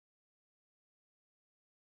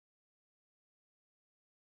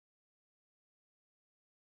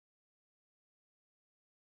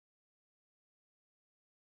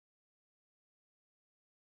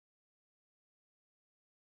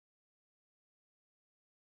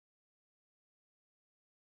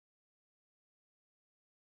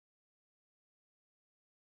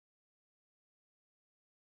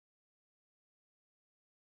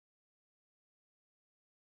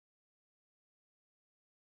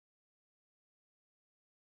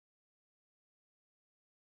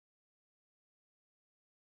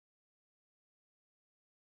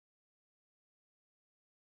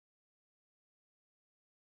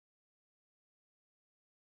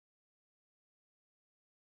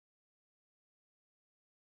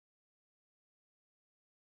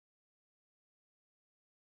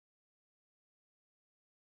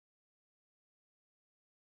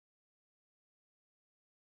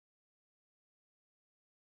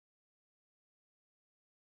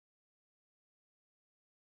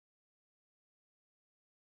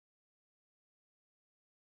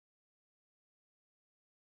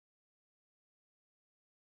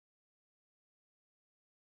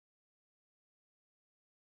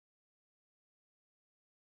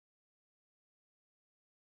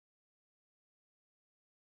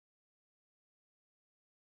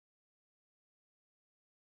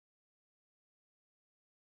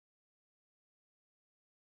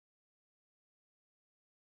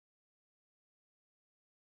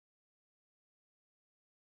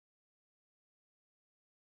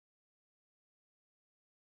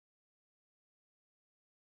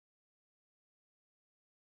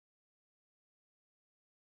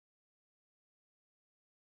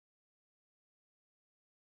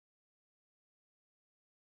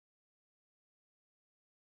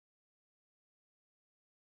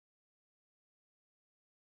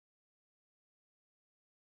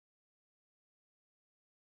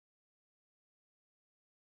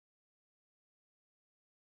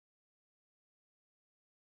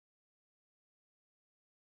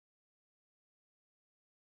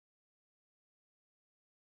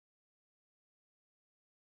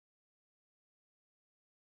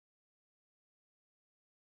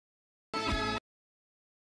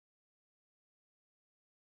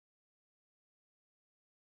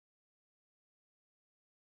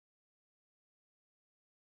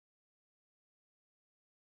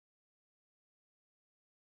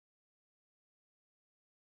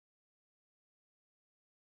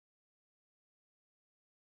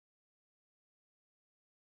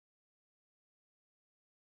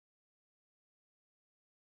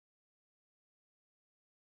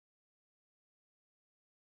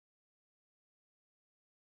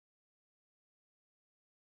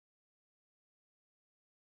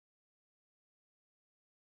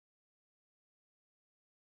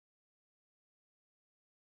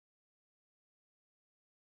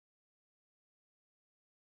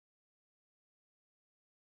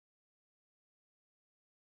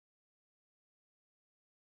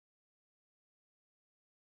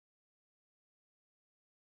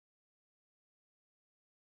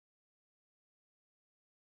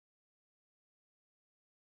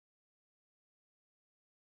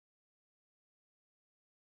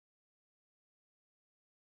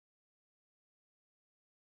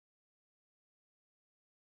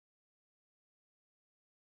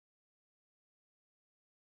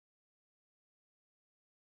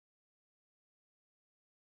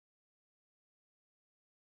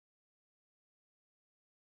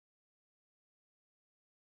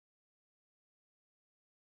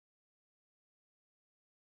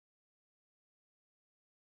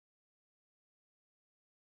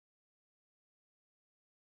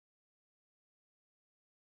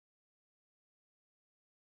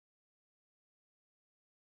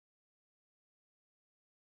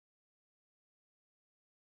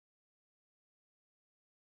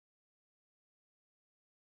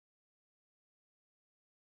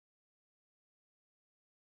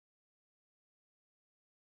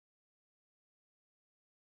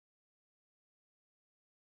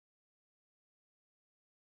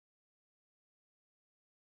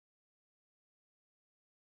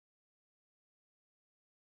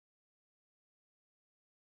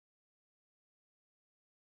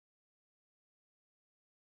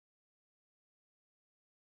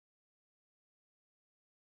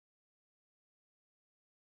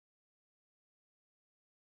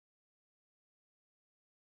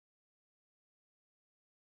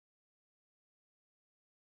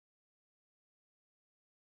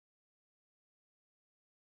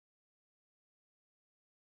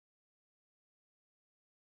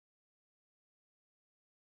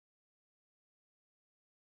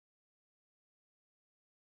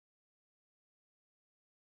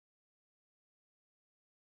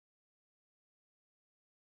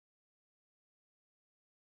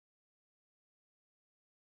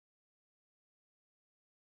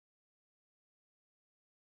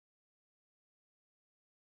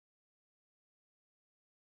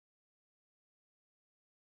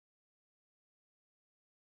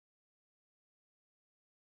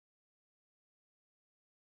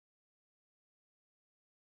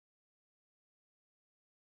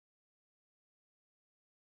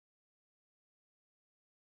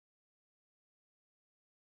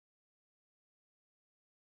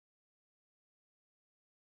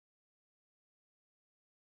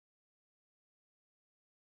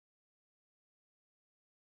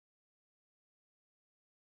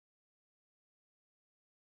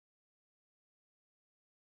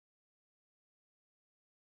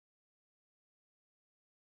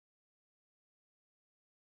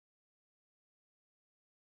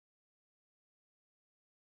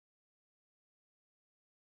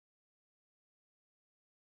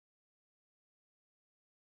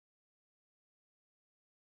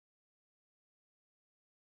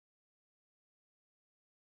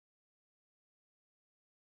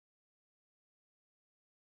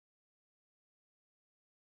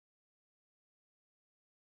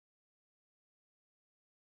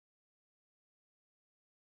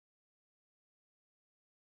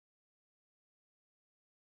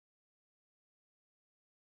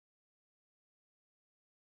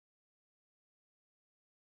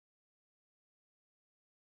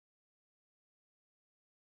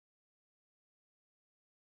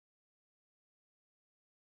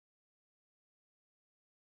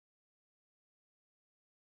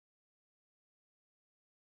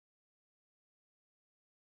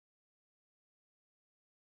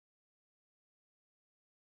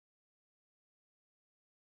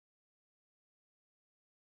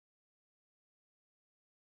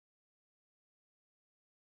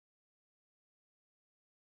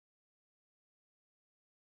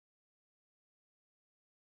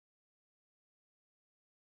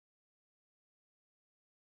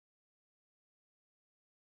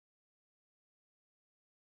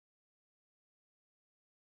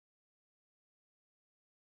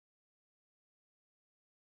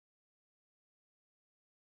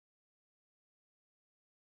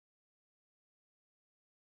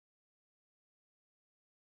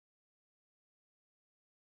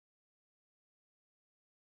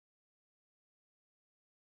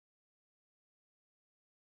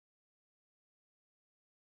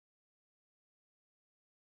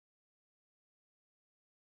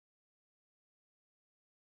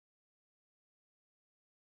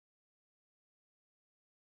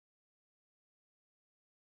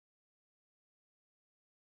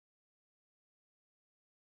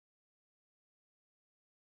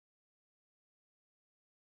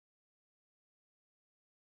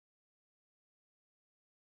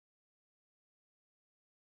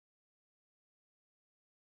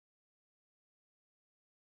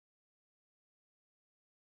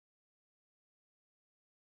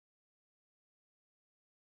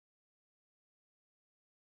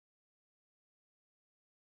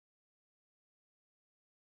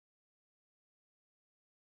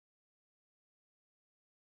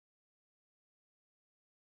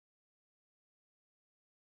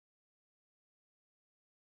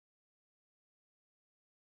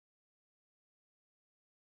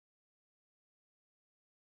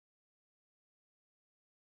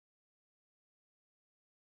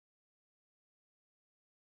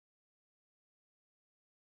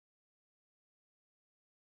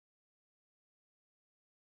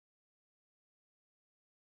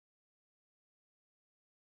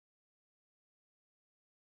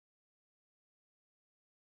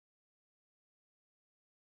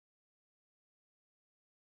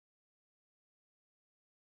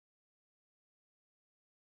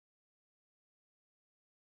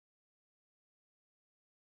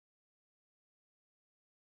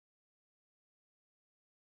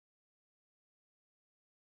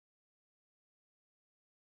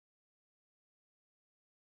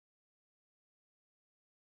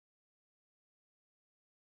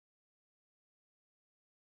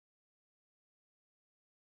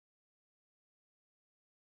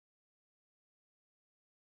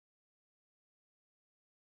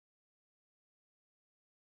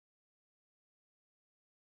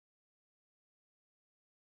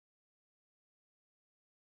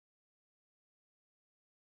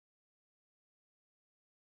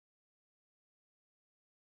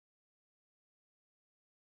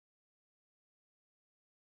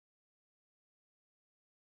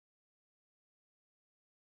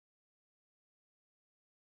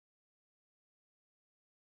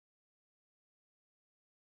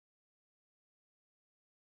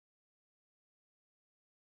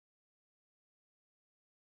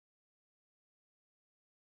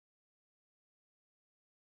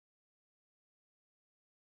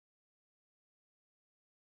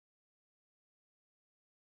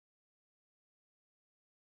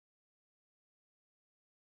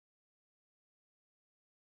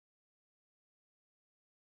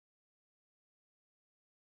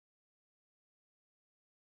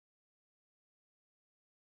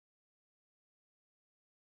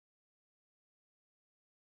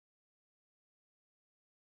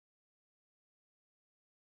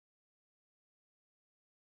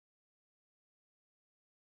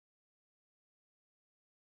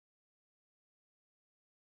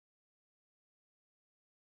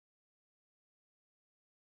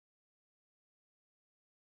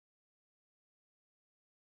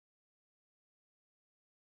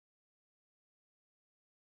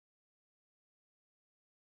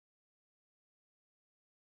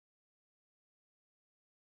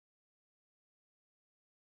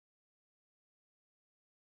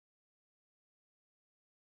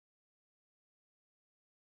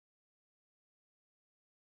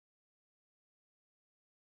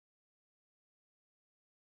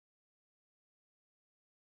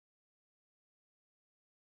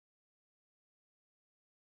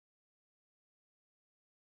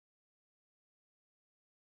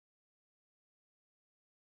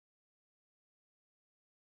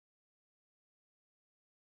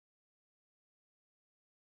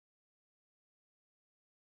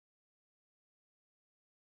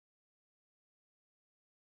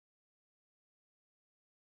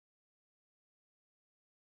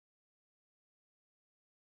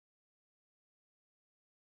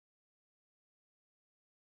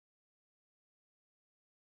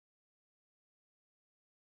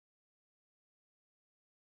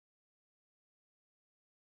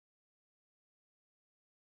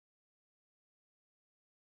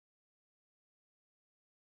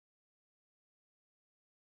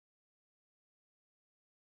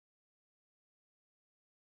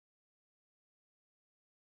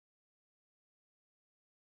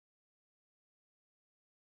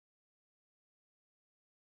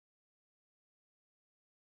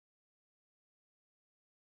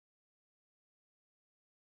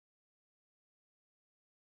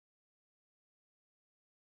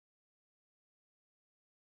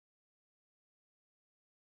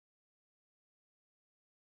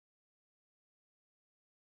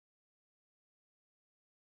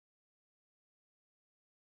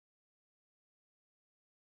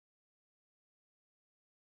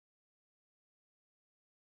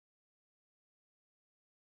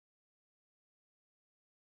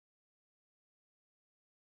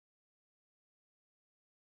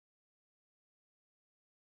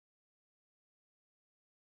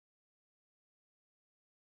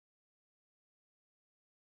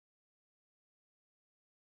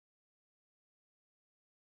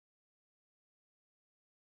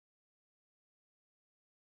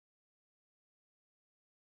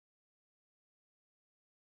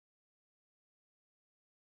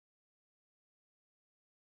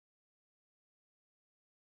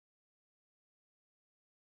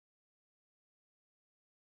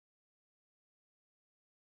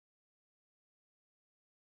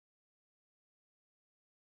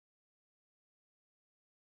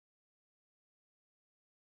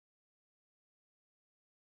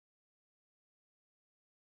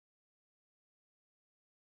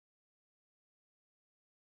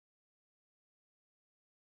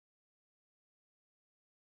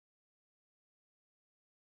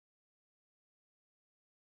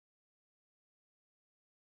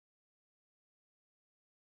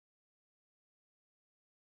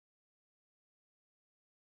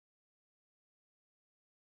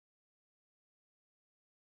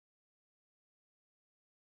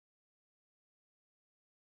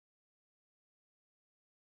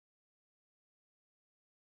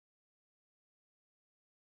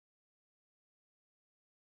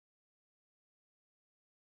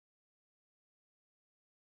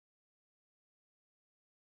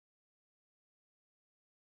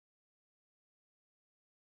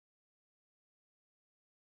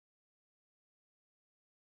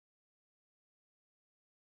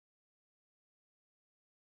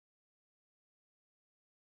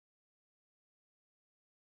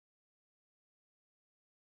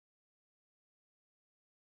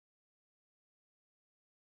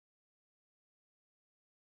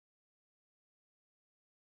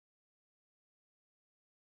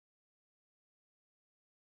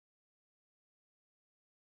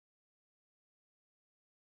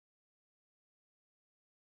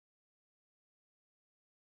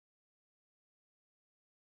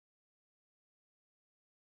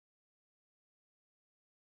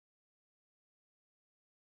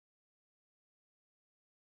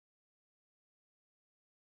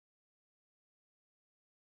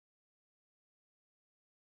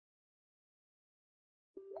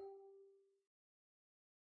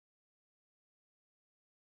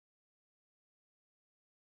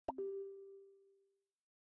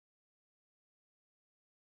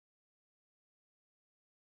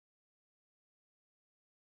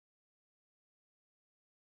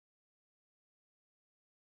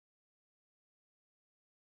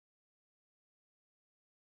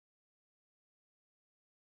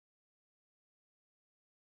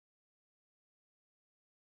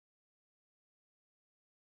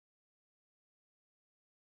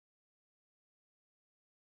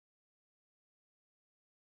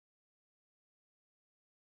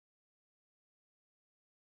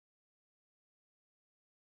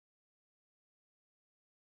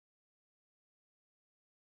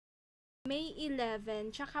May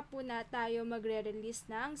 11, tsaka po na tayo magre-release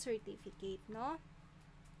ng certificate, no?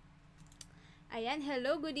 Ayan,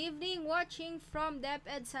 hello, good evening, watching from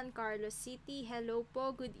DepEd San Carlos City. Hello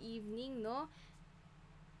po, good evening, no?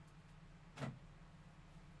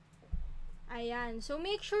 Ayan, so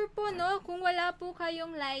make sure po, no, kung wala po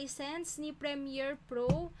kayong license ni Premiere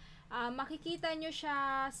Pro, makikita nyo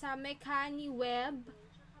siya sa Mechani Web.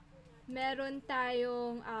 Meron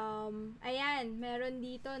tayong, ayan, meron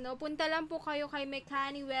dito, no? Punta lang po kayo kay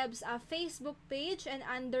Mechani Web's Facebook page and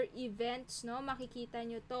under events, no? Makikita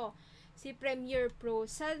nyo to. Si Premiere Pro.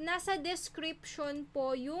 Nasa description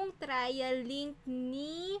po yung trial link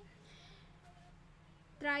ni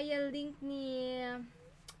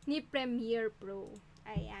Premiere Pro.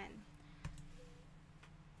 Ayan.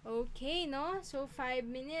 Okay, no? So, 5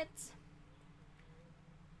 minutes.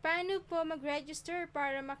 Paano po mag-register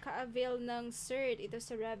para maka-avail ng cert? Ito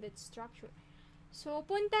sa Revit structure. So,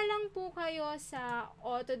 punta lang po kayo sa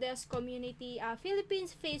Autodesk Community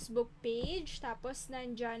Philippines Facebook page. Tapos,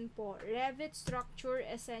 nandyan po, Revit Structure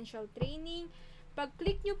Essential Training.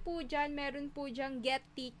 Pag-click nyo po dyan, meron po dyan Get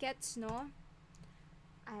Tickets, no?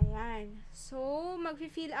 Ayan. So,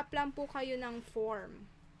 mag-fill up lang po kayo ng form.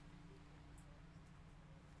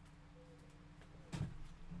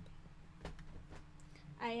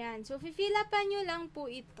 Ayan. So, fill upan nyo lang po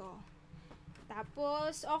ito.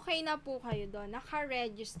 Tapos, okay na po kayo doon.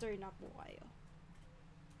 Naka-register na po kayo.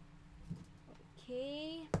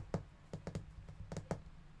 Okay.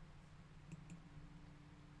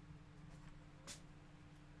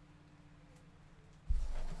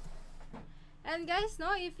 And guys,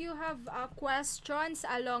 no, if you have questions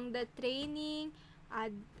along the training,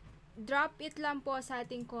 drop it lang po sa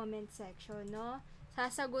ating comment section, no?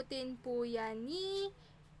 Sasagutin po yan ni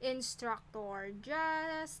instructor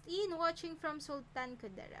Justin, watching from Sultan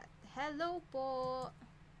Kudarat. Hello po.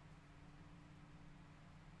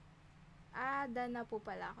 Done na po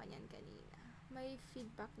pala ako niyan kanina. May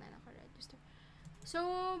feedback na naka-register. So,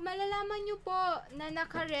 malalaman nyo po na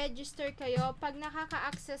naka-register kayo pag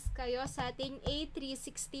nakaka-access kayo sa ating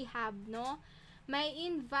A360 Hub, no? May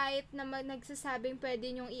invite na nagsasabing pwede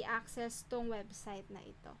nyong i-access tong website na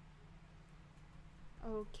ito.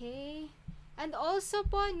 Okay. And also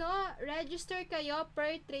po, no, register kayo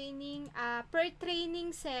per training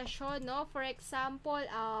session, no? For example,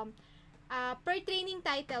 per training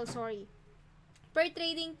title, sorry. Per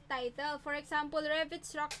training title. For example, Revit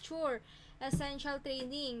Structure Essential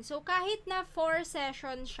Training. So, kahit na 4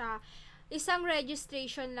 session siya, isang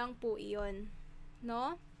registration lang po iyon,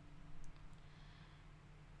 no?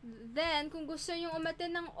 Then, kung gusto nyo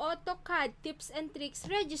umattend ng AutoCAD tips and tricks,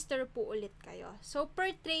 register po ulit kayo. So,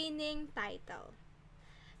 per training title.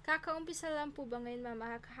 Kakaumpisa lang po ba ngayon,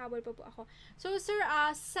 mama? Kakahabol pa po ako. So, sir,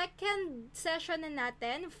 second session na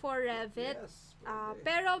natin for Revit. Yes,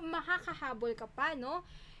 pero makakahabol ka pa, no?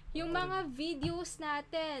 Yung mga videos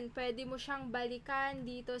natin, pwede mo siyang balikan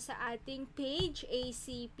dito sa ating page,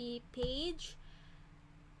 ACP page.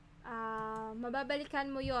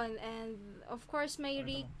 Mababalikan mo yon, and of course may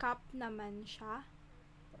recap naman siya.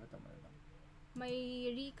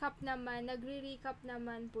 May recap naman, nagre-recap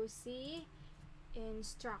naman po si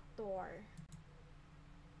instructor.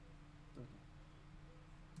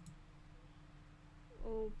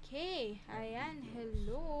 Okay, ayan,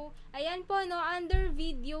 hello. Ayan po, no, under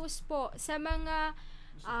videos po sa mga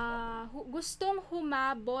gustong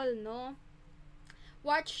humabol, no.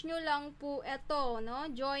 Watch nyo lang po ito, no?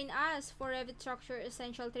 Join us for Revit Structure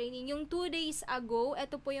Essential Training. Yung 2 days ago,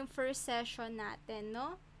 ito po yung first session natin,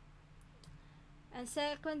 no? And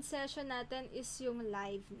second session natin is yung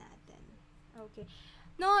live natin. Okay.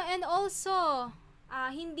 No, and also,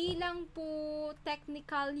 hindi lang po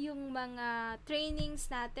technical yung mga trainings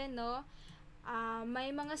natin, no? May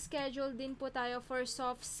mga schedule din po tayo for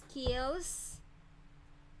soft skills.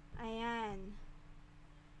 Ayan.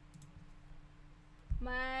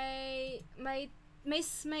 May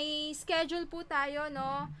schedule po tayo,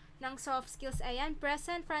 no, ng soft skills. Ayan,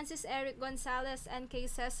 present Francis Eric Gonzalez and kay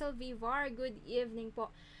Cecil Vivar. Good evening po.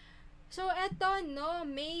 So, eto, no,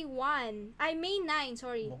 May 9,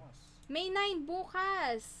 sorry. May 9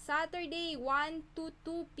 bukas, Saturday, 1 to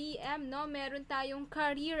 2 p.m., no, meron tayong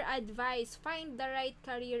career advice. Find the right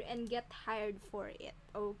career and get hired for it.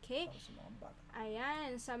 Okay?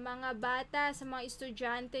 Ayan, sa mga bata, sa mga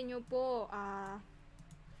estudyante nyo po,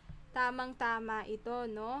 tamang-tama ito,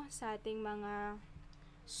 no? Sa ating mga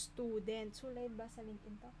students. So, live ba sa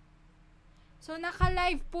LinkedIn to? So,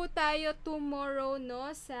 naka-live po tayo tomorrow,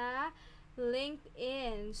 no? Sa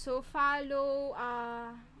LinkedIn. So, follow,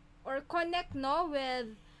 or connect, no?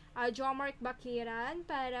 With Jomark Bakiran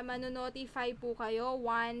para manonotify po kayo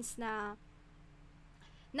once na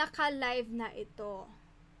naka-live na ito.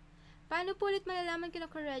 Paano po ulit malalaman kung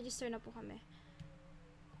naka-register na po kami?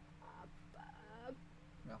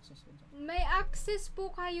 May access po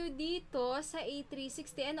kayo dito sa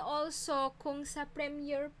A360 and also kung sa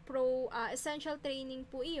Premiere Pro Essential Training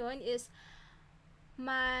po iyon is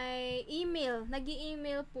may email,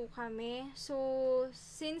 nag-i-email po kami. So,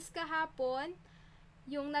 since kahapon,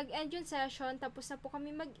 yung nag-end yung session, tapos na po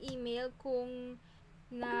kami mag-email kung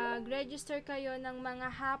nag-register kayo ng mga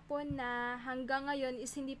hapon na hanggang ngayon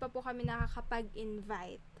is hindi pa po kami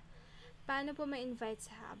nakakapag-invite. Paano po ma-invite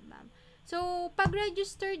sa hub, ma'am? So, pag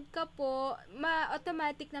registered ka po,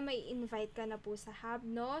 automatic na may invite ka na po sa hub,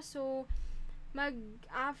 no? So,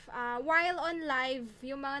 while on live,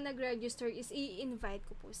 yung mga nag-register is i-invite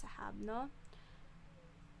ko po sa hub, no?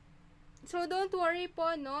 So, don't worry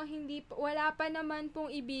po, no? Wala pa naman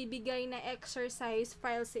pong ibibigay na exercise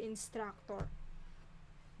file si instructor.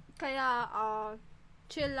 Kaya,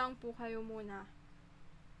 chill lang po kayo muna.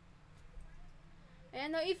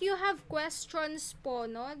 And if you have questions po,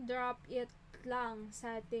 no, drop it lang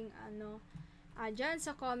sa ating, dyan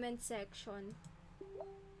sa comment section.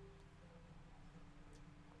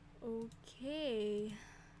 Okay.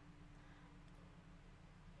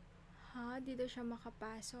 Dito siya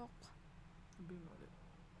makapasok.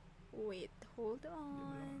 Wait, hold on. Hindi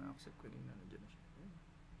mo lang na-accept ko rin na nandiyan na siya.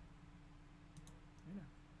 Ayun na.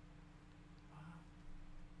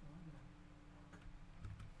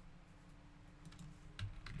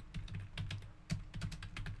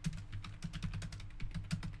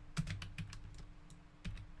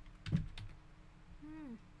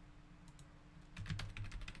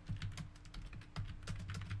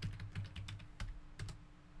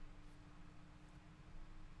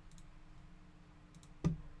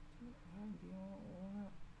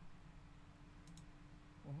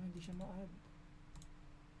 Hindi siya ma-add.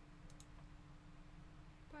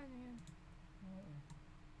 Paano yan?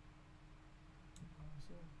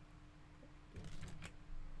 Sir.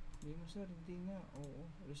 Hindi mo sir, hindi nga. Oo,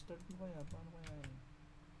 restart mo kaya. Paano kaya yun?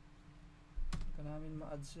 Hindi ka namin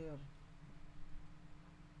ma-add sir.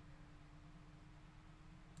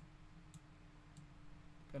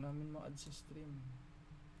 Hindi ka namin ma-add sa stream.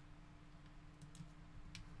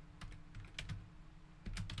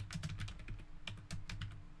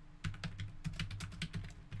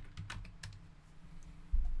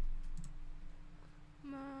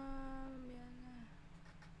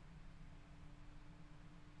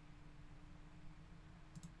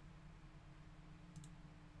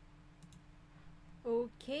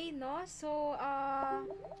 Okay, no? So,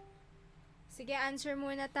 sige, answer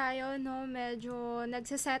muna tayo, no? Medyo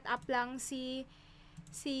nagsa-set up lang si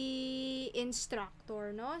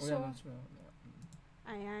instructor, no? So,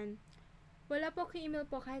 ayan. Wala po kong email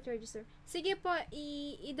po kahit register. Sige po,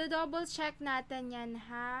 i-double check natin yan,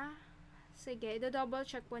 ha? Sige, i-double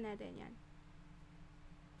check po natin yan.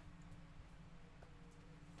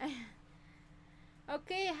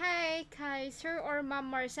 Okay, hi kay Sir or Ma'am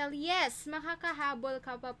Marcel. Yes, makakahabol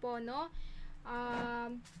ka pa po, no?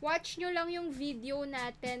 Watch nyo lang yung video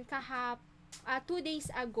natin 2 days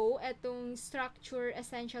ago, etong Structure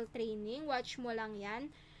Essential Training. Watch mo lang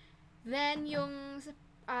yan. Then, yung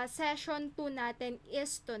session 2 natin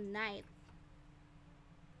is tonight.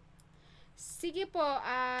 Sige po,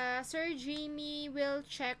 Sir Jamie will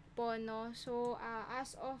check po, no? So,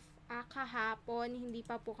 as of kahapon, hindi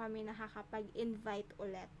pa po kami nakakapag-invite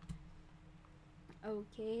ulit.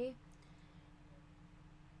 Okay.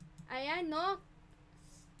 Ayan, no?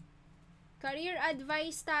 Career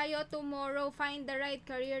advice tayo tomorrow. Find the right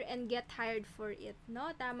career and get hired for it,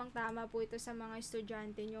 no? Tamang-tama po ito sa mga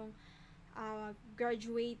estudyante yung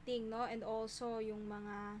graduating, no? And also yung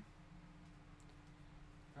mga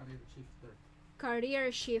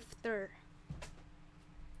career shifter.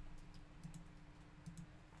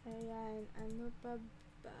 Ayan, ano pa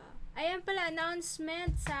ba? Ayan pala,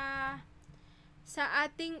 announcement sa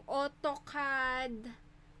ating AutoCAD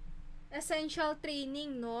Essential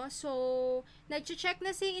Training, no? So, nag-check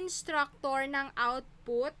na si instructor ng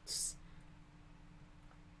outputs.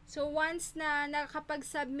 So, once na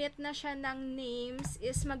nakapag-submit na siya ng names,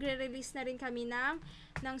 is magre-release na rin kami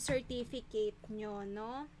ng certificate nyo,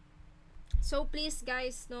 no? So, please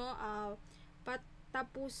guys, no,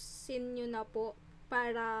 patapusin nyo na po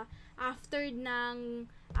para after ng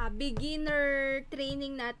beginner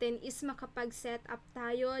training natin is makapag-set up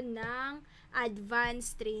tayo ng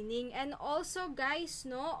advanced training. And also guys,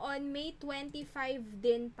 no, on May 25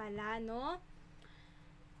 din pala, no?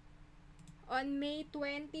 On on May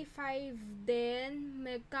 25 din,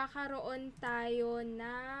 magkakaroon tayo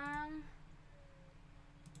ng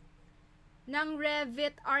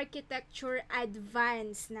Revit Architecture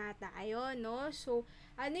Advanced na tayo, no? So,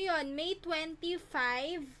 ano yon, May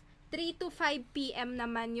 25, 3 to 5 p.m.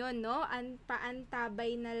 naman yon, no?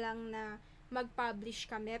 Paantabay na lang na mag-publish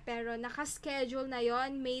kami. Pero naka-schedule na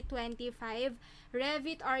yon, May 25,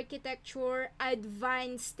 Revit Architecture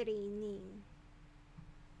Advanced Training.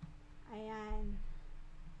 Ayan.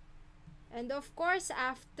 And of course,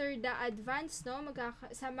 after the advance, no,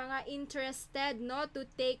 sa mga interested, no, to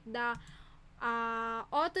take the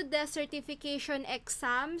Autodesk certification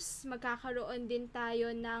exams, magkakaroon din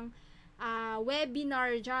tayo ng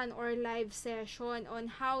webinar dyan or live session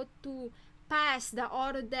on how to pass the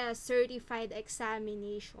Autodesk certified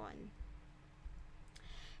examination.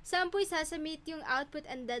 Saan po isasubmit yung output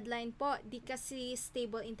and deadline po? Di kasi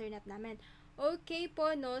stable internet namin. Okay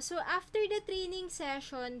po, no? So, after the training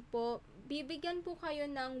session po, bibigyan po kayo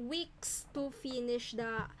ng weeks to finish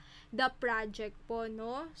the project po,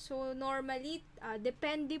 no? So, normally,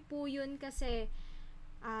 depende po yun kasi,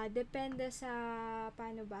 depende sa,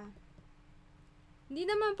 paano ba? Hindi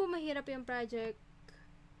naman po mahirap yung project.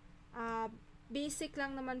 Basic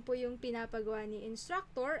lang naman po yung pinapagawa ni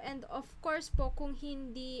instructor, and of course po, kung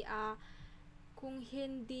hindi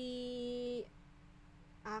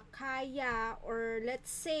kaya, or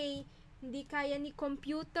let's say hindi kaya ni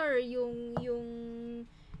computer yung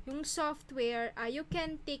software, you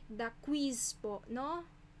can take the quiz po, no?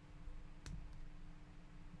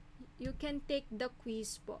 You can take the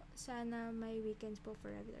quiz po. Sana may weekends po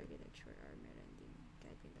for Revit Architecture or meron din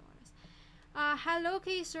kahit hindi oras. Hello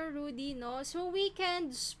kay Sir Rudy, no? So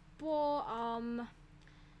weekends po,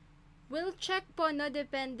 we'll check po, no,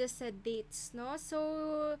 depende sa dates, no? So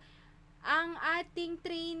ang ating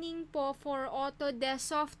training po for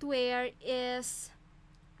Autodesk software is,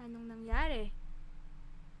 anong nangyari?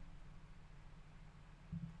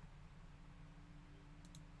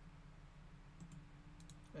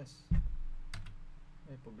 Yes.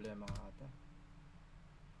 May problema ka ata.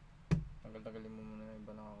 Tagal-tagalin mo muna yung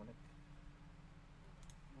iba nakakonect.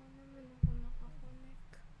 Ano naman ako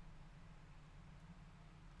nakakonect?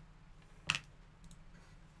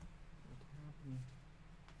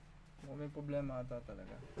 May problema ata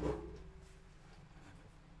talaga.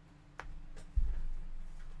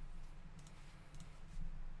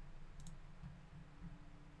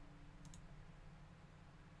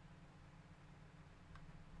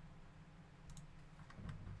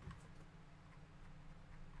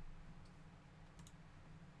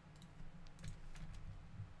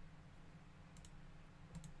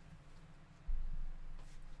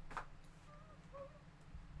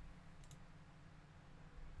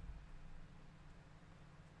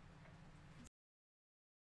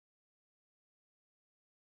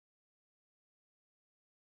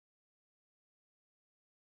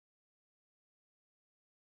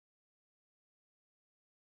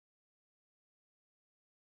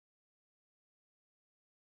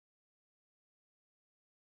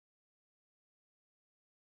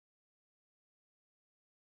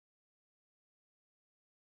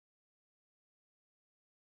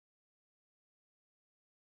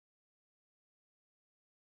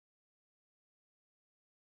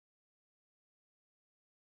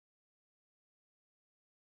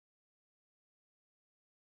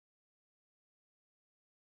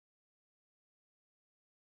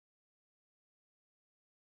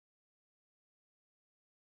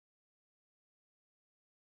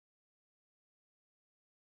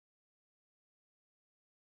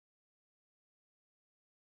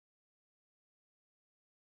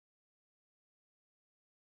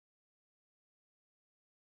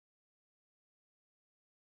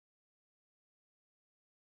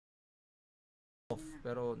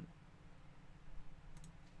 Pero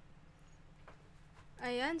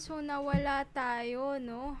Ayan, so nawala tayo,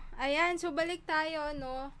 no? Ayan, so balik tayo,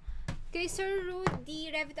 no? Kay Sir Rudy,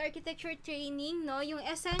 Revit Architecture Training, no? Yung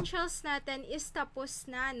essentials natin is tapos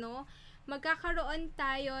na, no? Magkakaroon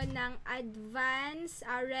tayo ng advanced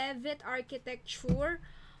Revit Architecture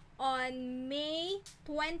on May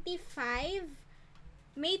 25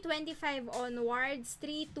 onwards,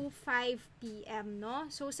 3 to 5 p.m., no?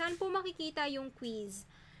 So, saan po makikita yung quiz?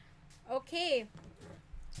 Okay.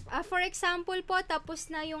 For example po, tapos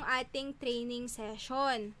na yung ating training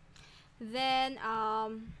session. Then,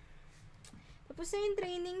 tapos na yung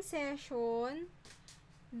training session,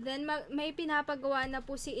 then may pinapagawa na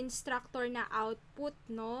po si instructor na output,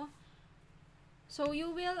 no? So,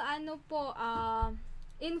 you will,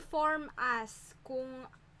 inform us kung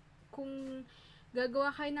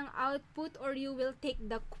gagawa kayo ng output or you will take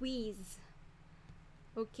the quiz.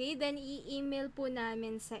 Okay, then i-email po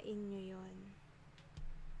namin sa inyo yon.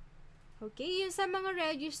 Okay, yung sa mga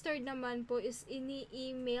registered naman po is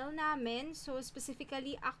ini-email namin. So,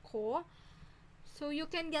 specifically ako. So, you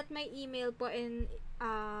can get my email po and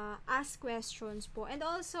ask questions po. And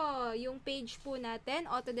also, yung page po natin,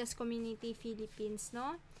 Autodesk Community Philippines,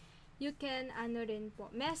 no? You can, rin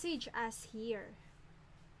po, message us here.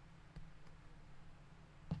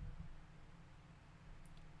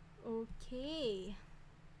 Okay.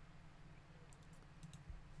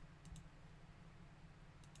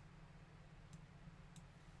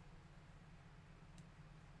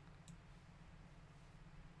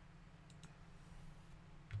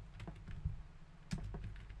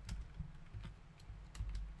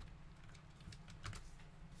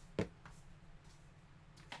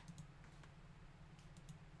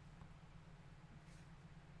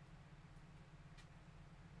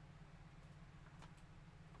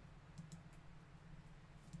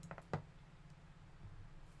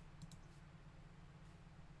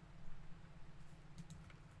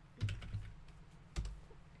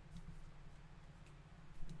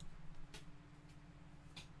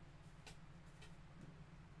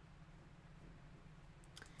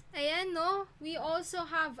 Ayan, no? We also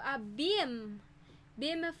have a BIM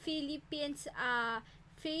Philippines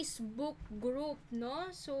Facebook group,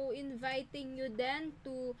 no? So, inviting you then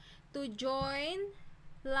to join,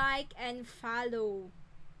 like, and follow.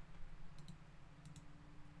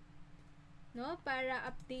 No?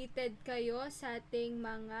 Para updated kayo sa ating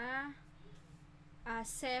mga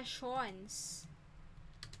sessions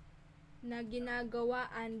na ginagawa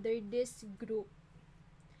under this group.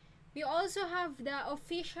 We also have the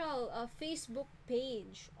official Facebook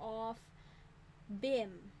page of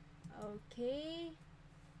BIM. Okay.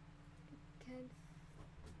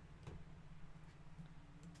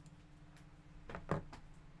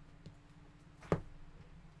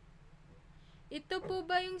 Ito po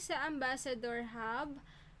ba yung sa Ambassador Hub?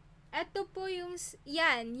 Ito po yung,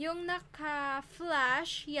 yan, yung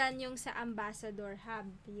naka-flash, yan yung sa Ambassador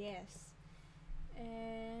Hub. Yes.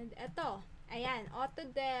 And ito, ayan,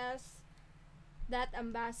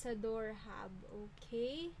 Autodesk.Ambassador Hub.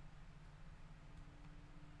 Okay.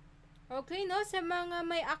 Okay, no? Sa mga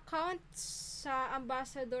may account sa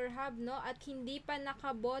Ambassador Hub, no? At hindi pa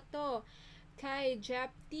nakaboto kay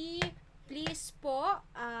Jepti, please po,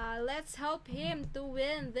 let's help him to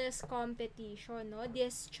win this competition, no?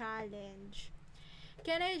 This challenge.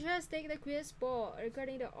 Can I just take the quiz po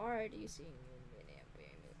regarding the art using...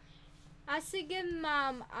 sige,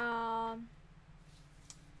 ma'am.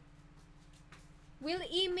 We'll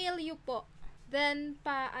email you po. Then,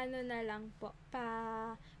 na lang po.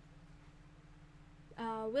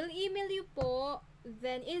 We'll email you po.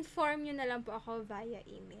 Then, inform nyo na lang po ako via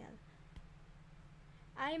email.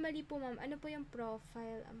 Ay, mali po, ma'am. Ano po yung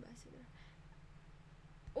profile, Ambassador?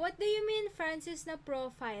 What do you mean, Francis, na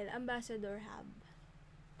profile, Ambassador Hub?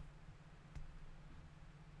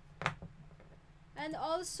 And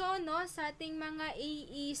also, no, sa ating mga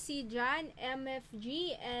AEC dyan,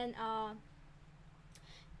 MFG, and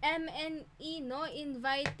MNE, no,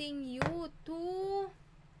 inviting you to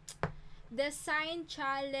Design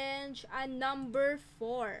Challenge number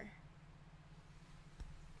 4.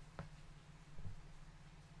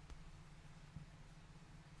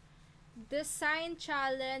 Design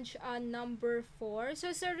Challenge number 4.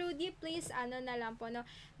 So, Sir Rudy, please, na lang po, no,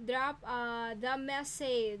 drop the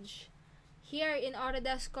message here in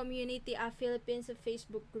Autodesk Community Philippines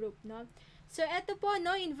Facebook group, no. So, eto po,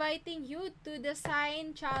 no, inviting you to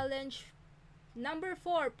Design Challenge number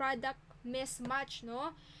 4, Product Mismatch,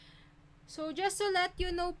 no. So, just to let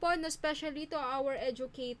you know po, no, especially to our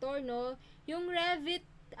educator, no, yung Revit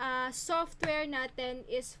software natin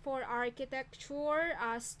is for architecture,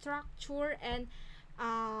 structure, and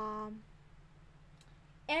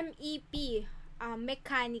MEP,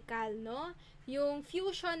 mechanical, no? Yung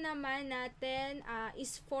Fusion naman natin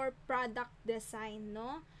is for product design,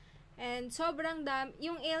 no? And sobrang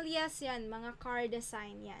yung alias yan, mga car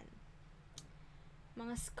design yan.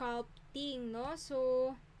 Mga sculpting, no?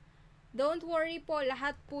 So, don't worry po,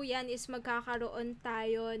 lahat po yan is magkakaroon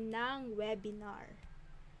tayo ng webinar.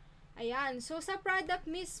 Ayan, so sa product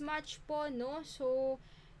mismatch po, no, so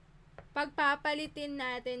pagpapalitin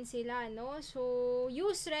natin sila, no, so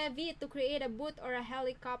use Revit to create a boat or a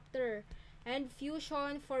helicopter, and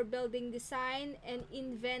Fusion for building design, and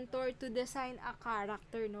Inventor to design a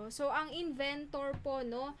character, no. So ang Inventor po,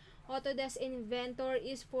 no, Autodesk Inventor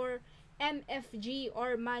is for MFG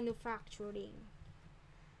or manufacturing.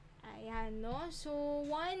 Ayan, no, so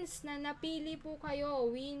once na napili po kayo,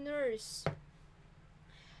 winners,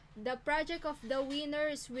 The project of the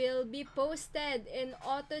winners will be posted in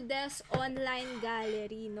Autodesk online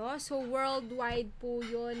gallery, no? So worldwide po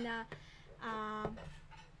 'yon na ah,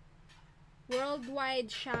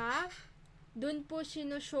 worldwide siya. Doon po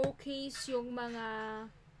sino-showcase yung mga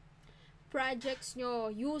projects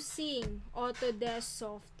nyo using Autodesk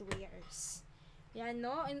softwares. Yan,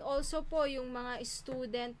 no? And also po, yung mga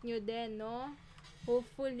student nyo din, no?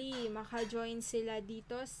 Hopefully, maka-join sila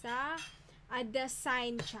dito sa a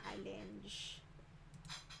design challenge.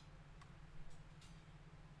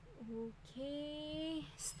 Okay.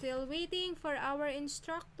 Still waiting for our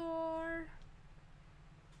instructor.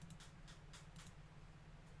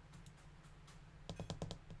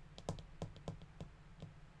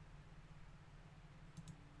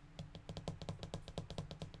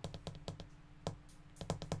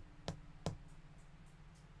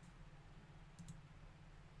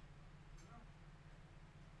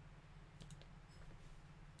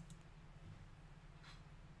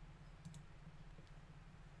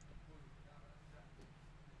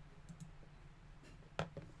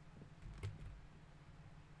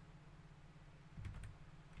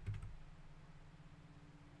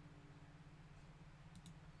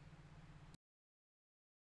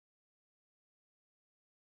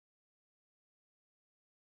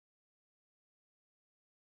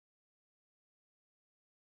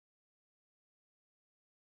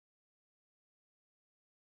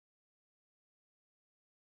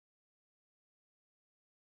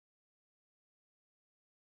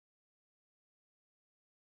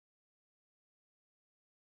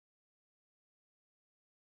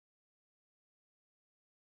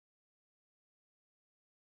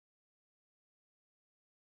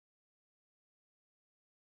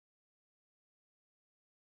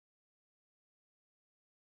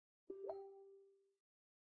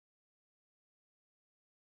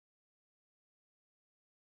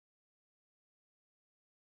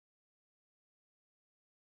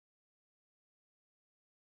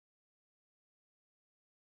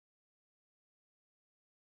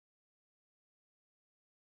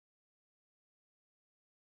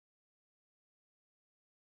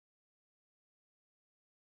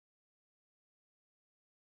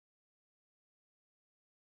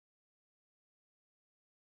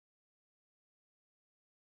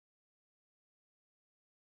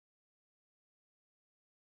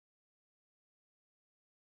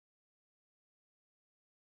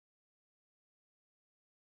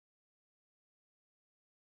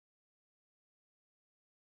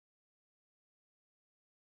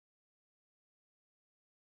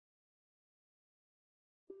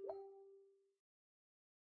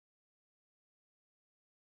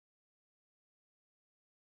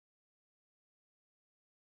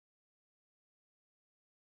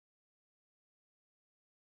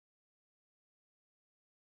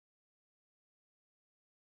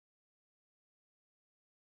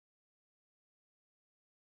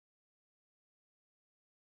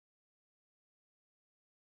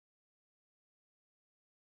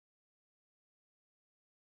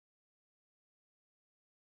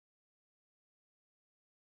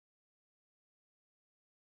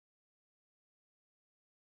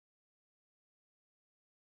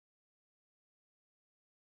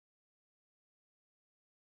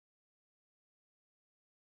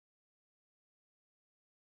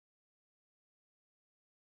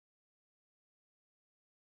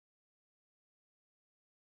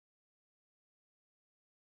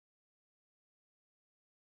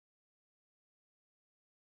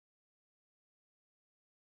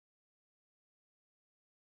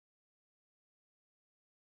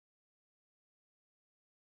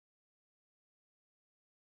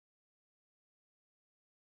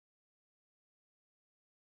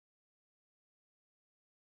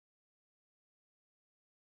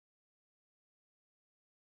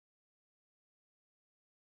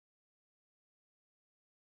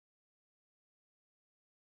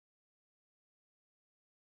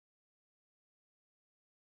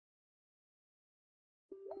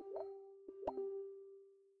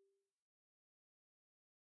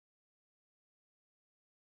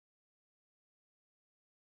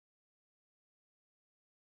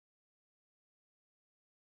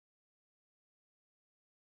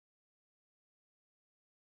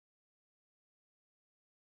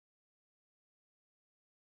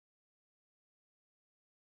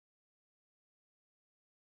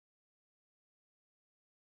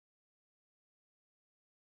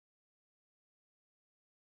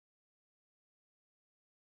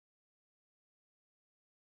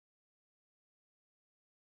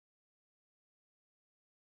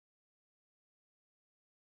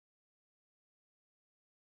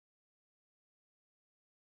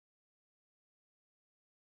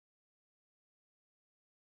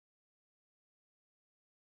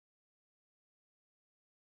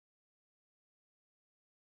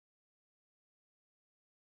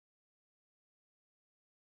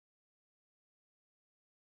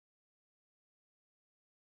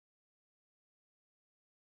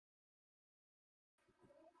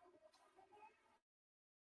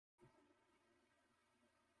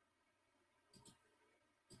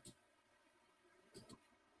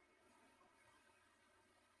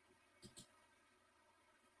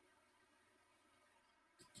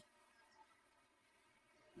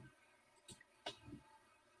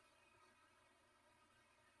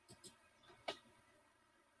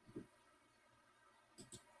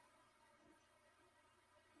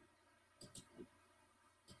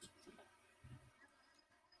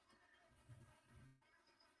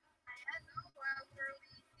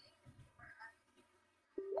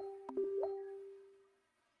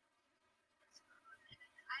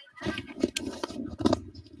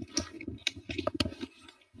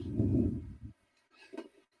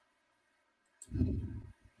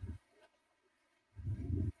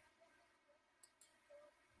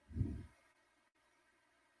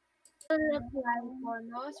 reply po,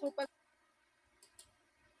 no? So, pag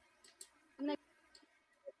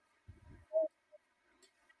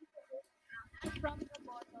from the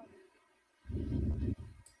bottom,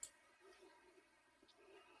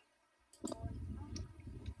 so,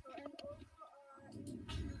 and also,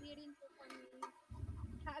 hindi rin po kami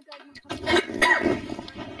kaagad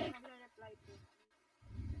nagre-reply po.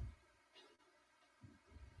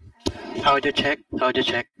 How would you check? How would you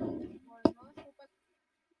check? Po, no? So, pag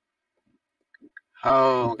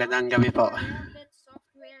Oh, magandang gabi po. Revit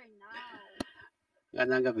software now.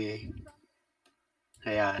 Magandang gabi.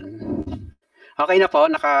 Ayan. Okay na po,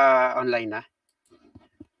 naka-online na.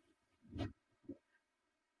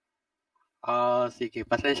 Oh, sige.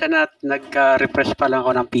 Pasensya na, nag-refresh pa lang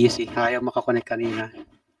ako ng PC. Ayaw makakonect kanina.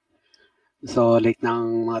 So, late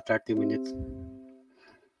ng mga 30 minutes.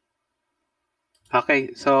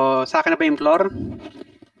 Okay, so sa akin na ba yung floor?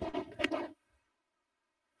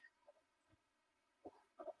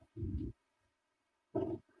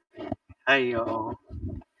 Ay, oo.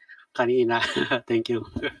 Kanina. Thank you.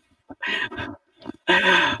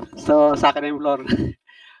 So, sa akin na yung floor.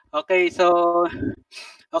 Okay,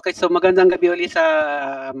 so magandang gabi ulit sa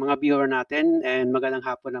mga viewer natin and magandang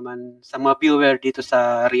hapon naman sa mga viewer dito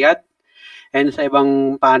sa Riyadh and sa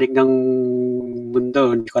ibang panig ng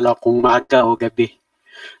mundo. Hindi ko alam kung maaga o gabi.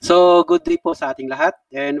 So, good day po sa ating lahat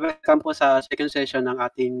and welcome po sa second session ng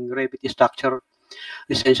ating Revit Structure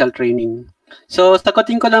Essential Training. So,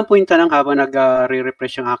 sagutin ko lang po yung tanong habang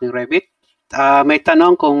nag-re-refresh yung aking Revit. May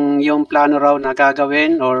tanong kung yung plano raw na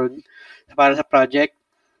gagawin or para sa project,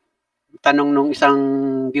 tanong nung isang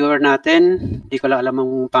viewer natin, di ko lang alam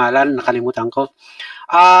ang pangalan, nakalimutan ko.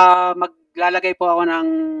 Maglalagay po ako ng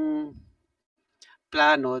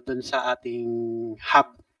plano dun sa ating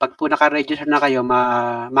hub. Pag po naka-register na kayo,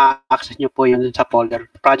 ma-access nyo po yun sa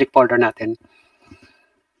folder, project folder natin.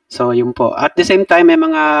 So, yun po. At the same time, may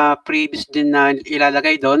mga previous din na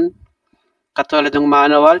ilalagay doon, katulad ng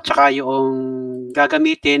manual, tsaka yung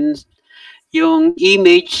gagamitin, yung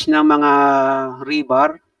image ng mga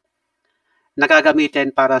rebar na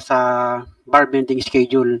gagamitin para sa bar bending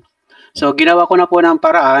schedule. So, ginawa ko na po ng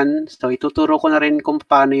paraan. So, ituturo ko na rin kung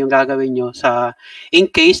paano yung gagawin nyo sa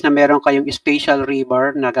in case na meron kayong spatial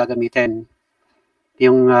rebar na gagamitin.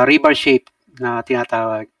 Yung rebar shape na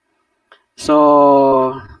tinatawag.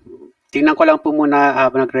 So, tingnan ko lang po muna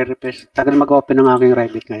habang nagre-refresh. Tagal mag-open ng aking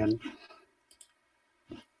Revit ngayon.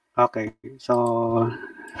 Okay. So,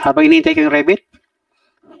 habang inintay ko yung Revit,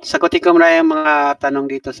 sagutin ko muna yung mga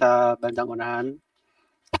tanong dito sa bandang unahan.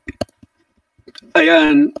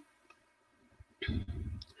 Ayan.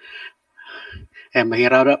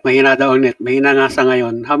 Mahina daw ang net. Mahina nga sa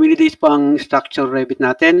ngayon. How many days po ang structure Revit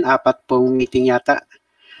natin? 4 pong meeting yata.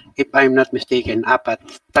 If I'm not mistaken,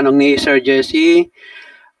 4. Tanong ni Sir Jesse.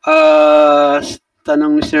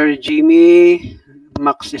 Tanong ni Sir Jimmy.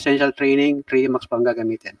 Max Essential Training. 3 Max po ang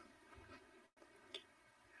gagamitin.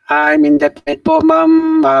 I'm indebted po,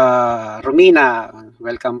 Ma'am Romina.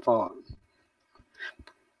 Welcome po.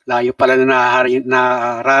 Layo pala na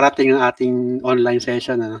nararating ang ating online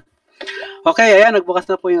session. Okay, ayan, nagbukas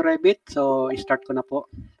na po yung Revit. So, i-start ko na po.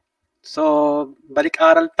 So,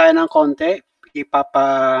 balik-aral tayo ng konti.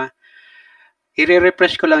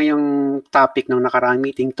 I-refresh ko lang yung topic ng nakaraang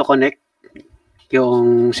meeting to connect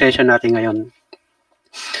yung session natin ngayon.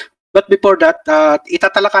 But before that,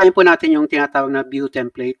 itatalakayin po natin yung tinatawag na view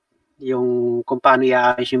template, yung kung paano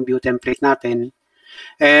i-ayos yung view template natin.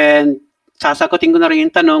 And sasagutin ko na rin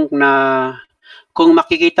yung tanong na kung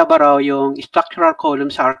makikita ba raw yung structural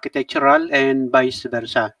column sa architectural and vice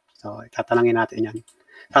versa. So, itatanungin natin yan.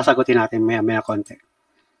 Sasagutin natin maya konti.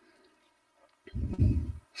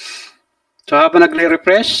 So, habang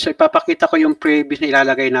nagre-refresh, ipapakita ko yung previous na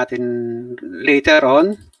ilalagay natin later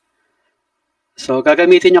on. So,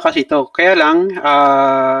 gagamitin nyo kasi ito. Kaya lang,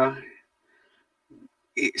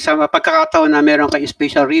 sa pagkakataon na meron kayong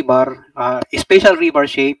spatial rebar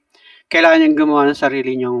shape, kailangan nyo gumawa ng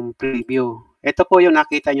sarili nyong preview. Ito po yung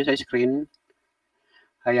nakita nyo sa screen.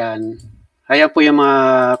 Ayan. Ayan po yung mga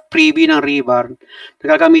preview ng rebar na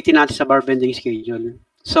gagamitin natin sa bar bending schedule.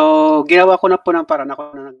 So, ginawa ko na po ng paraan ako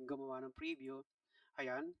na gumawa ng preview.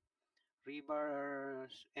 Ayan. Rebar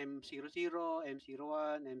M00,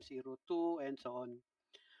 M01, M02, and so on.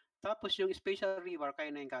 Tapos yung spatial rebar,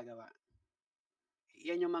 kaya na yung gagawa.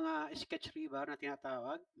 Yan yung mga sketch rebar na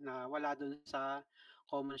tinatawag na wala dun sa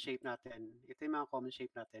common shape natin. Ito yung mga common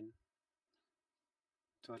shape natin.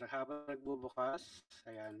 So, habang nagbubukas,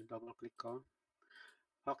 ayan, double click ko.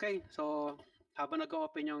 Okay, so habang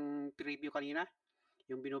nag-open yung preview kanina,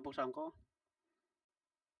 yung binubuksan ko,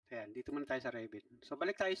 Ayan, dito muna tayo sa Revit. So,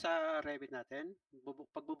 balik tayo sa Revit natin.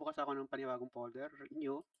 Pagbubukas ako ng panibagong folder,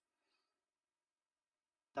 new.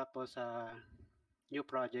 Tapos, new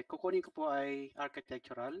project. Kukunin ko po ay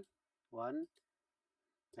architectural.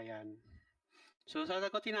 1. Ayan. So,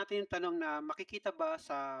 sasagutin natin yung tanong na makikita ba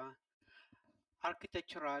sa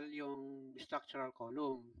architectural yung structural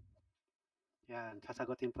column. Ayan,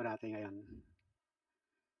 sasagutin po natin ngayon.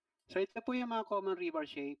 So, ito po yung mga common rebar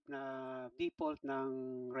shape na default ng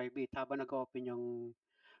Revit habang nag-open yung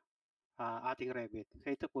ating Revit. So,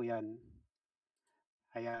 ito po yan.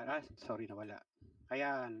 Ayan, sorry, nawala.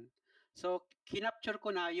 Ayan. So, kinapture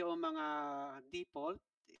ko na yung mga default.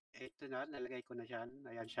 Ito na, nalagay ko na dyan.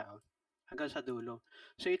 Ayan siya. Hanggang sa dulo.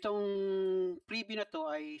 So, itong preview na to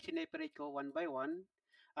ay sineparate ko one by one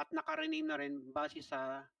at naka-rename na rin base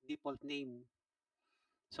sa default name.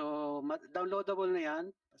 So, downloadable na yan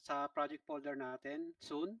sa project folder natin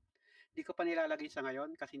soon. Hindi ko pa nilalagay sa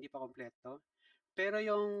ngayon kasi hindi pa kompleto. Pero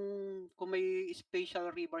yung kung may spatial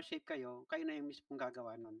rebar shape kayo na yung mismong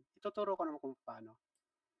gagawa nun. Ituturo ko naman kung paano.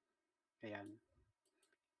 Ayan.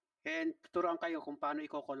 And tuturuan kayo kung paano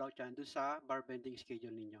i-call out yan doon sa bar bending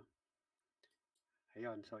schedule ninyo.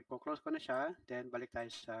 Ayun. So, i-close ko na siya. Then, balik tayo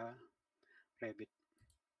sa Revit.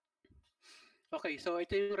 Okay. So,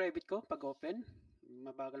 ito yung Revit ko pag open.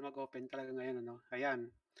 Mabagal mag-open talaga ngayon. Ano? Ayan.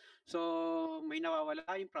 So, may nawawala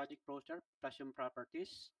yung project browser plus yung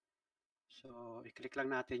properties. So, i-click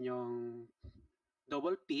lang natin yung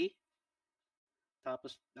double P.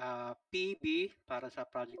 Tapos, PB para sa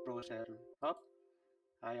project browser. Hop.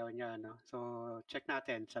 Ayaw niya. No? So, check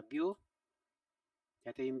natin sa view.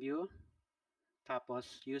 Ito yung view.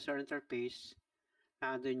 Tapos, user interface.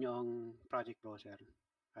 Nandun yung project browser.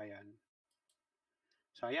 Ayan.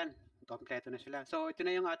 So, ayan. Kompleto na sila. So, ito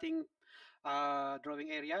na yung ating drawing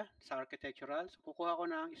area sa architectural. So, kukuha ko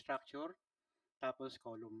ng structure. Tapos,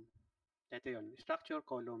 column. Ito yun. Structure,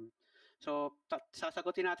 column. So,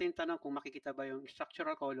 sasagutin natin yung tanong kung makikita ba yung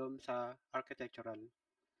structural column sa architectural.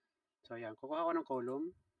 So, ayan. Kukuha ko ng column.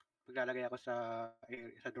 Maglalagay ako sa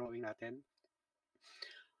drawing natin.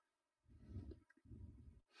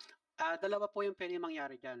 Dalawa po yung pwede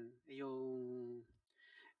mangyari dyan. Yung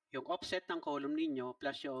offset ng column ninyo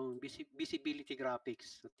plus yung visibility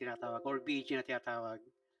graphics na tinatawag or BG na tinatawag.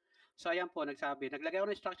 So, ayan po, naglagay ako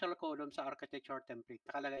ng structural column sa architecture template.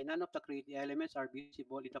 Nakalagay, none of the created elements are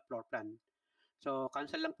visible in the floor plan. So,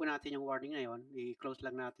 cancel lang po natin yung warning na yun. I-close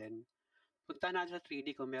lang natin. Punta natin sa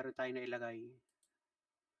 3D kung meron tayo na ilagay.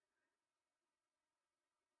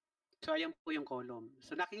 So, ayan po yung column.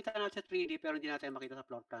 So, nakikita natin sa 3D pero hindi natin makita sa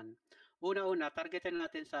floor plan. Una-una, targetin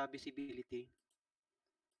natin sa visibility.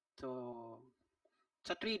 So,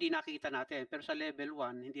 sa 3D nakikita natin, pero sa level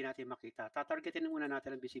 1, hindi natin makita. Tatargetin muna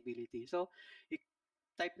natin ang visibility. So,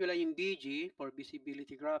 type nyo lang yung BG for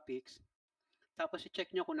visibility graphics. Tapos, i-check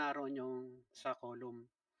nyo kung naroon yung sa column.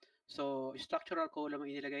 So, structural column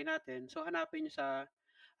ang inilagay natin. So, hanapin nyo sa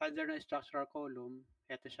under na structural column.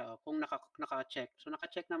 Ito siya. Kung naka-check. So,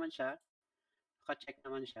 naka-check naman siya.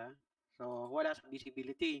 So, wala sa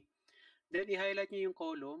visibility. Then, i-highlight nyo yung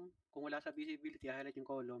column. Kung wala sa visibility, i-highlight yung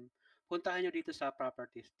column. Puntahan nyo dito sa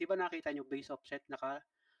properties. Di ba nakita nyo base offset naka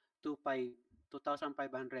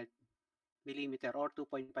 2,500 millimeter or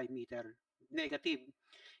 2.5 meter. Negative.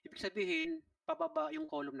 Ibig sabihin, pababa yung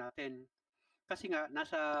column natin. Kasi nga,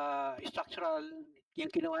 nasa structural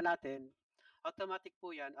yung kinuha natin, automatic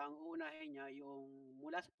po yan, ang uunahin niya yung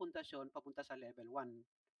mula sa pundasyon papunta sa level 1.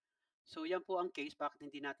 So, yan po ang case bakit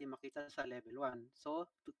hindi natin makita sa level 1. So,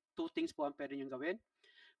 two things po ang pwede nyo gawin.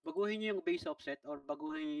 Baguhin nyo yung base offset or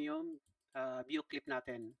baguhin nyo yung view clip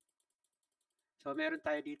natin. So, meron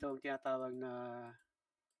tayo dito ang tinatawag na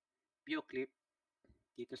view clip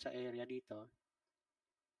dito sa area dito.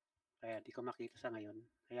 Ayan, di ko makita sa ngayon.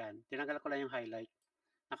 Ayan, tinanggal ko lang yung highlight.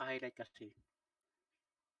 Naka-highlight kasi.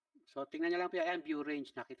 So, tingnan nyo lang po yan, view range.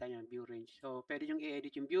 Nakita nyo yung view range. So, pwede nyo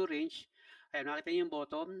i-edit yung view range. Ayan, nakita nyo yung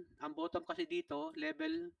bottom. Ang bottom kasi dito,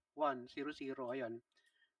 level 1, 0, ayan.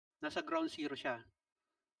 Nasa ground 0 siya.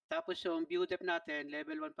 Tapos yung view depth natin,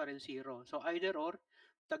 level 1 pa rin 0. So, either or,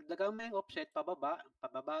 dagdagan mo yung offset, pababa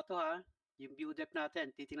to ha. Yung view depth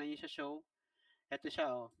natin, titingnan nyo sa show. Ito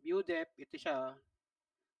siya, oh. View depth, ito siya,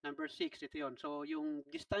 number 6, ito yon. So, yung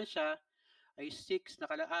distansya ay 6,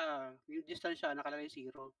 yung distansya nakalagay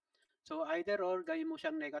 0. So, either or, gawin mo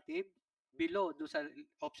siyang negative, below do sa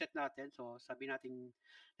offset natin. So, sabi natin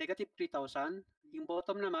negative 3,000. Yung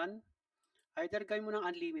bottom naman, either gawin mo ng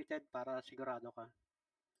unlimited para sigurado ka.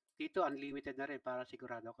 Dito, unlimited na rin para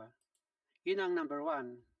sigurado ka. Yun ang number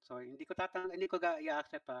 1. So, hindi ko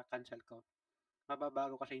i-accept cancel ko.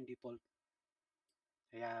 Mababago kasi yung default.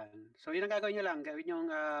 Ayan. So, yun ang gagawin nyo lang. Gawin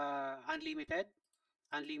yung unlimited.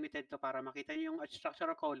 Unlimited to para makita nyo yung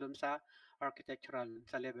structural column sa architectural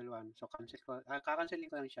sa level 1. So,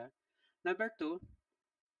 kakancelin ko lang siya. Number 2,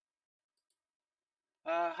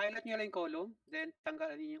 highlight nyo lang yung column, then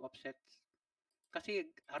tanggalin nyo yung offset. Kasi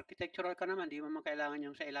architectural ka naman, di mo man kailangan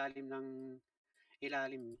yung sa ilalim ng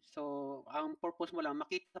ilalim. So, ang purpose mo lang,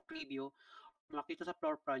 makita sa preview, makita sa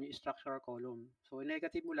floor plan yung structural column. So,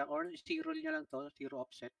 negative mo lang, or zero nyo lang to, zero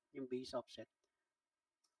offset, yung base offset.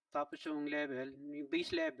 Tapos yung level, yung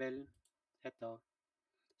base level, ito.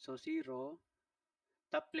 So, 0.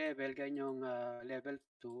 Top level, ganyong level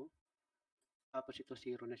 2. Tapos ito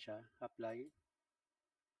 0 na siya. Apply.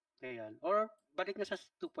 Ayan. Or, balik na sa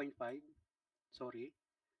 2.5. Sorry.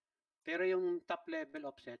 Pero yung top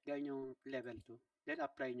level offset, ganyan yung level 2. Then,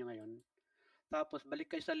 apply nyo ngayon. Tapos,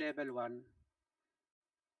 balik kayo sa level 1.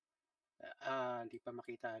 Hindi pa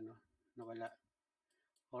makita, ano. Nawala.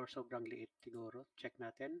 Or sobrang liit siguro. Check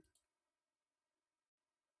natin.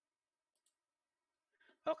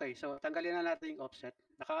 Okay, so tanggalin na natin yung offset.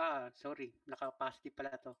 Naka-positive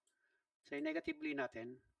pala to. So, negatively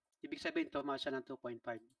natin. Ibig sabihin, tumaas siya ng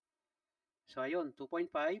 2.5. So, ayun, 2.5,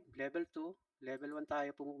 level 2, level 1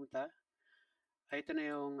 tayo pumunta. Ito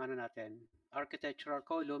na yung ano natin, architectural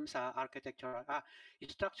column sa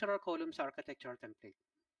structural column sa architectural template.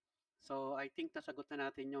 So, I think nasagot na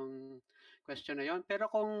natin yung question na yon. Pero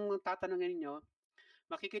kung tatanungin niyo,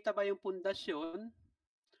 makikita ba yung pundasyon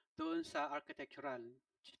doon sa architectural?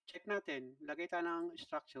 Check natin. Lagay tayo ng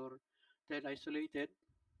structure, then isolated,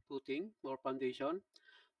 footing or foundation,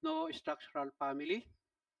 no structural family.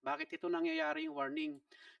 Bakit ito nangyayari yung warning?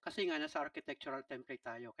 Kasi nga nasa architectural template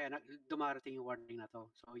tayo, kaya dumarating yung warning na to.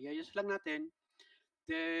 So, i-use lang natin.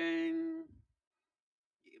 Then,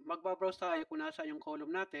 magbabrowse tayo kung nasa yung column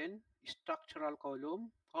natin, structural column,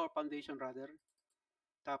 or foundation rather.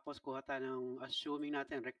 Tapos, kuha tayo ng, assuming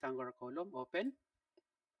natin, rectangular column, open.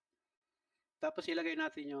 Tapos, ilagay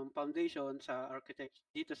natin yung foundation sa architect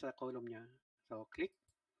dito sa column niya. So, click.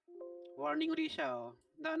 Warning ulit siya, oh.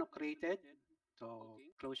 Created. So,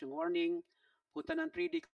 close yung warning. Punta ng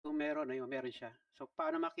 3D kung meron, ayun, meron siya. So,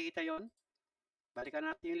 paano makikita yon? Balikan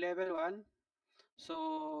natin yung level 1. So,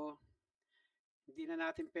 hindi na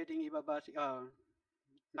natin pwedeng ibaba,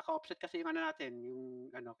 naka-offset kasi yung ano natin, yung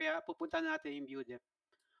ano, kaya pupunta natin yung view depth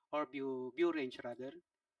or view range rather.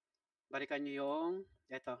 Balikan nyo yung,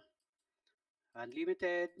 eto,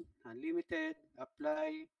 unlimited, apply,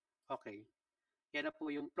 okay. Yan na po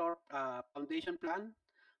yung foundation plan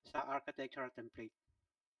sa architectural template.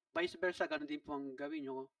 Vice versa, ganun din po ang gawin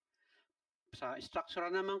nyo. Sa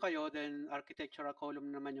structural naman kayo, then architectural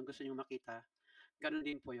column naman yung gusto nyo makita. Ganun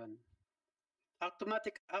din po yon.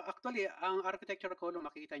 Actually, ang architectural column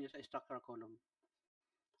makikita nyo sa structural column.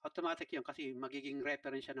 Automatic yun kasi magiging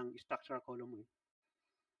reference siya ng structural column.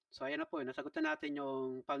 So, ayan na po. Nasagot na natin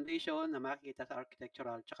yung foundation na makikita sa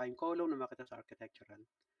architectural tsaka yung column na makikita sa architectural.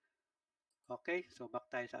 Okay, so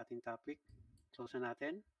back tayo sa ating topic. Close na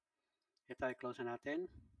natin. Ito ay close na natin.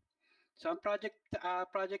 So, ang project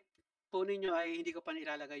po ninyo ay hindi ko pa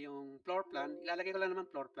nilalagay yung floor plan. Ilalagay ko lang naman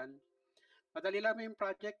floor plan. Madali lang yung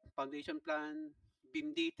project, foundation plan,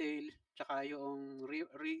 beam detail, tsaka yung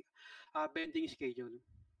bending schedule.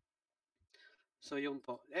 So, yun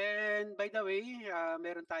po. And by the way,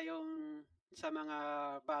 meron tayong sa mga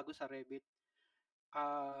bago sa Revit,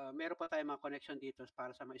 meron pa tayong mga connection dito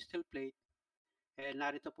para sa mga steel plate. And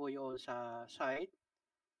narito po yun sa side.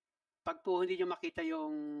 Pag po hindi nyo makita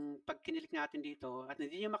yung pag kinilik natin dito at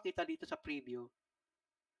hindi nyo makita dito sa preview,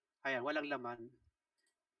 ayan, walang laman.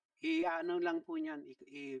 I-ano lang po niyan,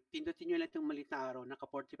 pindutin nyo lang itong maliit na arrow, naka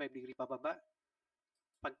 45 degree pababa.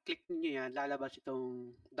 Pag-click niyo yan, lalabas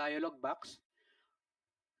itong dialog box.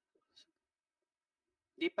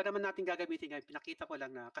 Di pa naman natin gagamitin yan, pinakita ko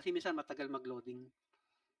lang na, kasi minsan matagal mag-loading.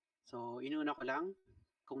 So, inuna ko lang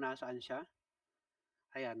kung nasaan siya.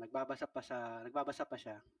 Ayan, nagbabasa pa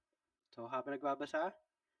siya. So, habang nagbabasa,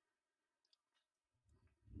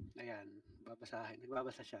 ayan,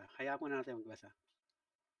 nagbabasa siya. Hayaan muna natin magbasa.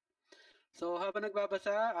 So, habang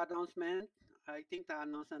nagbabasa, announcement, I think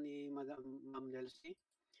na-announce na ni Ma'am Nelsie,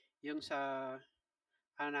 yung sa,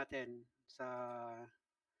 natin, sa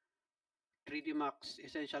 3D Max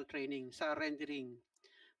Essential Training, sa rendering.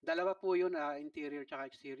 Dalawa po yun, interior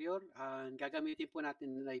tsaka exterior. Gagamitin po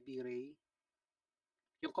natin ng B-ray.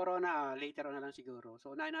 Yung Corona, later on na lang siguro.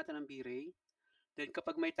 So, unahin natin ang B-ray. Then,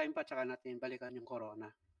 kapag may time pa, tsaka natin balikan yung Corona.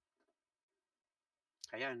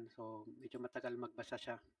 Ayan, so medyo matagal magbasa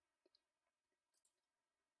siya.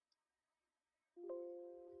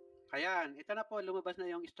 Ayan, ito na po, lumabas na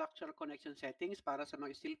yung structural connection settings para sa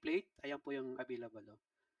mga steel plate. Ayan po yung available.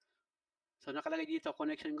 So nakalagay dito,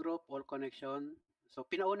 connection group, all connection. So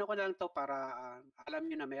pinauna ko na lang to para alam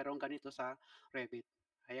niyo na mayroong ganito sa Revit.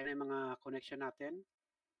 Ayan yung mga connection natin.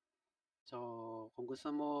 So kung gusto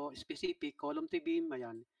mo specific, column to beam,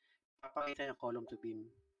 ayan, papakita yung column to beam.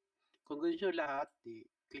 Kung gusto nyo lahat,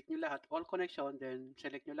 click nyo lahat, all connection, then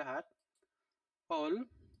select nyo lahat, all,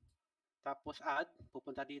 tapos add,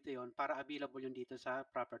 pupunta dito yon para available yun dito sa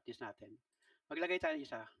properties natin. Maglagay tayo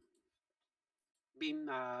isa. Beam,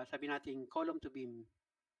 sabi natin column to beam.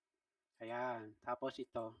 Ayan. Tapos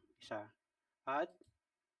ito, isa. Add.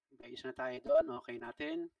 May isa na tayo doon. Okay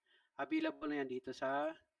natin. Available na yan dito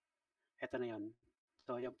sa, eto na yon.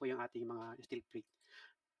 So, yan po yung ating mga steel plate.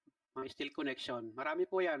 Mga steel connection. Marami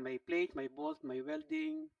po yan. May plate, may bolt, may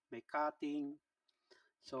welding, may cutting.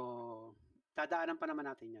 So, dadaanan pa naman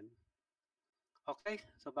natin yan. Okay.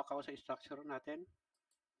 So, baka ako sa structure natin.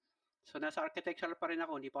 So, nasa architectural pa rin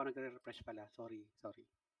ako. Hindi pa ako nagre-refresh pala. Sorry.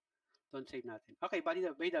 Don't save natin. Okay, by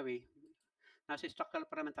the way, nasa structural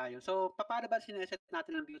pa naman tayo. So, paano ba sineset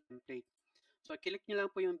natin ang view template? So, click nyo lang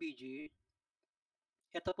po yung BG.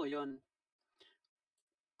 Ito po yon.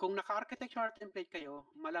 Kung naka-architectural template kayo,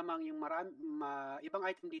 malamang yung ibang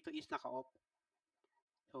item dito is naka-off.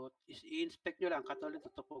 So, i-inspect nyo lang, katulad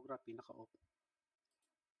ng topography, naka-off.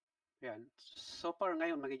 Ayan. So far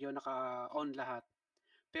ngayon, medyo naka-on lahat.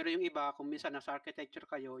 Pero yung iba, kung minsan nasa architecture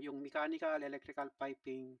kayo, yung mechanical, electrical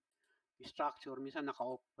piping, structure, minsan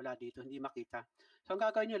naka-off, wala dito, hindi makita. So, ang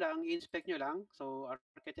gagawin nyo lang, i-inspect nyo lang. So,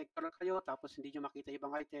 architectural kayo, tapos hindi nyo makita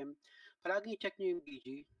ibang item. Palaging i-check nyo yung BG.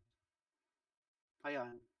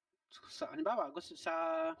 Ayan. Halimbawa, gusto sa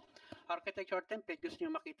architecture template, gusto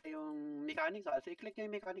nyo makita yung mechanical. So, i-click nyo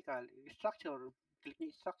yung mechanical. Structure, click nyo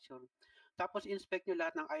yung structure. Tapos, inspect nyo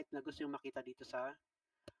lahat ng item na gusto nyo makita dito sa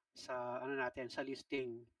ano natin, sa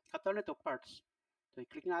listing. Katulad ito, parts. So,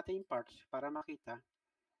 i-click natin yung parts para makita.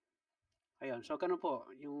 Ayun, so ganun po,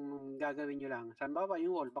 yung gagawin nyo lang. Halimbawa,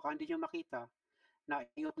 yung wall, baka hindi nyo makita,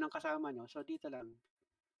 na-i-off ng kasama nyo. So, dito lang,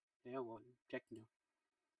 yung wall, check nyo.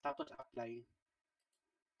 Tapos, apply.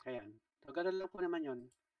 Ayan. So, ganun lang po naman yun.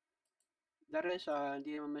 The rest,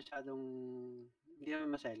 hindi naman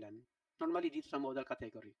maselan. Normally, dito sa model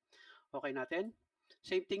category. Okay natin?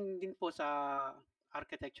 Same thing din po sa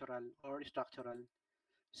architectural or structural.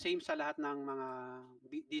 Same sa lahat ng mga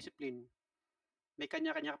discipline. May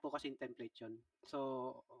kanya-kanya po kasing template yun.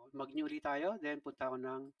 So, mag-new ulit tayo, then punta ako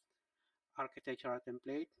ng architectural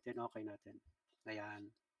template, then okay natin.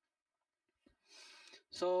 Ayan.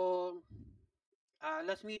 So,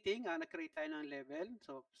 last meeting, nag-create tayo ng level.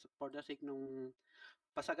 So, for the sake nung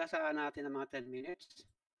pasagasaan natin ng mga 10 minutes.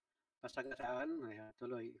 Pasagasaan, ayan,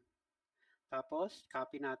 tuloy. Tapos,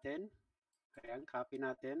 copy natin. Ayan, copy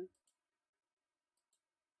natin.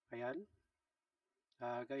 Ayan.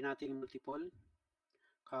 Gawin natin multiple.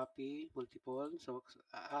 Copy, multiple. So,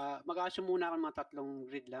 mag-assume muna ako ng mga tatlong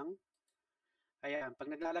grid lang. Ayan,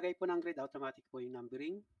 pag naglalagay po ng grid, automatic po yung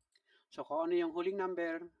numbering. So, kung ano yung huling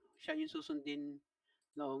number, siya yung susundin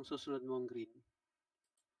noong susunod mong grid.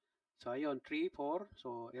 So, ayun, 3, 4.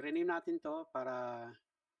 So, i-rename natin to para,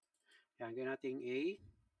 yan, gawin natin A.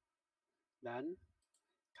 Done.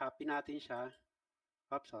 Copy natin siya.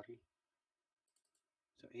 Oops, sorry.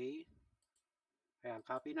 So, A. Ayan,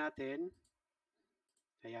 copy natin.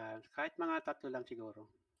 Ayan, kahit mga tatlo lang siguro.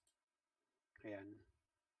 Ayan.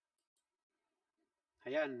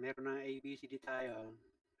 Ayan, meron ng A, B, C, D tayo.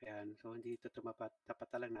 Ayan, so hindi ito tumapat. Tapat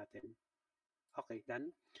lang natin. Okay, done.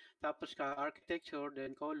 Tapos ka architecture,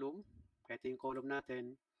 then column. Ito yung column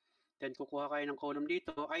natin. Then kukuha kayo ng column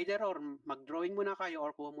dito. Either or, mag-drawing muna kayo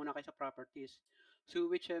or kuha muna kayo sa properties. So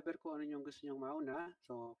whichever kung ano yung gusto nyo mauna.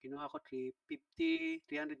 So kinuha ko 350,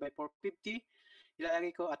 300 by 450.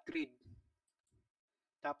 Ilalagay ko at grid.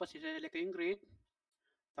 Tapos iselect ko yung grid.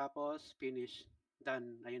 Tapos finish.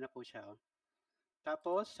 Done. Ayun na po siya.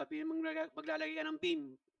 Tapos sabihin mong maglalagay ka ng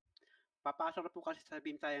beam. Papasok na po kasi sa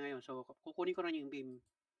beam tayo ngayon. So kukunin ko na yung beam.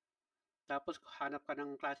 Tapos hanap ka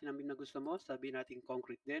ng klase ng beam na gusto mo. Sabihin natin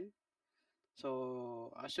concrete din.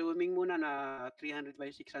 So, assuming muna na 300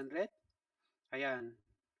 by 600. Ayan.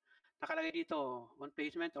 Nakalagay dito, on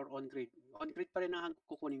placement or on grid. On grid pa rin ang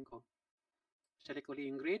kukunin ko. Select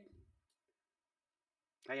ulit yung grid.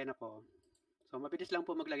 Ayan na po. So, mabilis lang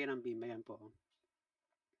po maglagay ng beam. Ayan po.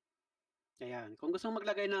 Ayan. Kung gusto mong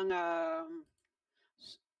maglagay ng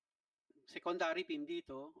secondary beam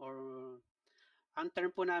dito, or ang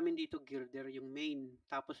term po namin dito, girder, yung main,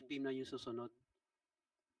 tapos beam na yung susunod.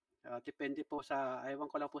 Depende po sa, ewan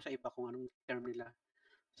ko lang po sa iba kung anong term nila.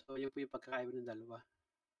 So, yun po yung pagkakaiba ng dalawa.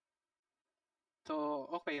 So,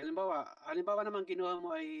 okay, halimbawa naman kinuha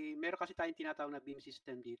mo ay meron kasi tayong tinatawag na beam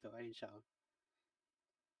system dito. Ayun siya. Oh.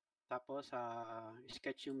 Tapos,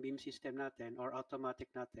 sketch yung beam system natin or automatic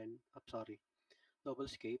natin. Oh, sorry. Double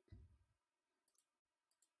scape.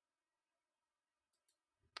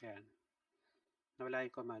 Ayan. Nawala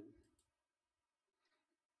yung command.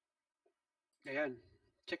 Ayan.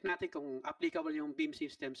 Check natin kung applicable yung beam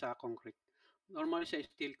system sa concrete. Normally sa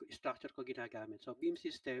steel structure ko ginagamit. So, beam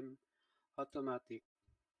system, automatic.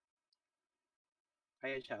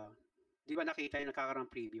 Ayan siya. Di ba nakita yung nakakaroon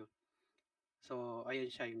preview? So, ayan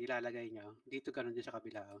siya yung nilalagay niya. Dito ganun din sa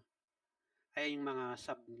kabila. Ayan yung mga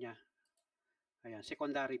sub niya. Ayan,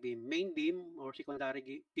 secondary beam. Main beam or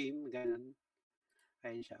secondary beam, ganun.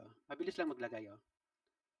 Ayan siya. Mabilis lang maglagay. Oh.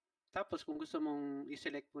 Tapos, kung gusto mong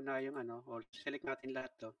i-select mo na yung or select natin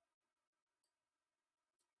lahat to.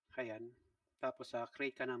 Ayan. Tapos,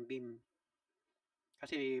 create ka ng beam.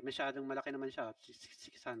 Kasi masyadong malaki naman siya,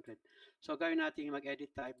 600. So, gawin natin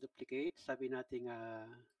mag-edit type, duplicate. Sabi natin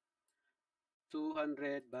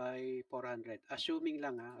 200 by 400. Assuming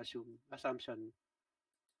lang assumption.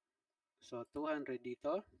 So, 200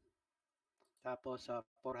 dito. Tapos,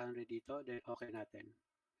 400 dito. Then, okay natin.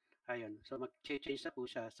 Ayun. So, mag-change na po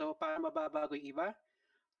siya. So, para mababago yung iba,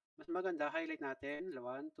 mas maganda, highlight natin.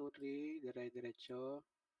 1, 2, 3, dire-diretso.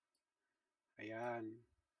 Ayan.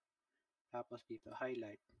 Tapos dito,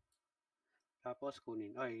 highlight. Tapos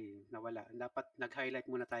kunin. Ay, nawala. Dapat nag-highlight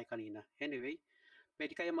muna tayo kanina. Anyway,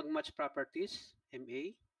 pwede kayo mag-match properties.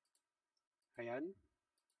 MA. Ayan.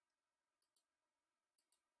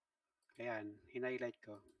 Ayan. Hinighlight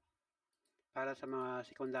ko. Para sa mga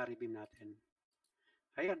secondary beam natin.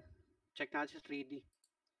 Ayan. Check natin sa 3D.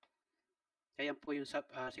 Ayan po yung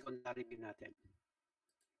secondary beam natin.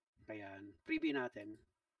 Ayan. Preview natin.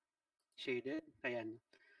 Shaded. Ayan.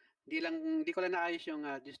 Di ko lang naayos yung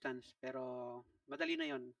distance, pero madali na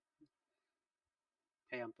yon.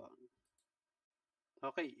 Ayan po.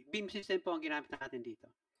 Okay, beam system po ang ginamit natin dito.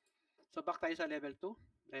 So back tayo sa level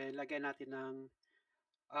 2. Lagyan natin ng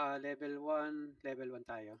level 1, level 1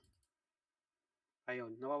 tayo.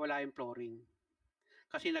 Ayun, nawawala yung flooring.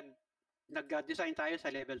 Kasi nag-design tayo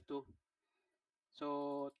sa level 2. So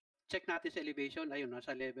check natin sa elevation, ayun,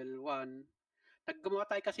 nasa level 1. Naggumawa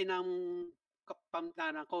tayo kasi ng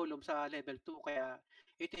column sa level 2 kaya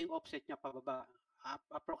ito yung offset niya pababa,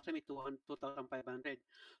 approximately 2,500.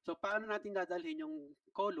 So paano natin dadalhin yung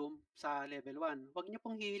column sa level 1? Huwag niyo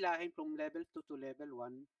pong hihilahin from level 2 to level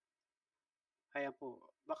 1. Ayan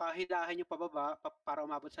po. Baka hilahin niyo pababa para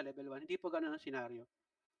umabot sa level 1. Hindi po ganun ang senaryo.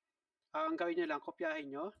 Ang gawin niyo lang,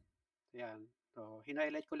 kopyahin niyo. Ayan. So,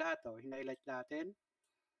 hinighlight ko lahat. Hinighlight natin.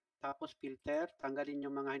 Tapos filter, tanggalin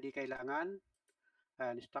yung mga hindi kailangan.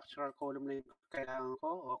 Structural column na yung kailangan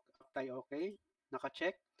ko. Apply okay.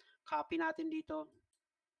 Naka-check. Copy natin dito.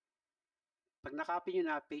 Pag na-copy nyo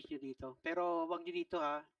na, paste nyo dito. Pero wag nyo dito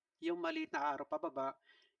yung maliit na arrow pababa,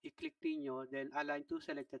 i-click niyo then align to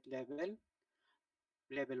selected level.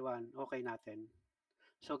 Level 1. Okay natin.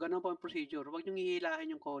 So, ganun po ang procedure. Wag nyo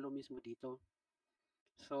hihilahin yung column mismo dito.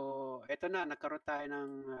 So, eto na. Nagkaroon tayo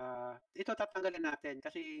ng ito tatanggalin natin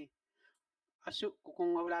kasi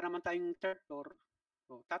kung wala naman tayong third floor,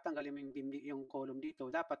 so, tatanggalin mo yung column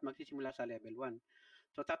dito. Dapat magsisimula sa level 1.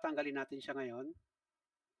 So, tatanggalin natin siya ngayon.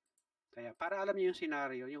 Kaya, para alam niyo yung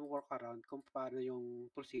scenario, yung workaround, kung paano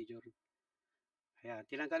yung procedure. Ayan,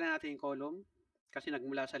 tinanggalan natin yung column kasi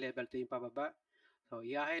nagmula sa level 2 yung pababa. So,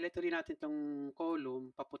 i-highlight ulit natin itong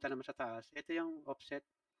column, papunta naman sa taas. Ito yung offset.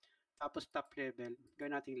 Tapos top level,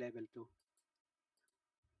 gawin natin level 2.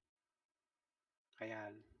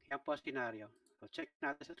 Ayan, yan po ang scenario. So, check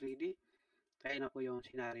natin sa 3D. Kaya na po yung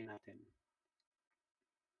scenario natin.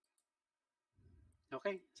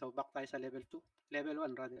 Okay, so back tayo sa level 2. Level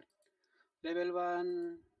 1 rather. Level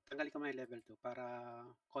 1, tanggalin ko muna yung level 2 para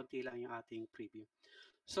konti lang yung ating preview.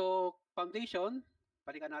 So, foundation,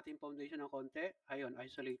 balikan natin foundation ng konti. Ayun,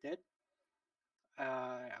 isolated.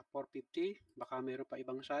 450, baka meron pa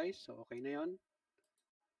ibang size. So, okay na yon.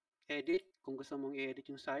 Edit, kung gusto mong i-edit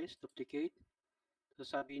yung size, duplicate. So,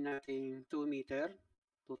 sabihin natin 2 meter,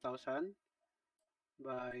 2,000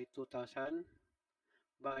 by 2,000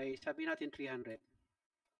 by, sabihin natin 300.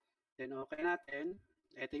 Then, okay natin.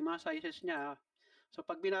 Ito yung mga sizes niya. So,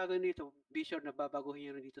 pag binago dito, be sure na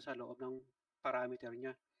babaguhin nyo dito sa loob ng parameter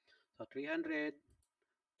niya. So, 300,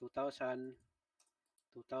 2,000,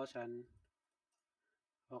 2,000.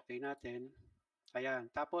 Okay natin. Ayan.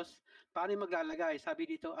 Tapos, paano maglalagay? Sabi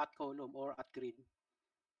dito, at column or at grid.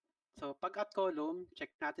 So, pag at column,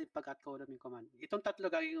 check natin pag at column yung command. Itong tatlo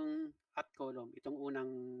gagawin yung at column. Itong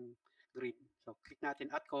unang grid. So, click natin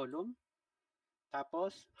at column.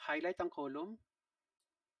 Tapos, highlight ang column.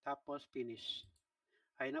 Tapos finish.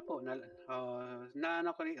 Ayun na po.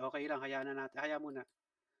 Okay lang. Hayaan na natin. Hayaan muna.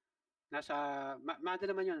 Manda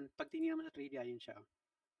naman yun. Pag tingin naman sa 3D, ayun siya.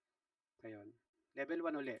 Ayun. Level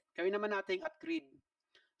 1 uli. Gawin naman natin at grid.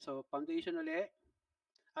 So, foundation uli.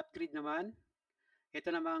 At grid naman.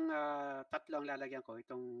 Ito namang tatlo ang lalagyan ko.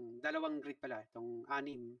 Itong dalawang grid pala. Itong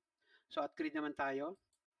 6. So, at grid naman tayo.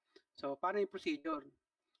 So, paano yung procedure?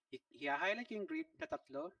 I-highlight yung grid na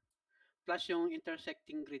tatlo plus yung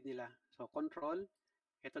intersecting grid nila. So, control.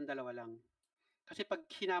 Itong dalawa lang. Kasi pag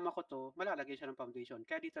hinama ko to, malalagay siya ng foundation.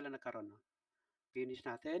 Kaya dito lang nagkaroon. No? Finish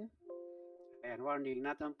natin. Ayan, warning.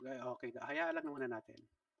 Okay, hayaan lang muna natin.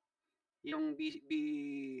 Yung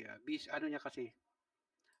ano niya kasi,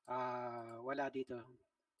 wala dito.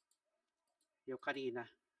 Yung kanina.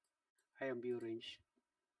 Ay, yung view range.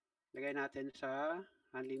 Lagay natin sa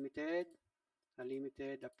unlimited,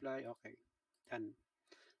 apply, okay. Done.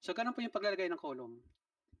 So, ganun po yung paglalagay ng column.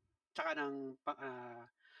 Tsaka ng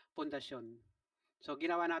pundasyon. So,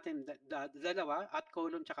 ginawa natin dalawa, at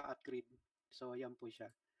column tsaka at grid. So, yan po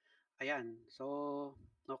siya. Ayan. So,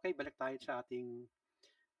 okay, balik tayo sa ating,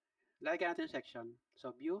 lagyan natin section. So,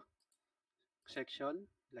 view, section,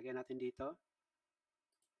 lagyan natin dito.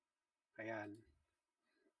 Ayan.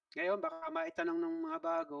 Ngayon, baka maitanong ng mga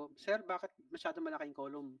bago, Sir, bakit masyado malaking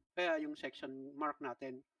column? Kaya yung section mark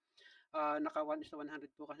natin. Naka 1:100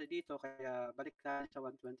 po kasi dito, kaya balik tayo sa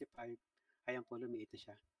 125. Ayan po, lumiit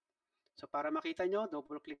siya. So, para makita nyo,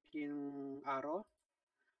 double click yung arrow.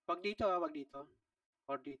 Wag dito, wag dito.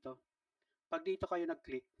 Or dito. Pag dito kayo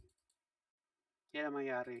nag-click, yan ang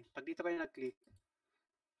mangyari. Pag dito kayo nag-click,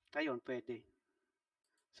 ayun, pwede.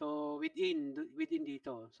 So, within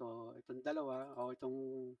dito. So, itong dalawa, o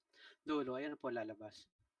itong dulo, ayan po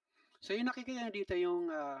lalabas. So, yung nakikita nyo dito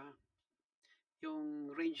yung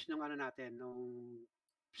range ng ano natin, ng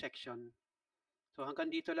section. So,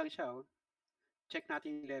 hanggang dito lang siya. Oh. Check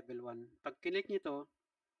natin yung level 1. Pag click nyo to,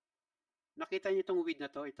 nakita nyo itong width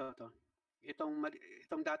na to, ito. Itong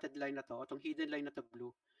dotted line na to, itong hidden line na to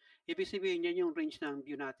blue. Ibig sabihin yan yung range ng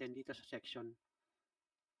view natin dito sa section.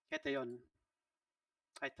 Ito yon.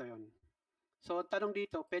 Ito yon. So, tanong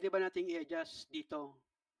dito, pwede ba nating i-adjust dito?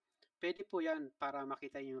 Pwede po yan para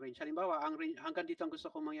makita yung range. Halimbawa, ang range, hanggang dito ang gusto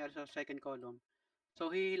kong mangyari sa second column. So,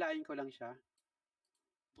 hihilain ko lang siya.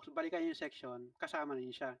 Balikan yung section, kasama na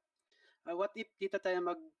yun siya. What if dito tayo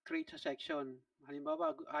mag-create sa section?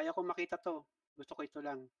 Halimbawa, ayaw ko makita to. Gusto ko ito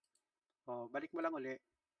lang. Balik mo lang uli.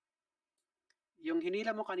 Yung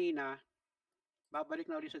hinila mo kanina, babalik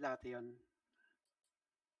na ulit sa dati yon.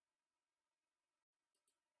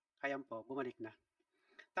 Ayan po, bumalik na.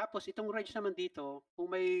 Tapos, itong range naman dito,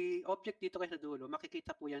 kung may object dito kayo sa dulo,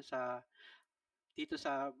 makikita po yan dito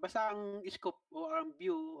sa, basta ang scope o ang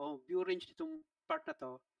view range itong part na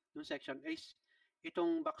to, yung section, is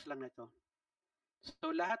itong box lang na ito.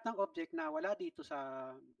 So, lahat ng object na wala dito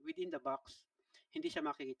sa within the box, hindi siya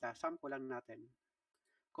makikita. Sample lang natin.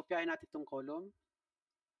 Kopyahin natin itong column.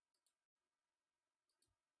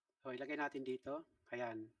 So, ilagay natin dito.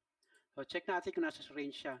 Ayan. So, check natin kung nasa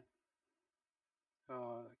range siya.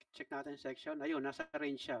 So, check natin section. Ayun, nasa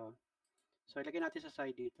range siya. Oh. So, ilagay natin sa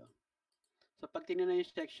side dito. So, pag tinignan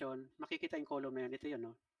yung section, makikita yung column na yan. Ito yun,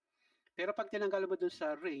 no? Pero pag tinanggal mo dun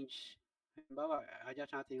sa range, halimbawa,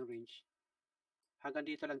 adjust natin yung range. Hanggang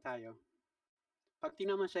dito lang tayo. Pag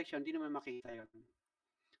tingnan mo section, hindi naman makita yun.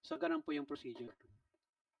 So, ganun po yung procedure.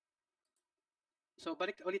 So,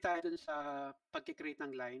 balik ulit tayo dun sa pag-create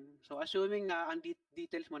ng line. So, assuming na ang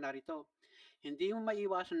details mo narito, hindi mo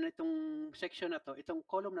maiwasan na itong section na to, itong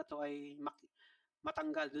column na to ay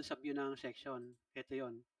matanggal dun sa view ng section. Ito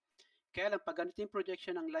yon. Kaya lang, pag ganito yung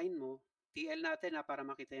projection ng line mo, TL natin para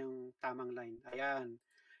makita yung tamang line. Ayan.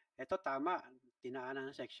 Ito tama, tinaanan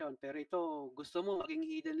ng section. Pero ito, gusto mo maging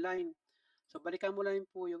hidden line. So, balikan mo lang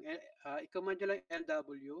po yung, i-command nyo lang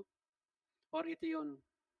LW, or ito yun,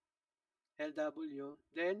 LW.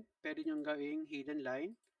 Then, pwede nyo gawing hidden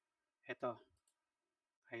line. Ito.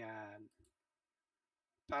 Ayan.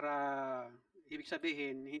 Para, ibig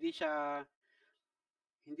sabihin, hindi siya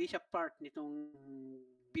part nitong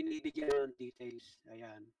binibigyan ng details.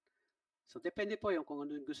 Ayan. So, depende po yung kung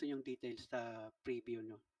ano gusto nyong details sa preview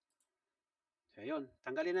nyo. So, yun.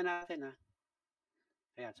 Tanggalin na natin, ha.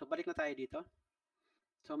 Ayan. So, balik na tayo dito.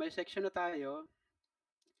 So, may section na tayo.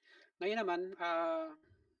 Ngayon naman,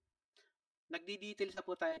 nagdi-details na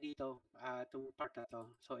po tayo dito, itong part na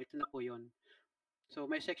to. So, ito na po yun. So,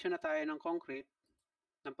 may section na tayo ng concrete,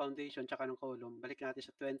 ng foundation, tsaka ng column. Balik natin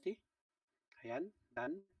sa 20. Ayan.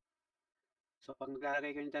 Done. So, pag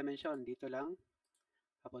naglalagay ko yung dimension, dito lang.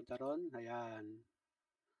 Papunta ron. Ayan.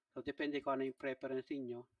 So, depende kung ano yung preference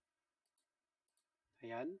niyo.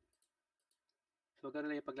 Ayan. So,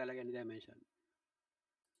 ganun lang yung paglalagay ng dimension.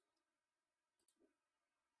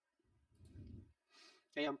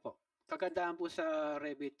 Ayan po. Kagandahan po sa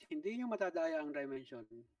Revit, hindi nyo matadaya ang dimension.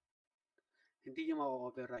 Hindi nyo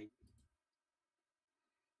ma-override.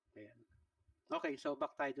 Ayan. Okay, so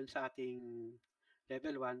back tayo dun sa ating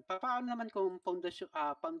level 1. Paano naman kung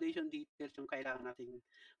foundation details yung kailangan nating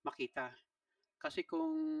makita? Kasi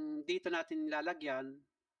kung dito natin lalagyan,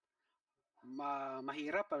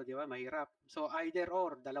 mahirap, di ba? Mahirap. So either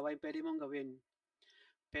or, dalawa yung pwede mong gawin.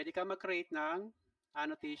 Pwede ka mag-create ng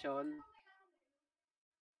annotation.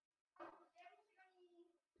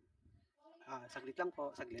 Saglit lang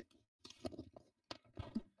po, saglit.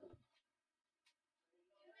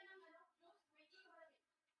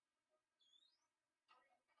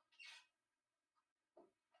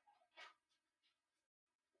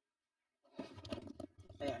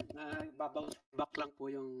 Ayan, babounce back lang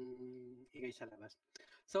po yung ingay sa labas.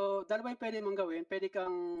 So, dalawa yung pwede mong gawin. Pwede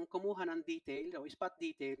kang kumuha ng detail o spot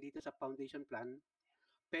detail dito sa foundation plan.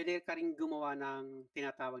 Pwede ka rin gumawa ng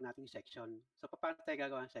tinatawag nating section. So, paano tayo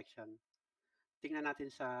gagawa ng section? Tingnan natin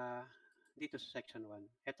dito sa section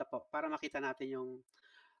 1. Ito po, para makita natin yung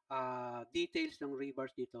details ng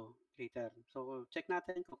rebars dito later. So, check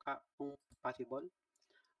natin kung possible.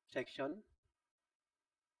 Section.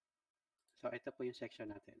 So, ito po yung section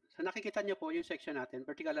natin. So, nakikita nyo po yung section natin.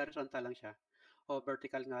 Vertical horizontal lang siya. O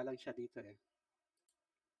vertical nga lang siya dito eh.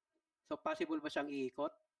 So, possible ba siyang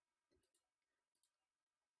iikot?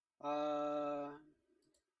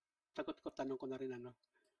 Sagot ko, tanong ko na rin ano.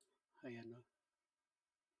 Ayan o.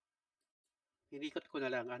 Inikot ko na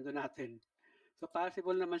lang. Ando natin. So,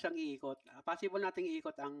 possible naman siyang iikot. Possible nating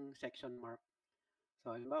iikot ang section mark.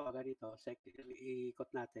 So, halimbawa, ganito. Iikot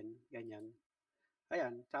natin. Ganyan.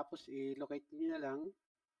 Ayan. Tapos, i-locate nyo na lang.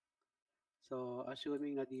 So,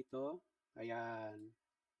 assuming na dito. Ayan.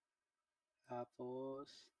 Tapos,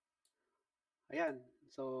 ayan.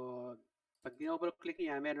 So, pag dinoble click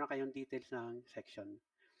niya, meron na kayong details ng section.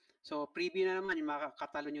 So, preview na naman yung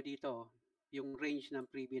makakatalo nyo dito. Yung range ng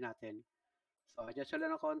preview natin. So, adjust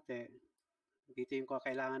lang ng konti. Dito yung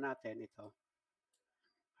kailangan natin. Ito.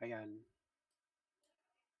 Ayan.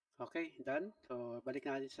 Okay, done. So, balik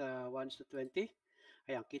natin sa 1 to 20.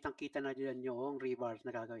 Ayan, kitang-kita na dyan yung rebars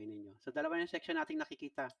na gagawin ninyo. So, dalawa yung section natin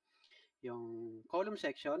nakikita. Yung column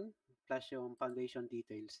section plus yung foundation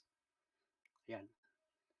details. Ayan.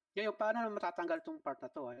 Ngayon, paano matatanggal itong part na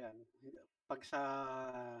to? Ayan. Pag sa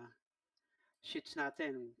sheets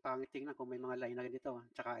natin, pangit tingnan kung may mga line na ganito.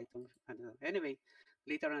 Tsaka itong, anyway,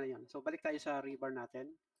 later na yan. So, balik tayo sa rebar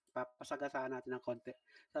natin. Papasagasaan natin ng konti.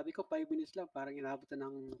 Sabi ko, 5 minutes lang. Parang inabot na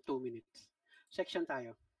ng 2 minutes. Section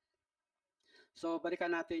tayo. So,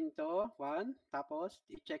 balikan natin ito. 1. Tapos,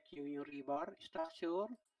 i-check yung rebar structure.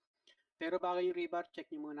 Pero bago yung rebar, check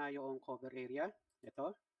nyo muna yung cover area.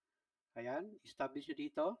 Ito. Ayan. Establish nyo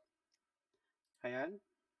dito. Ayan.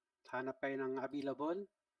 Hanap kayo ng available.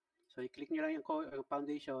 So, i-click nyo lang yung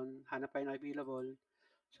foundation. Hanap kayo ng available.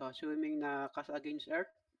 So, assuming na cast against earth,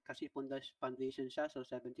 kasi foundation siya, so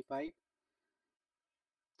 75.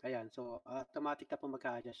 Ayan. So, automatic na po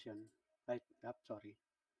magka-adjust yun. Right up, sorry.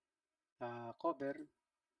 Cover,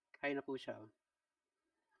 high na po siya.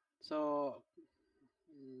 So,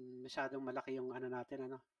 masyadong malaki yung ano natin,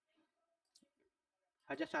 ano.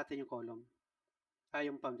 Adjust natin yung column.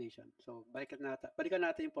 Yung foundation. So, balikan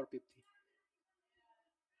natin yung 450.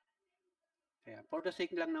 Kaya, for the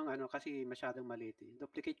sake lang ng ano, kasi masyadong maliit.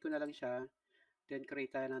 Duplicate ko na lang siya. Then,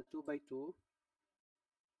 create tayo ng 2x2.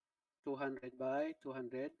 200 by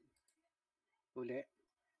 200. Uli.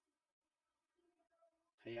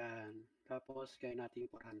 Ayan. Tapos, gaya natin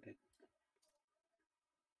yung 400.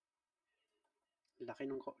 Laki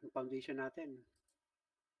ng foundation natin.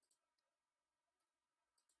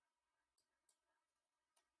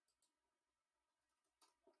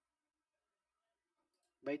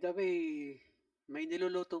 By the way, may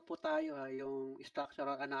niluluto po tayo yung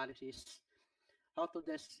structural analysis. How to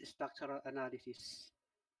do structural analysis.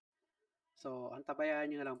 So,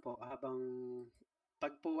 antabayan nyo na lang po habang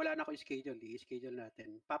pag po wala na ako schedule, i-schedule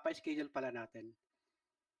natin. Papa-schedule pala natin.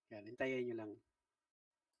 Yan, hintayin nyo lang.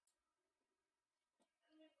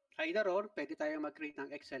 Either or, pwede tayo mag-create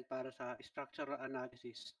ng Excel para sa structural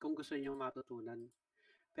analysis kung gusto nyo matutunan.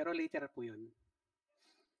 Pero later po yun.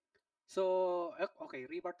 So, okay,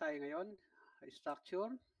 rebar tayo ngayon.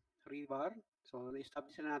 Structure, rebar. So,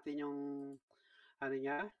 na-establish na natin yung ano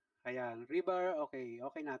niya. Ayan, rebar,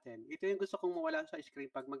 okay natin. Ito yung gusto kong mawala sa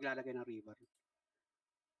screen pag maglalagay ng rebar.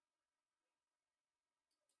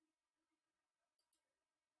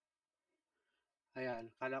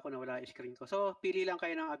 Ayan, kala ko nawala yung screen ko. So, pili lang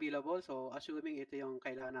kayo ng available. So, assuming ito yung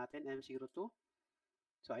kailangan natin, M02.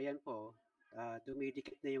 So, ayan po.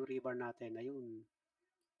 Dumidikit na yung rebar natin. Ayun.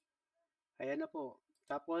 Ayan na po.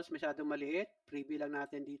 Tapos, masyadong maliit. Preview lang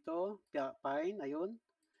natin dito. Fine. Ayun.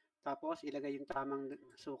 Tapos, ilagay yung tamang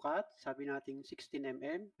sukat. Sabi natin 16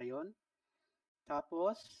 mm. Ayun.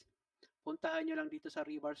 Tapos, puntahan nyo lang dito sa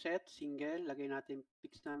rebar set. Single. Lagay natin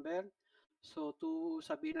fixed number. So,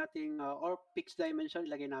 sabihin natin, or fixed dimension,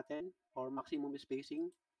 lagay natin. Or maximum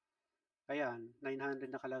spacing. Ayan,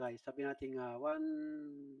 900 nakalagay. Sabi natin 100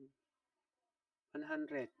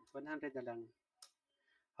 na lang.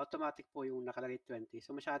 Automatic po yung nakalagay 20.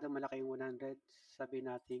 So masyadong malaki yung 100. Sabi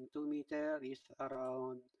natin 2 meter is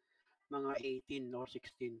around mga 18 or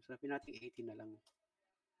 16. Sabi natin 18 na lang.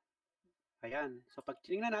 Ayan. So pag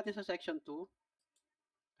tinignan natin sa section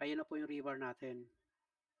 2, ayan na po yung rebar natin.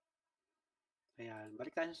 Ayan.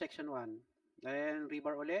 Balik tayo sa section 1. Then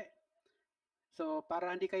rebar uli. So para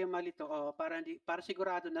hindi kayo malito, para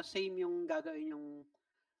sigurado na same yung gagawin yung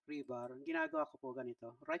rebar, ginagawa ko po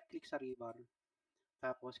ganito. Right click sa rebar.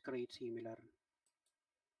 Tapos create similar.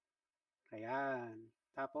 Ayan.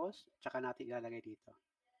 Tapos tsaka natin ilalagay dito.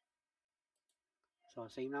 So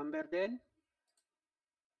same number din.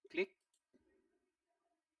 Click.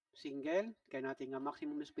 Single. Kaya natin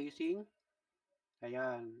maximum spacing.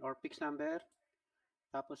 Ayan. Or fixed number.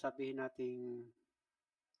 Tapos sabihin natin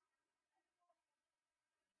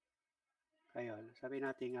ayun. Sabihin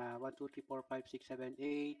natin 1, 2, 3, 4, 5, 6, 7,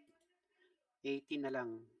 8. 18 na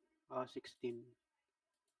lang. O 16.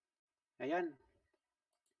 Ayan.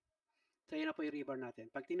 So, ayan na po yung rebar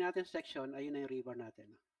natin. Pag tingnan natin section, ayun na yung rebar natin.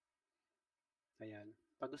 Ayan.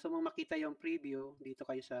 Pag gusto mong makita yung preview, dito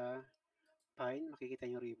kayo sa Pine, makikita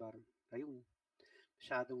yung rebar. Ayun.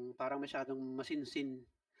 Parang masyadong masinsin.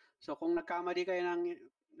 So, kung nagkamali kayo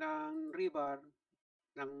ng rebar,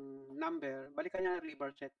 ng number, balikan nyo ng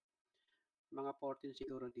rebar set. Mga 14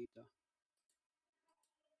 siguro dito.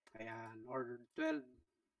 Ayan. Or 12.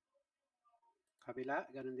 Kabila,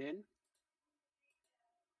 ganun din.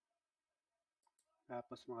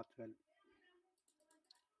 Tapos mga 12.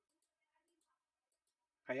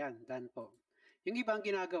 Ayan, done po. Yung ibang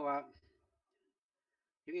ginagawa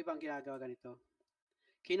ganito.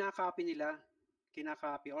 Kinakopy nila,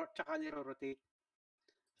 or tsaka niro-rotate.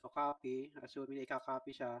 So copy, assuming na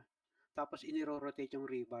ikakopy siya, tapos iniro-rotate yung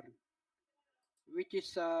rebar. Which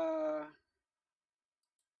is,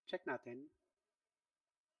 check natin.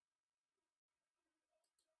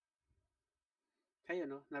 Ayun,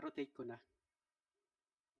 no, na-rotate ko na.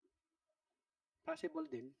 Possible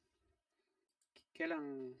din. Kaya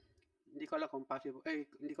lang, hindi ko alam kung possible,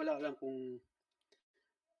 hindi ko alam kung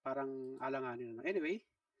parang alanganin na. Anyway,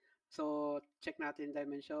 so check natin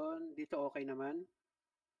dimension. Dito okay naman.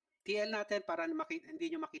 TL natin para hindi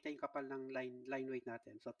nyo makita yung kapal ng line weight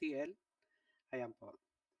natin. So TL, ayan po.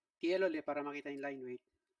 TL ulit para makita yung line weight.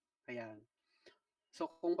 Ayan.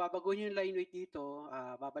 So kung babaguhin yung line weight dito,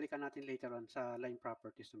 babalikan natin later on sa line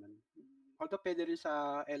properties naman. Although pwede rin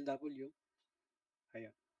sa LW.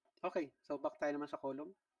 Ayan. Okay, so back tayo naman sa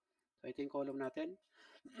column. So ito yung column natin.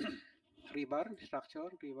 Rebar,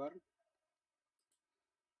 structure, rebar.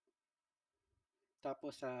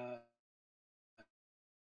 Tapos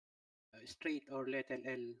straight or little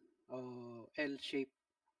L o L shape.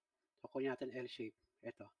 So kunin natin L shape.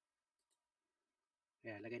 Ito.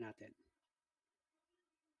 Ayan, lagay natin.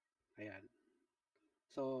 Ayan.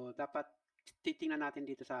 So dapat titingnan natin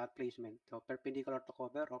dito sa placement. So perpendicular to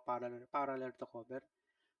cover o parallel to cover.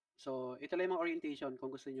 So ito lang yung mga orientation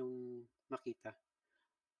kung gusto nyong makita.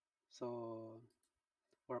 So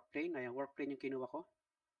work plane. Ayan, work plane yung kinuha ko.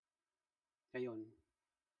 Ayun.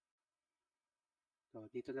 So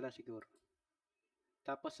dito na lang siguro.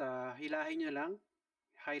 Tapos hilahin nyo lang.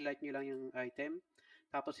 Highlight nyo lang yung item.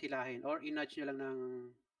 Tapos hilahin. Or i-nudge nyo lang ng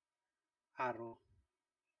arrow.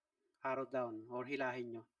 Arrow down. Or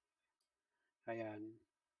hilahin nyo. Ayan.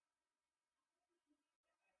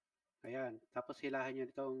 Ayan. Tapos hilahin nyo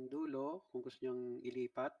itong dulo kung gusto nyong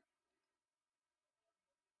ilipat.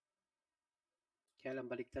 Kaya lang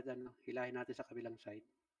baliktad ano. Hilahin natin sa kabilang side.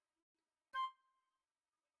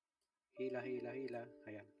 Hila, hila, hila.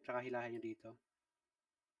 Ayan. Tsaka hilahin nyo dito.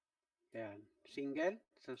 Ayan. Single.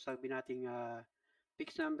 So sabi natin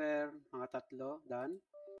fixed number, mga 3. Done.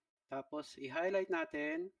 Tapos i-highlight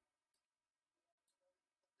natin.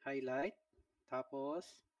 Highlight.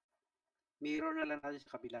 Tapos mirror na lang natin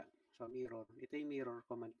sa kabila. So mirror. Ito yung mirror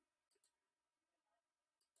command.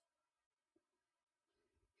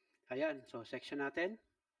 Ayan. So section natin.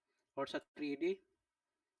 Or sa 3D.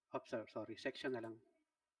 Sorry. Section na lang.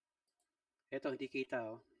 Ito, hindi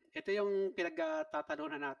kita. Oh. ito yung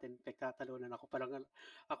pinagtatalunan natin. Pinagtatalunan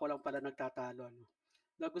ako lang pala nagtatalo. Ano.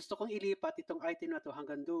 Na gusto kong ilipat itong item na to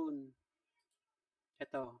hanggang doon.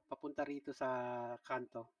 Ito, papunta rito sa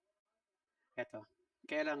kanto. Ito.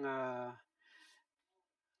 Kaya lang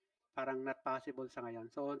parang not possible sa ngayon.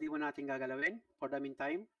 So, hindi mo natin gagalawin for the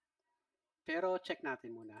meantime. Pero check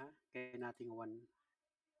natin muna. Kaya natin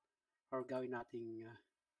 1 or gawin nating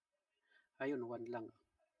ayun, 1 lang.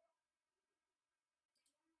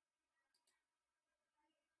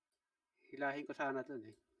 Hilahin ko sana dun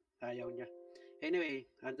eh. Ayaw niya. Anyway,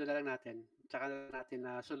 ando na lang natin. Tsaka na natin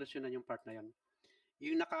na solusyonan yung part na yon.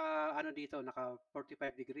 Yung naka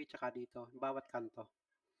 45 degree tsaka dito, bawat kanto.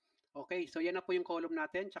 Okay, so yan na po yung column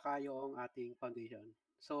natin tsaka yung ating foundation.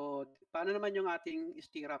 So, paano naman yung ating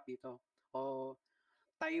stirrup dito? O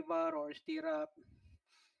tie bar or stirrup?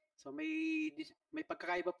 So, may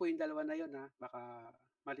pagkakaiba po yung dalawa na yun ha. Baka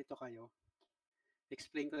malito kayo.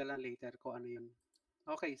 Explain ko na lang later kung ano yun.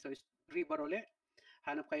 Okay, so rebar ulit.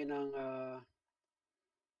 Hanap kayo ng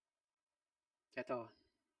ito.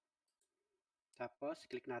 Tapos,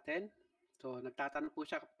 click natin. So, nagtatanong po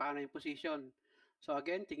siya paano yung position. So,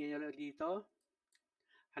 again, tingnan nyo dito.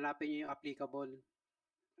 Hanapin nyo yung applicable.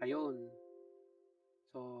 Ayun.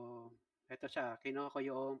 So, ito siya. Kinuha ko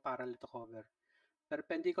yung parallel to cover.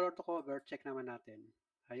 Perpendicular to cover, check naman natin.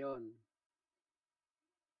 Ayun.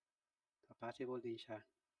 So, possible din siya.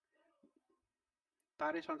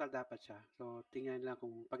 Horizontal dapat siya. So, tingnan lang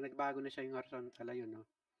kung pag nagbago na siya yung horizontal, ayun, no?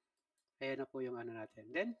 Ayan na po yung ano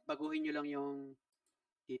natin. Then, baguhin nyo lang yung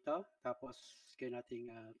dito. Tapos, gawin natin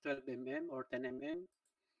 12 mm or 10 mm.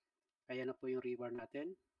 Ayan na po yung rebar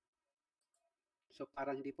natin. So,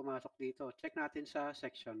 parang hindi pumasok dito. Check natin sa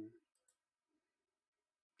section.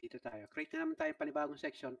 Dito tayo. Create na naman tayo panibagong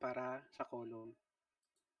section para sa column.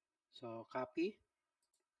 So, copy.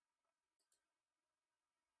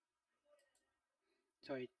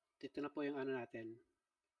 So, ito na po yung ano natin.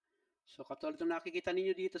 So, katulad ng nakikita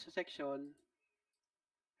ninyo dito sa section,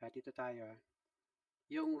 dito tayo.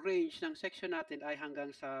 Yung range ng section natin ay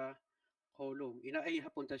hanggang sa column. Ay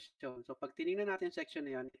pundasyon. So, pag tinignan natin section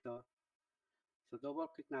na yan, ito. So,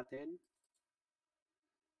 double click natin.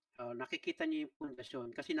 Nakikita niyo yung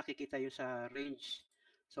pundasyon kasi nakikita yung sa range.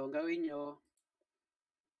 So, ang gawin nyo,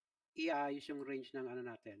 iaayos yung range ng ano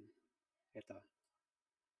natin. Ito.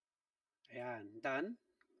 Ayan, done.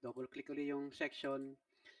 Double click ulit yung section.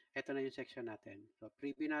 Ito na yung section natin. So,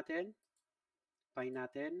 preview natin. Pine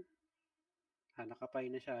natin.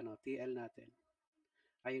 Nakapine na siya, no? TL natin.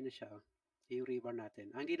 Ayun na siya, yung rebar natin.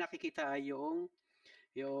 Ang hindi nakikita ay yung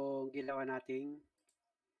ginawa nating,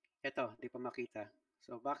 ito, hindi pa makita.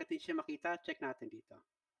 So, bakit hindi siya makita? Check natin dito.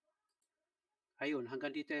 Ayun, hanggang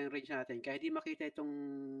dito yung range natin. Kaya hindi makita itong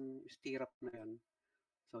stirrup na yun.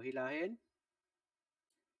 So, hilahin.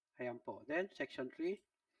 Ayan po. Then, section 3.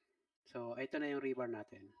 So, ito na yung rebar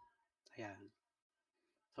natin. Ayan.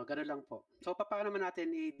 So, ganun lang po. So, paano naman natin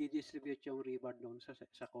i-distribute yung rebar doon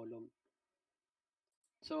sa column?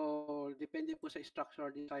 So, depende po sa structural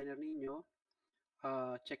designer ninyo.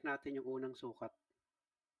 Check natin yung unang sukat.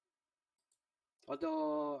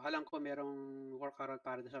 Although, alam ko merong workaround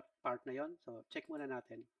para sa part na yon. So, check muna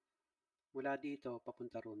natin. Mula dito,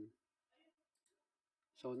 papunta ron.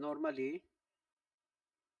 So, normally,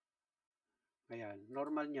 ayan,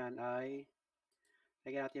 normal niyan ay,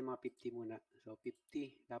 lagyan natin mga 50 muna. So,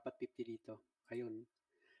 50. Dapat 50 dito. Ayun.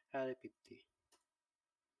 50.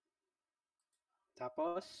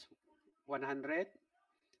 Tapos, 100.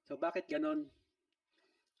 So, bakit ganun?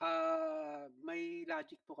 May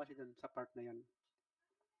logic po kasi dun sa part na yon.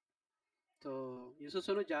 So, yung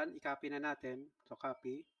susunod dyan, i-copy na natin. So,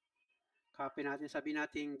 copy. Copy natin. Sabi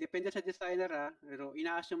natin, depende sa designer pero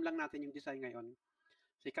ina-assume lang natin yung design ngayon.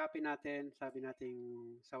 So, i-copy natin. Sabi natin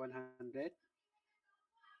sa 100.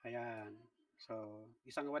 Ayan. So,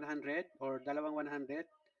 isang 100 or dalawang 100.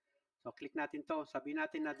 So, click natin to. Sabi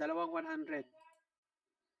natin na dalawang 100.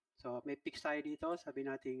 So, may fix tayo dito. Sabi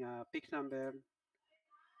natin fix number.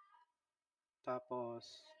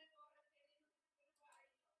 Tapos,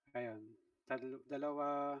 ayan.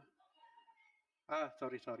 Dalawa.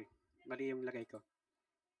 Sorry. Mali yung lagay ko.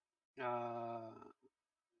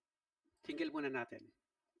 Single muna natin.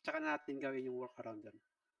 Tsaka natin gawin yung workaround doon.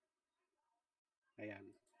 Ayan.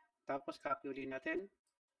 Tapos, copy ulit natin.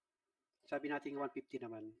 Sabi natin 150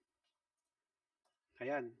 naman.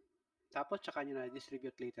 Ayan. Tapos, tsaka nyo na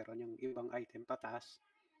distribute later on yung ibang item pataas.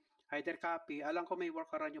 Either copy. Alam ko may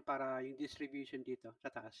workaround nyo para yung distribution dito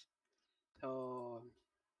sa taas. So,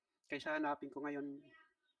 kaysa hanapin ko ngayon,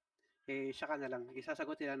 saka na lang.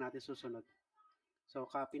 Isasagutin lang natin susunod. So,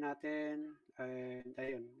 copy natin. And,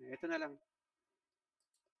 ayun. Ito na lang.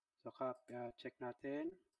 So, check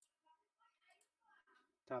natin.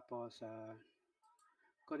 Tapos,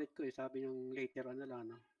 kulit ko sabi ng later on na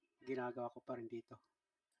lang, no? Ginagawa ko pa rin dito.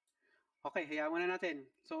 Okay, hayaan muna natin.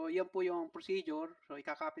 So, yan po yung procedure. So,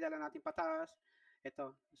 ikakopy na lang natin pataas.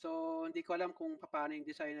 Ito. So, hindi ko alam kung paano yung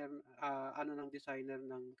designer, ano ng designer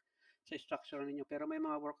ng sa structure ninyo. Pero may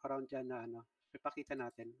mga workaround dyan na ano. Ipakita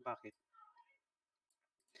natin. Bakit?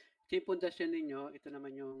 Ito yung pundasyon ninyo. Ito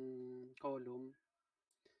naman yung column.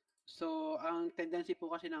 So, ang tendency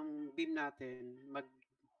po kasi ng beam natin,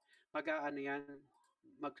 mag-aano yan,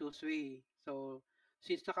 mag-sway. So,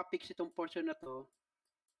 since nakapix itong portion na to,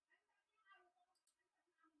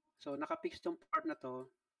 so nakapix itong part na to,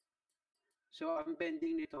 so ang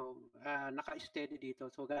bending nito, naka-steady dito.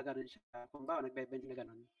 So, gaganon siya. Kung ba, nagbe-bend na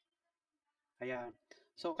ganon. Ayan.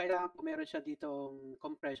 So, kailangan po meron siya ditong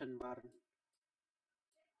compression bar.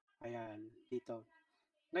 Ayan, dito.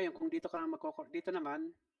 Ngayon, kung dito ka na dito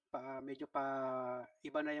naman, medyo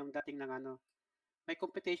iba na yung dating ng ano. May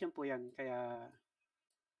computation po yan, kaya,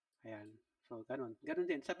 ayan. So, ganon. Ganon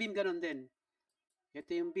din. Sa beam, ganon din.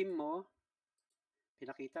 Ito yung beam mo,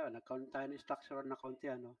 pinakita, nag-count tayo ng structural na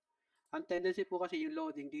konti, ano. Ang tendency po kasi yung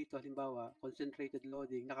loading dito, halimbawa, concentrated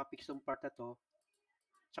loading, nakapix yung part na to,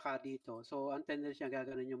 tsaka dito. So, ang tendency niya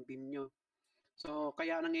gaganon yung beam nyo. So,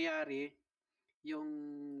 kaya nangyayari, yung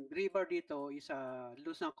rebar dito is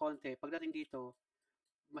loose ng konti. Pagdating dito,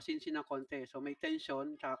 masinsin ng konti. So, may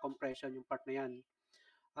tension, tsaka compression yung part na yan.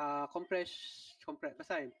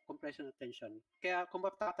 Basta yun, compression at tension. Kaya kung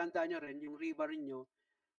matatandaan nyo rin, yung rebar nyo,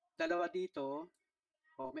 dalawa dito,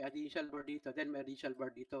 may additional bar dito, then may additional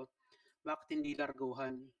bar dito. Bakit hindi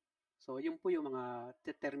larguhan? So, yun po yung mga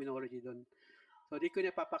terminology doon. So, di ko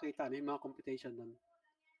na papakita yung mga computation doon.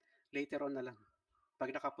 Later on na lang.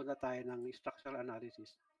 Pag nakapunta tayo ng structural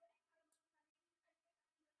analysis.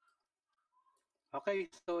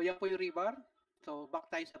 Okay, so yan po yung rebar. So,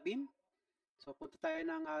 back tayo sa beam. So, punta tayo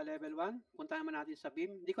ng level 1. Punta naman natin sa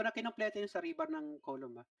beam. Hindi ko na kinomplete yung sa rebar ng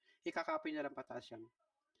column. Ikakopy na lang pataas yan.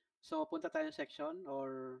 So, punta tayo ng section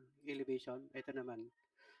or elevation. Ito naman.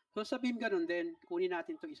 So, sa beam ganun din. Kunin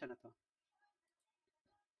natin itong isa na to.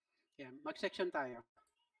 Yan. Mag-section tayo.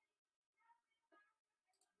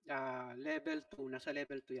 Level 2. Nasa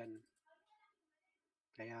level 2 yan.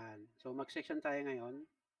 Ayan. So, mag-section tayo ngayon.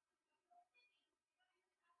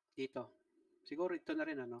 Dito. Siguro ito na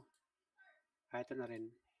rin, ano? Ito na rin.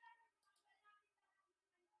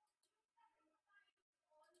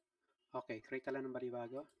 Okay, create lang ng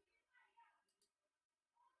balibago.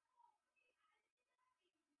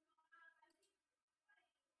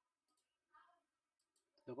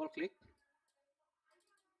 Double click.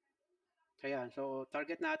 Ayan, so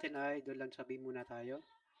target natin ay doon lang sa beam muna tayo.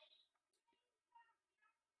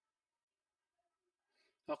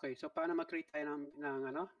 Okay, so paano mag-create tayo ng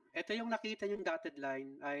ano? Ito yung nakita yung dotted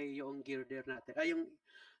line ay yung girder natin. Ay yung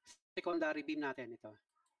secondary beam natin ito.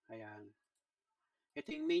 Ayan. Ito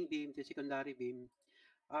yung main beam, ito yung secondary beam.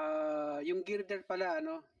 Yung girder pala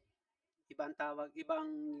ano, ibang tawag,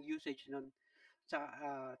 ibang usage nun.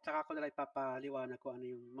 Tsaka ko na lang ipapaliwanag kung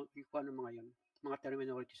ano mga yun, mga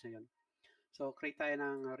terminologies na yun. So, create tayo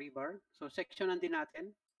ng rebar. So, sectionan din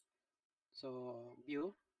natin. So,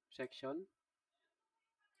 view, section.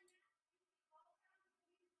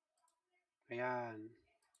 Ayan.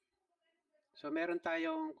 So, meron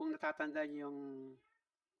tayong, kung natatandaan yung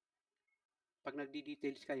pag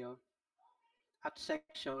nagdi-details kayo, at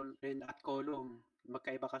section and at column,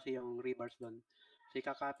 magkaiba kasi yung rebars doon. So,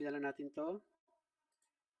 ikakopy na lang natin to.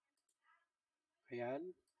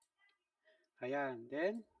 Ayan. Ayan.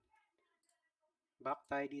 Then, back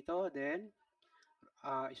tayo dito. Then,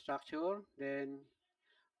 structure. Then,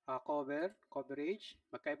 coverage.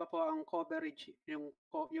 Magkaiba po ang coverage, yung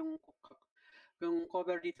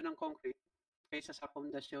cover dito ng concrete kaysa sa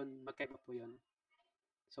pundasyon, magkaiba po yun.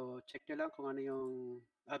 So, check nyo lang kung ano yung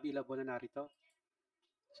available na narito.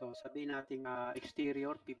 So, sabihin natin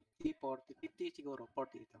exterior, 50, 40, 50 siguro,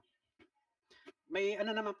 40 ito. May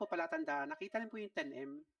ano naman po palatandaan, nakita niyo po yung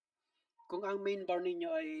 10M. Kung ang main bar ninyo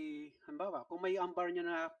ay, halimbawa, kung may ang bar nyo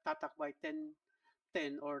na tatakbo ay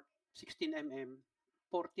 10 or 16mm,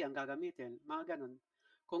 40 ang gagamitin, mga ganun.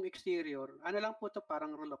 Kung exterior, ano lang po to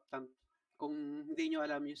parang rule of thumb. Kung hindi nyo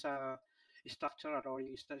alam yung sa structural or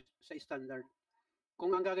yung sa standard.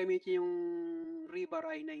 Kung ang gagamitin yung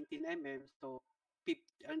rebar ay 19mm, so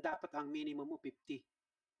 50, dapat ang minimum mo 50.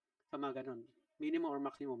 Sa mga ganun. Minimum or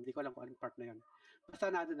maximum, hindi ko alam kung anong part na yun. Basta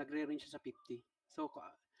natin, nagre-range sa 50. So,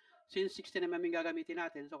 since 16mm yung gagamitin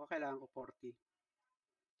natin, so kailangan ko 40.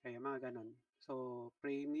 Kaya mga ganun. So,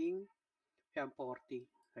 framing, yan 40.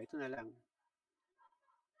 So, ito na lang.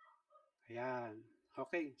 Ayan.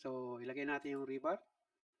 Okay, so ilagay natin yung rebar.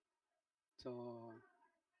 So,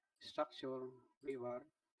 structure, rebar.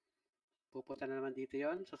 Pupunta na naman dito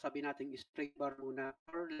yon. So, sabi natin straight bar muna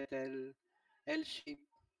or little L shape.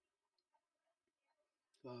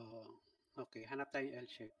 So, okay, hanap tayo yung L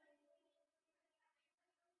shape.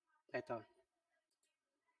 Ito.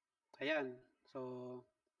 Ayan. So,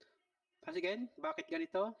 once again, bakit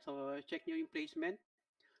ganito? So, check nyo yung placement.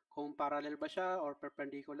 Kung parallel ba siya or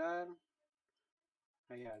perpendicular.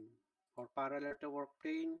 Ayan. Or parallel to work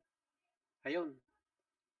plane. Ayun.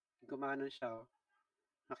 Gumana siya.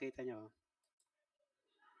 Nakita nyo.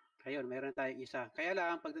 Ayun, meron tayong isa. Kaya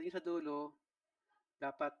lang, pagdating sa dulo,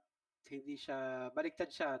 dapat hindi siya,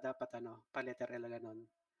 baliktad siya, dapat pa-letter L ganon.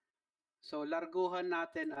 So, larguhan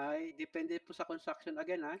natin ay, depende po sa construction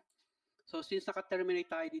again So, since naka-terminate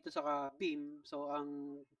tayo dito sa beam, so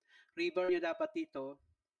ang rebar nyo dapat dito,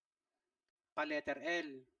 pa-letter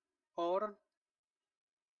L. Or,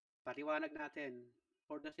 paliwanag natin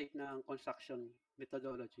for the sake ng construction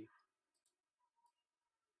methodology.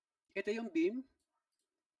 Ito yung beam.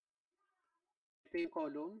 Ito yung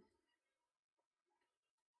column.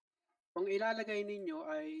 Kung ilalagay ninyo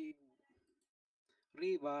ay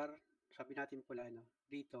rebar, sabi natin pula,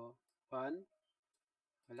 dito, 1,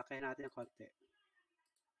 malaki natin yung konti.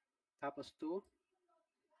 Tapos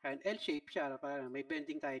 2, and L-shape siya, may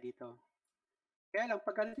bending tayo dito. Kaya lang,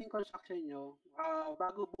 pag ganito yung construction nyo,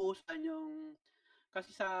 bago buhusan yung,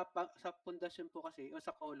 kasi sa pundasyon po kasi, o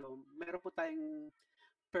sa column, meron po tayong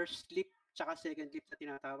first lip, tsaka second lip na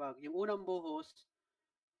tinatawag. Yung unang buhos,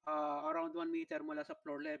 around 1 meter mula sa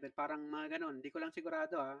floor level, parang mga ganon. Hindi ko lang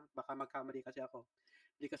sigurado baka magkamali kasi ako.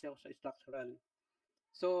 Hindi kasi ako sa structural.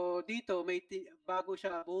 So, dito, bago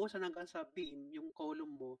siya buhusan hanggang sa beam, yung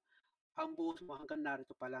column mo, ang buhos mo hanggang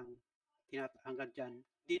narito pa lang. Hanggang dyan.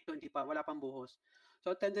 Dito, hindi pa. Wala pang buhos.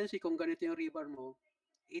 So, tendency kung ganito yung rebar mo,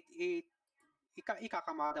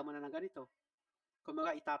 ikakamada mo na ng ganito. Kung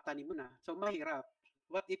mga itatanim mo na. So, mahirap.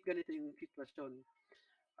 What if ganito yung sitwasyon?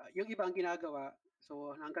 Yung iba ang ginagawa,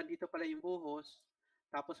 so hanggang dito pala yung buhos,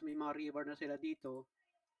 tapos may mga rebar na sila dito.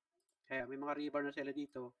 Kaya may mga rebar na sila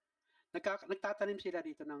dito. Nagtatanim sila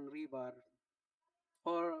dito ng rebar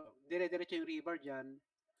or dire-diretso yung rebar dyan,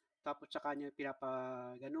 tapos saka nyo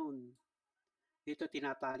pinapaganon. Dito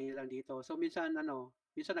tinatali lang dito. So minsan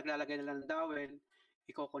minsan naglalagay na lang ng dowel,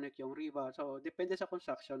 i-connect yung rebar. So depende sa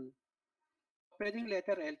construction. Pwedeng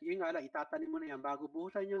letter L, yun nga lang, itatanim mo na yan bago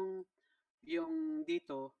buhusan yung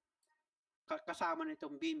dito, kasama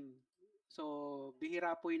nitong beam. So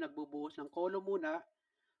bihira po yung nagbubuhos ng column muna,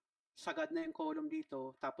 sagad na yung column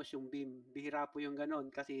dito, tapos yung beam. Bihira po yung ganon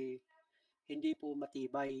kasi hindi po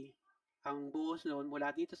matibay. Ang buhos noon mula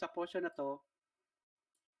dito sa portion na to,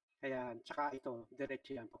 ayan, tsaka ito,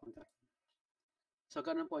 diretso yan papunta. So,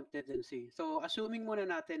 ganun po ang tendency. So, assuming muna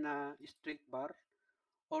natin na straight bar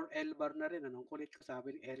or L bar na rin, kulit ko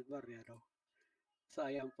sabi ng L bar, So,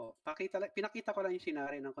 ayan po. Pinakita ko lang yung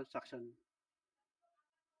scenario ng construction.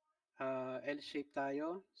 L-shape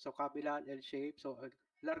tayo. So, kabilaan L-shape. So,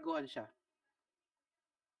 larguhan siya.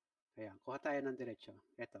 Ayan, kuha tayo ng diretso.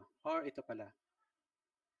 Ito. Or ito pala.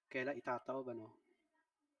 Kailan itataw ba,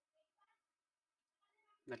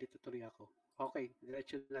 Nalito tuloy ako. Okay,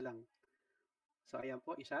 diretso na lang. So, ayan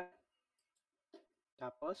po, isa.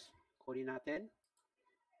 Tapos, kunin natin.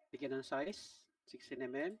 Bigyan ng size, 16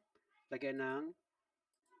 mm. Lagyan ng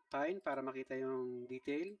pine para makita yung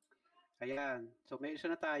detail. Ayan. So, may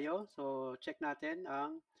isa na tayo. So, check natin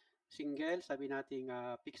ang single. Sabi natin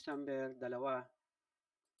fixed number 2.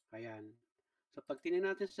 Ayan. So, pag tingnan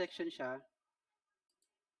natin sa section siya,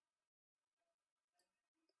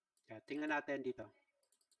 tingnan natin dito.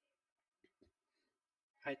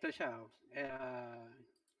 Ito siya.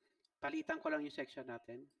 Palitan ko lang yung section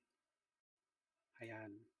natin.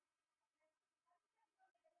 Ayan.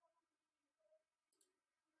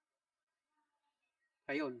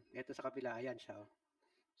 Ayun, ito sa kabila, ayan siya.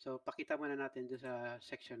 So, pakita muna natin doon sa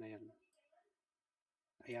section na yan.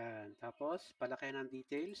 Ayan, tapos, palaki ng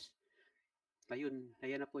details. Ayun,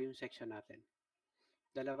 ayan na po yung section natin.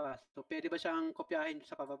 Dalawa. So, pwede ba siyang kopyahin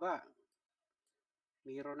sa pababa?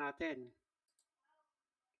 Mirror natin.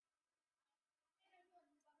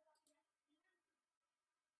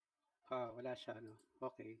 Wala siya,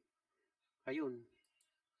 Okay. Ayun.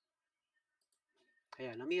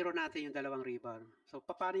 Ayan, na-mirror natin yung dalawang rebar. So,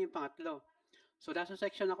 paano yung pangatlo? So, nasa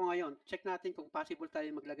section ako ngayon. Check natin kung possible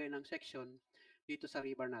tayo maglagay ng section dito sa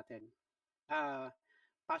rebar natin.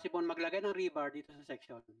 Possible maglagay ng rebar dito sa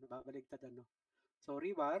section. Babaligtad So,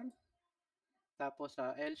 rebar. Tapos,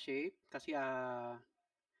 L-shape. Kasi,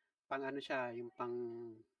 pang siya, yung pang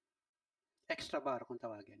extra bar kung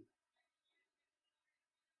tawagin.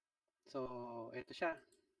 So, ito siya.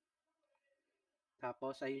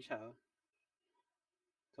 Tapos, ayun siya. Oh.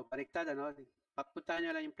 So, baliktad, ano? Papuntahan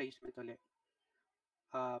nyo lang yung placement ulit.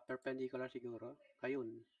 Perpendicular siguro.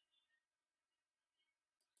 Ayun.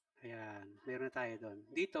 Ayan. Meron na tayo doon.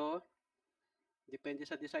 Dito, depende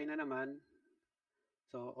sa design na naman.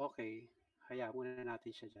 So, okay. Hayaan muna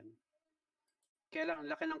natin siya dyan. Kaya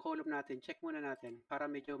lang, laki ng column natin. Check muna natin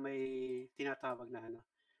para medyo may tinatawag na ano.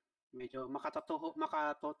 Medyo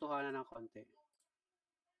makatotohanan ng konti.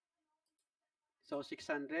 So,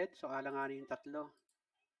 600. So, alanganin yung tatlo.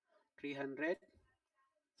 300.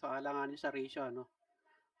 So, alanganin sa ratio, ano.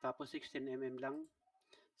 Tapos, 16 mm lang.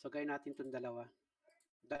 So, gawin natin itong dalawa.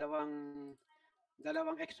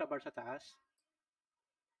 Dalawang extra bar sa taas.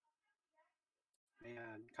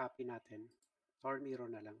 Ayan, copy natin. Or mirror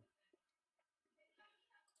na lang.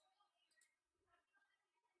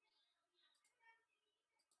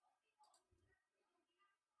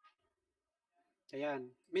 Ayan.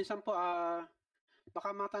 Minsan po,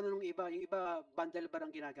 baka matanong ng iba, yung iba, bundle bar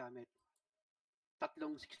ang ginagamit.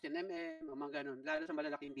 Tatlong 16 mm, mga ganun, lalo sa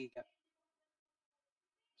malalaking bigat.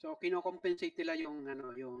 So, kino-compensate nila yung,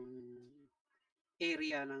 yung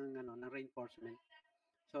area ng reinforcement.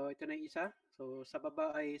 So, ito na yung isa. So, sa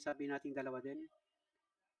baba ay sabi nating dalawa din.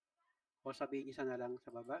 O sabihin isa na lang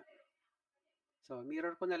sa baba. So,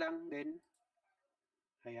 mirror ko na lang din.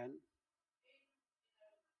 Ayan.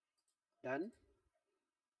 Done.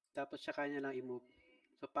 Tapos, saka niya lang i-move.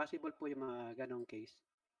 So, possible po yung mga ganong case.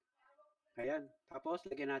 Ayan. Tapos,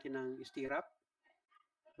 lagyan natin ng stirrup.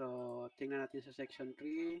 So, tingnan natin sa section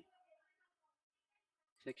 3.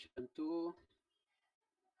 Section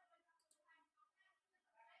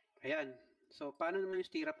 2. Ayan. So, paano naman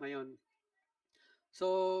yung stirrup ngayon?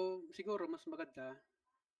 So, siguro mas maganda.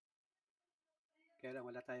 Kaya lang,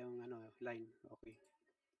 wala tayong line. Okay.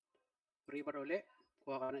 Rebar uli.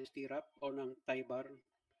 Kuha ka ng stirrup o ng tie bar.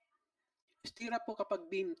 Stirrup po kapag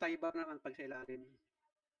beam, tie bar naman pag sa ilalim.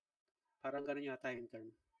 Parang ganun yata yung term.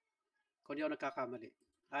 Kung di ako nagkakamali.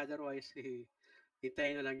 Otherwise,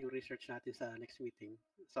 hintayin na lang yung research natin sa next meeting.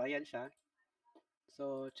 So, ayan siya.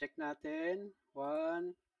 So, check natin. 1.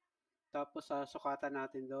 Tapos, sa sukatan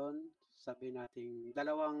natin doon, sabi natin,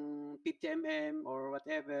 50 mm or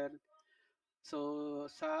whatever. So,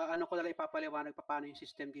 sa ano ko na lang ipapaliwanag paano yung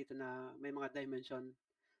system dito na may mga dimension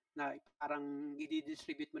na parang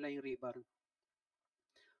i-distribute mo lang yung rebar.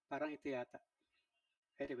 Parang ito yata.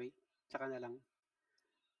 Anyway, tsaka na lang.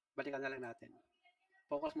 Balikan na lang natin.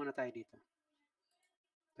 Focus muna tayo dito.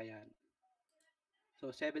 Ayan.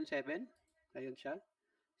 So, 7-7. Ayun siya.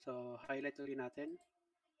 So, highlight ulit natin.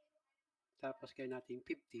 Tapos, kaya natin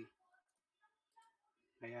 50.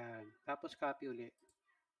 Ayan. Tapos, copy ulit.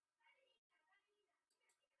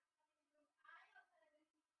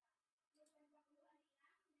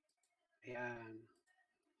 Ayan.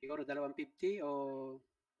 Siguro 250 o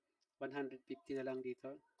 150 na lang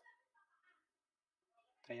dito.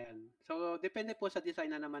 Ayan. So, depende po sa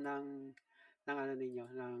design na naman ng ano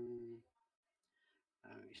ninyo, ng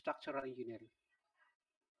structural engineer.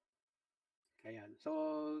 Ayan. So,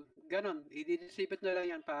 ganun. I-distribute na lang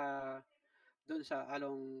yan pa doon sa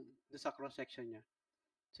cross-section niya.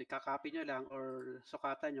 So, kakopy nyo lang or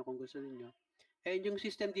sukatan nyo kung gusto niyo. And yung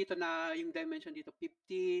system dito na yung dimension dito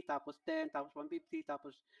 50, tapos 10, tapos 150,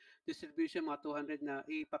 tapos distribution mga 200 na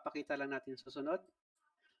ipapakita lang natin sa sunod.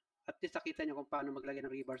 At least nakita nyo kung paano maglagay ng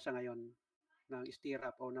rebar sa ngayon ng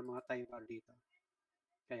stirrup o ng mga tie bar dito.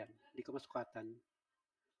 Kaya, hindi ko masukatan.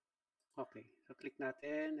 Okay, so click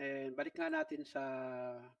natin and balik nga natin sa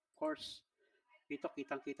course. Dito,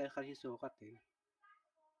 kitang-kita kasi sukat eh.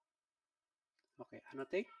 Okay,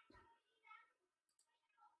 annotate.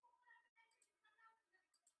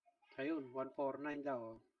 Ayun, 149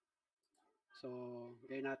 daw. So,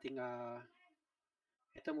 gawin natin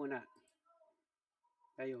ito muna.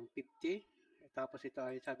 Ayun, 50. Tapos ito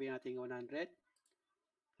ay sabi natin 100.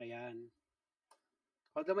 Ayan.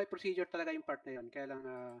 Although may procedure talaga yung part na yun. Kaya lang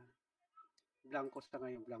blanco sa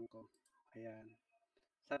ngayon, blanco. Ayan.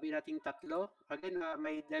 Sabi natin 3. Again,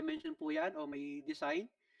 may dimension po yan o may design.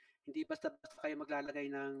 Hindi basta-basta kayo maglalagay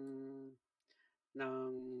ng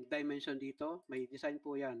dimension dito. May design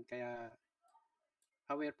po yan. Kaya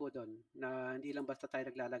aware po doon na hindi lang basta tayo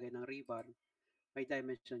naglalagay ng rebar. May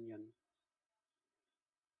dimension yun.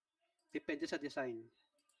 Depende sa design.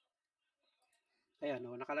 Ayan,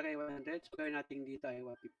 nakalagay 100. So, gawin natin dito ay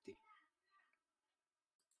 150.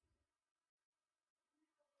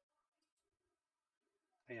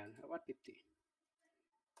 Ayan, 150.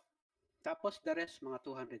 Tapos, the rest, mga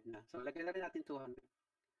 200 na. So, lagyan na rin natin 200.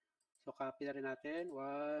 So, copy na rin natin.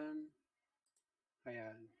 1.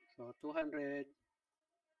 Ayan. So, 200.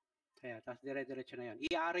 Ayan, tapos dire-diretso na yan.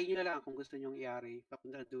 I-array nyo na lang kung gusto nyo i-array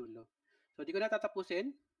papunta sa dulo. So, di ko na tatapusin.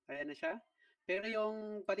 Ayan na siya. Pero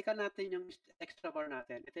yung, balikan natin yung extra bar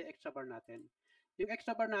natin. Ito yung extra bar natin. Yung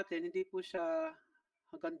extra bar natin, hindi po siya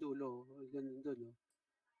hanggang dulo. Hanggang dulo.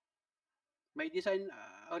 May design,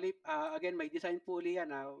 again, may design po uli yan.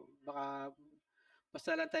 Baka,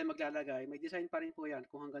 basta lang tayo maglalagay. May design pa rin po yan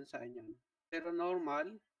kung hanggang saan yan. Pero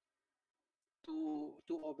normal, 2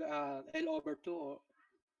 over, L over 2,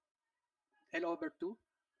 L over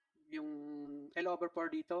 2, yung L over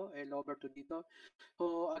 4 dito, L over 2 dito.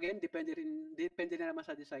 So again, depende na naman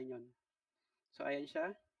sa design yon. So ayan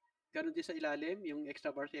siya. Ganon din sa ilalim, yung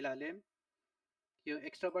extra bar sa ilalim. Yung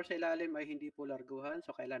extra bar sa ilalim ay hindi po larguhan,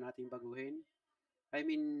 so kailangan natin baguhin. I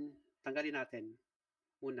mean, tanggalin natin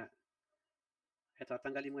muna. Ito,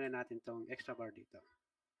 tanggalin muna natin tong extra bar dito.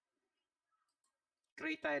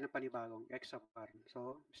 Create tayo ng panibagong extra bar.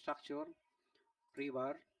 So, structure,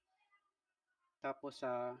 rebar, tapos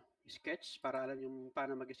sa sketch, para alam yung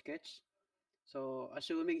paano mag-sketch. So,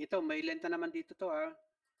 assuming ito, may lenta naman dito to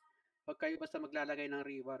Huwag kayo basta maglalagay ng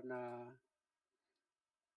rebar na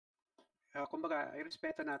kumbaga,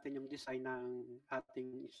 irespeto natin yung design ng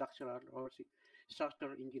ating structural or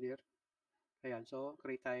structural engineer. Ayan, so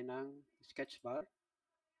create tayo ng sketch bar.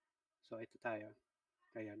 So ito tayo.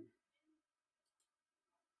 Ayan.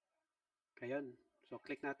 Ayan. So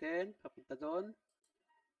click natin, papunta doon.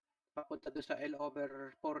 Papunta doon sa L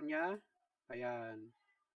over 4 niya. Ayan.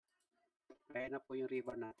 Ayan na po yung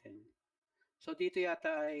rebar natin. So dito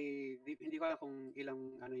yata ay hindi ko alam kung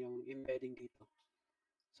ilang ano yung embedding dito.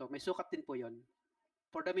 So may sukat din po 'yon.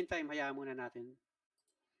 For the meantime, hayaan muna natin.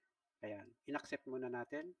 Ayan, in-accept muna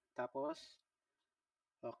natin. Tapos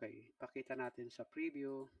okay, pakita natin sa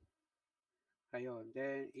preview. Ayun,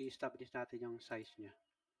 then i-establish natin yung size niya.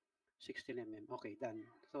 16 mm. Okay, done.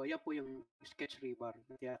 So yan po yung sketch rebar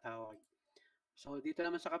na tinatawag. So dito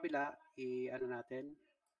naman sa kabila, i-ano natin.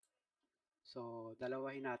 So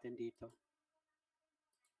dalawahin natin dito.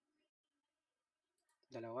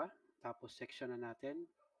 Dalawa. Tapos section na natin.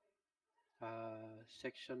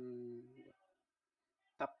 Section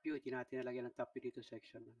top view. Hindi natin nalagyan ng top view dito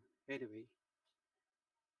section. Anyway.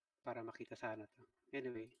 Para makita sana to.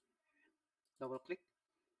 Anyway. Double click.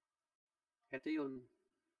 Ito yun.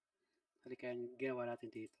 Halika yung ginawa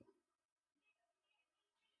natin dito.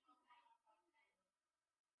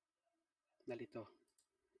 Nalito.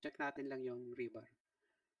 Check natin lang yung rebar.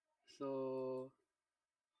 So,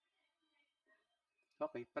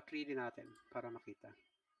 okay, pa-3D natin para makita.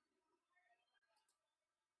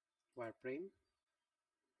 Wireframe.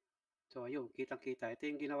 So, ayun, kitang-kita. Ito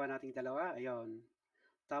yung ginawa nating dalawa. Ayun.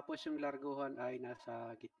 Tapos yung larguhan ay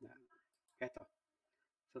nasa gitna. Ito.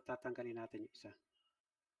 So, tatanggalin natin yung isa.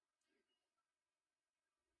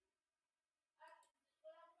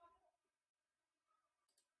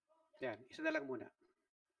 Yan, isa na lang muna.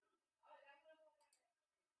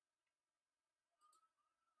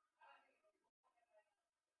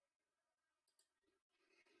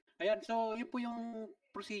 Ayan, so yun po yung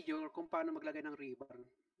procedure kung paano maglagay ng rebar.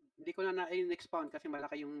 Hindi ko na na-expound kasi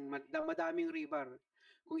malaki yung madaming rebar.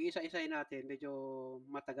 Kung isa-isahin natin, medyo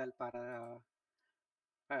matagal para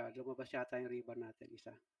lumabas yata yung rebar natin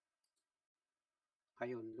isa.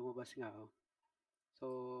 Ayun, lumabas nga. Oh. So,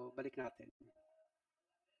 balik natin.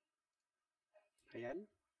 Ayan.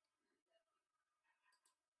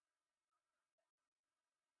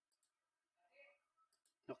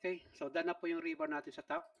 Okay, so done na po yung rebar natin sa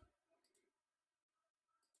top.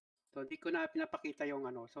 So, hindi ko na pinapakita yung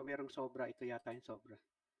ano. So, merong sobra. Ito yata yung sobra.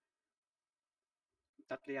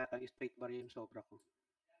 Tatlo yata yung straight bar yung sobra ko.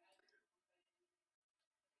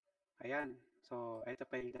 Ayan. So, ito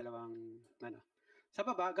pa yung dalawang, ano. Sa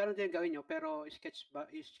baba, ganun din gawin nyo, pero sketch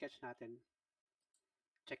natin.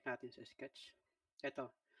 Check natin sa sketch.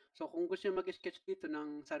 Ito. So, kung gusto nyo mag-sketch dito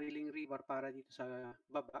ng sariling rebar para dito sa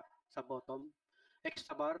baba, sa bottom,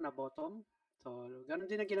 extra bar na bottom. So, ganun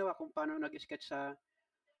din ang ginawa kung paano nag-sketch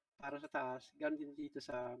para sa taas, ganun din dito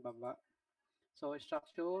sa baba. So,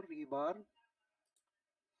 structure, rebar,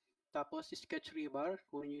 tapos sketch rebar,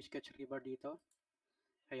 kunin yung sketch rebar dito.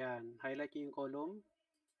 Ayan, highlight nyo yung column.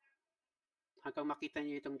 Hanggang makita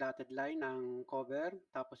nyo itong dotted line ng cover,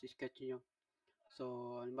 tapos sketch nyo.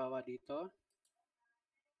 So, halimbawa dito.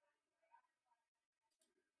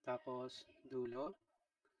 Tapos, dulo.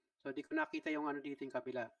 So, di ko nakita yung ano dito yung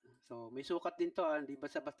kabila. So, may sukat din to. Hindi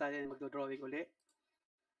basta-basta yan magdo-drawing uli.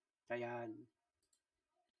 Ayan.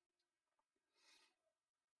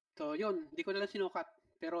 So, yun. Di ko na lang sinukat.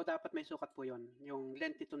 Pero dapat may sukat po yun. Yung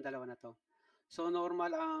length itong dalawa na to. So,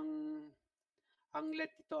 normal ang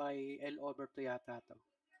length ito ay L over 2 yata to.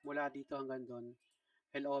 Mula dito hanggang doon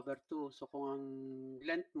L over 2. So kung ang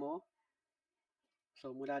length mo,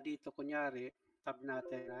 so mula dito kunyari, tab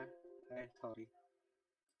natin sorry.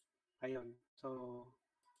 Ayun. So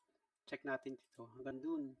check natin dito hanggang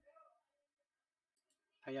dun.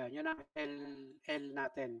 Ayan, yan ang L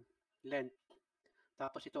natin, length.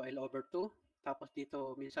 Tapos ito L over 2. Tapos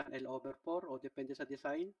dito minsan L over 4 o depende sa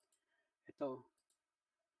design. Ito.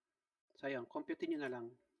 So ayan, compute nyo na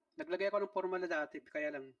lang. Naglagay ako ng formula dati,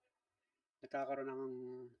 kaya lang nagkakaroon ng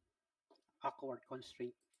awkward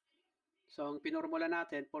constraint. So ang pinormula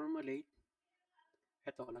natin, formulate.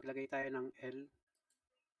 Ito, naglagay tayo ng L.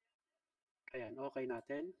 Ayan, okay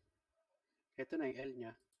natin. Ito na yung L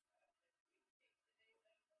niya.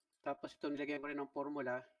 Tapos ito, nilagay ko rin ng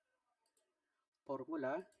formula.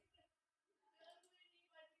 Formula.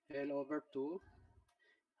 L over 2.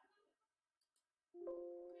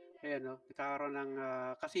 Ayan, no? Nagkakaroon ng,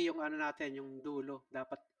 kasi yung ano natin, yung dulo,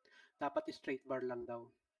 dapat straight bar lang daw.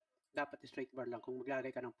 Dapat straight bar lang kung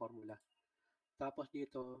maglalagay ka ng formula. Tapos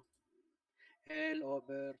dito, L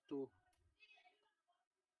over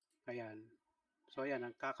 2. Ayan. So, ayan,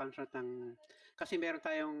 nagkakaroon ng, kasi meron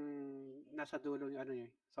tayong nasa dulo yung ano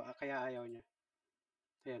eh. So, kaya ayaw niya.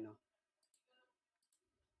 Ayan, no?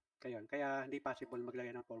 Kaya hindi possible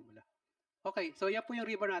maglagay ng formula. Okay, so yan po yung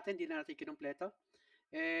ribbon natin, hindi na natin kinumpleto.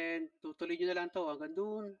 And tutuloy nyo na lang to hanggang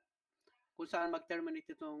dun kung saan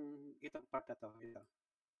mag-terminate itong part na to. Ito.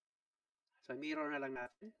 So mirror na lang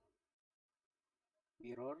natin.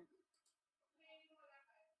 Mirror.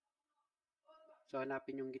 So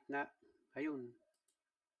hanapin yung gitna. Ayun.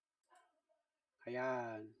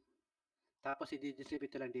 Ayan. Tapos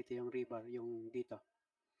i-distribute lang dito yung rebar, yung dito.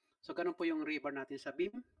 So ganun po yung rebar natin sa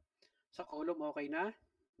beam. Sa column, okay na.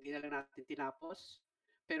 Hindi na lang natin tinapos.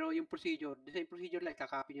 Pero yung procedure, the same procedure like,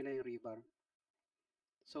 kakopy nyo lang yung rebar.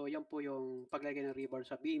 So yan po yung paglagay ng rebar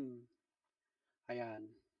sa beam.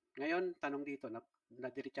 Ayan. Ngayon, tanong dito,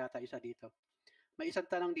 nadiretsa isa dito. May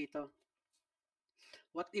isang tanong dito.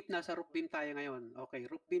 What if nasa roof beam tayo ngayon? Okay,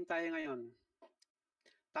 roof beam tayo ngayon.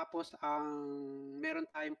 Tapos,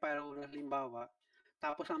 meron tayong parallel halimbawa.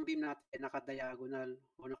 Tapos, ang beam natin naka-diagonal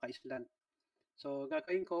o naka-slant. So,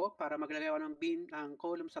 gagawin ko para maglagay ako ng beam, ng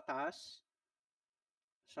column sa taas,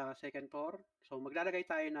 sa second floor. So, maglalagay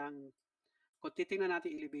tayo ng, kung titingnan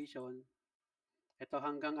natin elevation, ito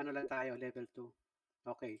hanggang ano lang tayo, level 2.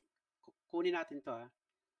 Okay. Kunin natin to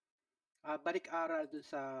balik-aral dun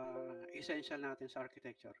sa essential natin sa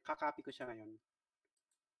architecture. Kakopy ko siya ngayon.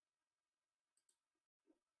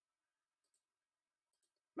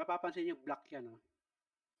 Mapapansin nyo, black yan. Oh.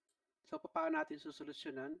 So, paano natin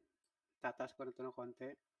susolusyonan? Tataas ko na ito ng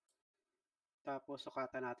konti. Tapos,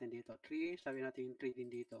 sukatan natin dito. 3, sabi natin 3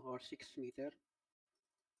 din dito. Or 6 meter.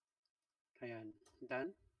 Ayan.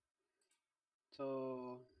 Done. So,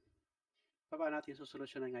 paano natin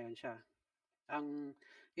susolusyonan ngayon siya? Ang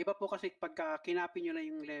iba po kasi pagka kinapin nyo na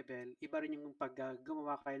yung level, iba rin yung pag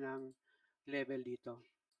gumawa kayo ng level dito.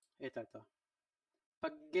 Ito.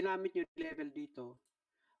 Pag ginamit nyo yung level dito,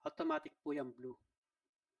 automatic po yung blue.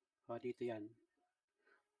 Dito yan.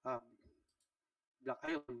 Black.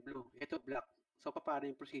 Ayun, blue. Ito black. So, paano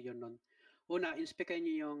yung procedure nun? Una, inspectin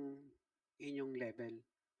nyo yung inyong level.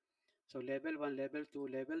 So, level 1, level 2,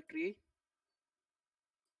 level 3.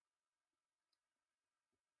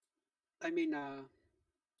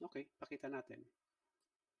 Okay, pakita natin.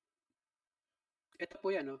 Ito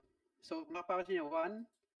po yan, no? So, mapapansin nyo, 1,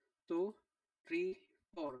 2, 3,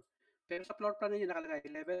 4. Pero sa floor plan ninyo nakalagay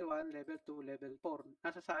level 1, level 2, level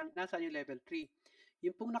 4. Nasaan yung level 3?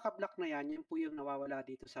 Yung pong naka-block na yan, yun po yung nawawala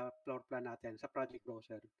dito sa floor plan natin, sa project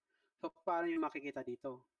browser. So, paano yung makikita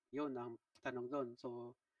dito? Yun ang tanong doon.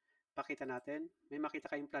 So, pakita natin. May makita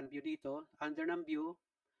kayong plan view dito. Under ng view,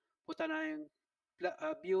 punta na yung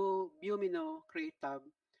view menu, create tab.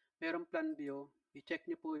 Merong plan view. I-check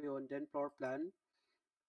nyo po yun. Then floor plan.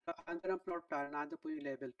 So, under ng floor plan, nando po yung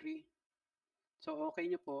level 3. So, okay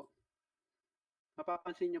nyo po.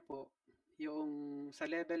 Mapapansin nyo po, yung sa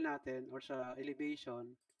level natin or sa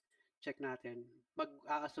elevation, check natin,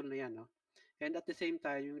 mag-aasol na yan. No? And at the same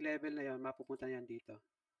time, yung level na yan, mapupunta yan dito.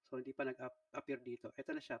 So, hindi pa nag-appear dito.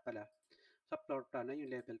 Ito na siya pala. Sa floor plan na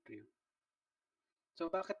yung level 3.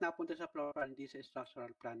 So, bakit napunta sa floor plan, hindi sa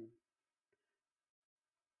structural plan?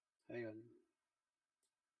 Ayun.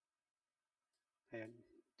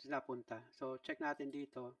 Napunta. So, check natin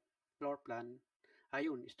dito, floor plan.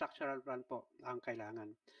 Ayun, structural plan po ang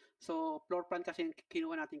kailangan. So, floor plan kasi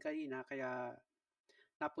kinuha natin kanina, kaya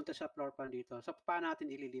napunta sa floor plan dito. So, paano natin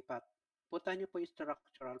ililipat? Punta nyo po yung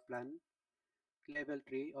structural plan. Level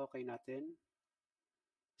 3, okay natin.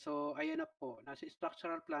 So, ayan na po. Nasa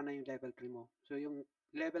structural plan na yung level 3 mo. So, yung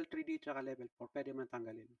level 3 dito at level 4, pwede mo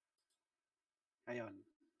tanggalin. Ayun.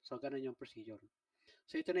 So, ganun yung procedure.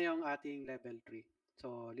 So, ito na yung ating level 3.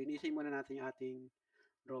 So, linisin muna natin yung ating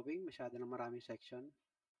drawing. Masyado na maraming section.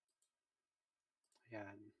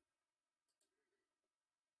 Ayan.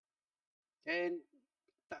 And,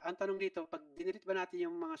 ang tanong dito, pag dinilit ba natin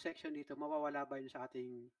yung mga section dito, mawawala ba yun sa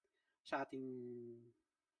ating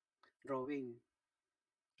drawing?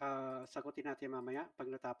 Sagutin natin mamaya pag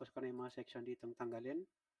natapos ko na yung mga section ditong tanggalin.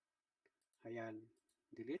 Ayan.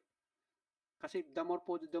 Delete. Kasi the more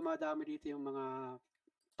po dumadami dito yung mga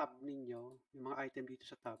tab ninyo, yung mga item dito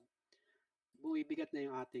sa tab, bumibigat na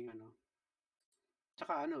yung ating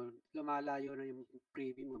tsaka lumalayo na yung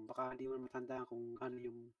preview mo. Baka hindi mo matandaan kung ano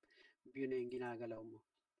yung view na yung ginagalaw mo.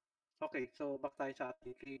 Okay, so back tayo sa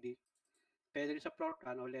ating 3D. Pwede rin sa floor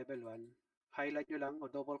plan o level 1, highlight nyo lang o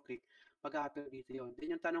double click, mag-a-appear dito yun.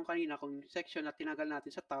 Then yung tanong kanina, kung section na tinanggal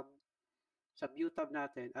natin sa tab, sa view tab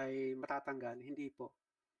natin ay matatanggal, hindi po.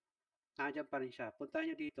 Nandiyan pa rin siya. Punta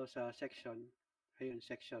nyo dito sa section. Ayun,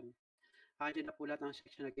 section. Nandiyan na po lahat ng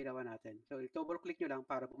section na ginawa natin. So, double click nyo lang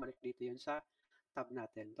para bumalik dito yun sa tab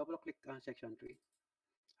natin. Double click ang section 3.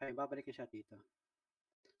 Ayun, babalik siya dito.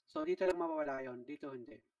 So, dito lang mawawala yun. Dito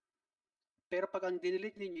hindi. Pero pag ang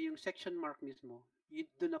dinelete ninyo yung section mark mismo,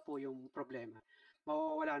 doon na po yung problema.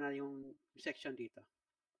 Mawawala na yung section dito.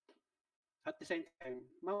 At the same time,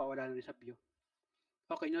 mawawala na rin sa view.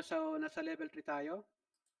 Okay, so nasa level 3 tayo.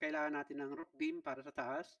 Kailangan natin ng roof beam para sa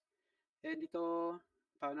taas. And ito,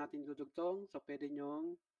 paano natin dudugtong? So, pwede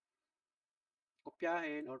nyong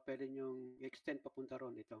kopyahin or pwede nyong extend papunta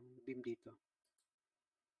ron itong beam dito.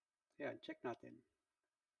 Ayan, check natin.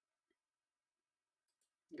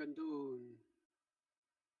 Gandun.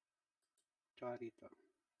 Tsaka dito.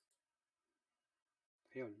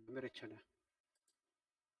 Ayun, dumiretso na.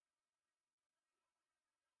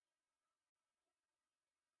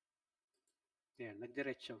 Ayan,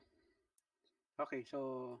 nagdiretso. Okay,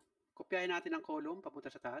 so kopyahin natin ang column papunta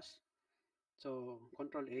sa taas. So,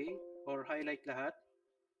 Control A or highlight lahat.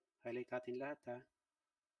 Highlight natin lahat ha.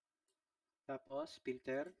 Tapos,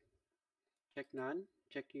 filter. Check none.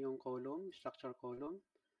 Check yung column, structure column.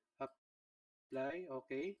 Apply,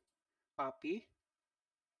 okay. Copy.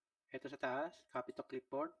 Ito sa taas, copy to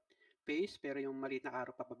clipboard. Paste, pero yung maliit na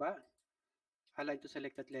arrow pababa. Align to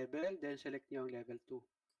selected level, then select nyo yung level 2.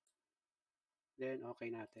 Then, okay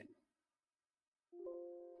natin.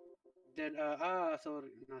 Then,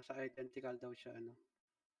 sorry, nasa identical daw siya,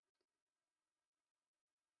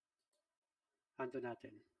 Ando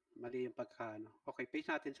natin. Mali yung pagkaano. Okay,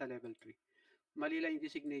 paste natin sa level 3. Mali lang yung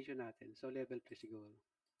designation natin. So, level 3 siguro.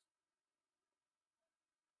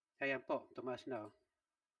 Ayan po, tumaas na.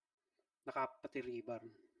 Nakapati rebar.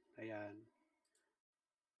 Ayan.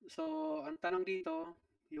 So, ang tanong dito,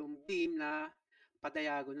 yung beam na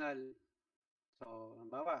pa-diagonal. So,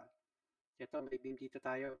 halimbawa, ito, may beam dito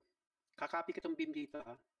tayo. Kakopy ko itong beam dito.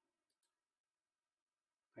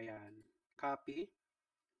 Ayan. Copy.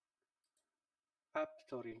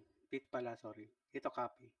 Sorry. Bit pala, sorry. Ito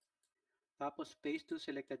copy. Tapos, paste to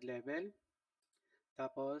selected level.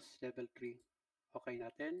 Tapos, level 3. Okay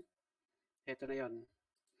natin. Ito na yon.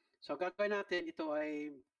 So, gagawin natin, ito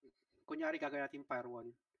ay, kunyari gagawin natin par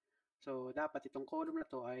 1. So, dapat itong column na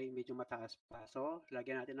to ay medyo mataas pa. So,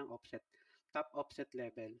 lagyan natin ng offset. Top offset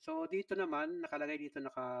level. So, dito naman, nakalagay dito,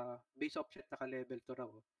 base offset, naka-level 2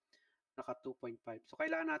 raw. Naka 2.5. So,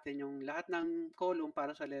 kailangan natin yung lahat ng column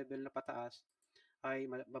para sa level na pataas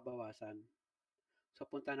ay mababawasan. So,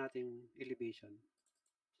 punta natin elevation.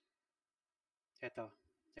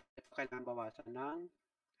 Ito kailangan bawasan ng,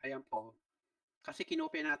 ayan po. Kasi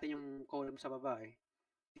kinopya natin yung column sa baba eh.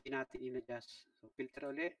 Hindi natin in-adjust. So, filter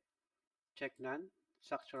ulit. Check none.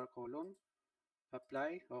 Structural column.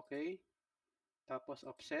 Apply. Okay. Tapos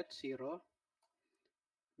offset, 0.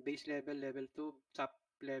 Base level, level 2. Top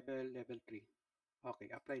level, level 3. Okay,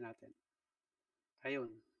 apply natin.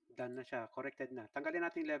 Ayun. Done na siya. Corrected na. Tanggalin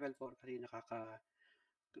natin level 4 kasi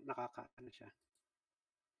nakaka siya.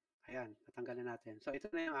 Ayan, natanggal na natin. So, ito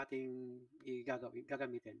na yung ating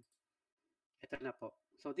gagamitin. Ito na po.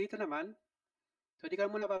 So, dito naman, so, di ka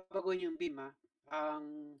muna babaguhin yung beam, ha.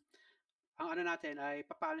 Ang ano natin ay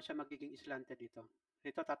paano siya magiging slanted dito.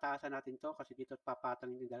 Ito, tataasan natin to kasi dito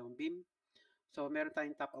papatong yung dalawang beam. So, meron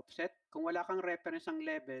tayong top offset. Kung wala kang reference ng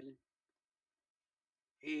level,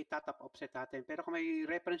 i-top offset natin. Pero kung may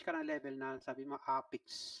reference ka ng level na sabi mo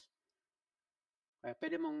apex,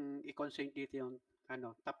 pwede mong i-constraint dito yung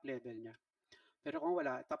top level niya. Pero kung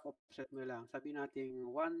wala, top offset mo lang. Sabi natin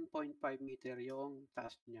 1.5 meter yung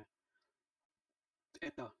taas niya.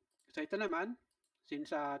 Ito. So ito naman,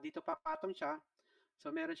 since dito papatong siya, So,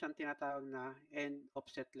 meron siyang tinatawag na end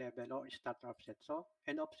offset level or start offset. So,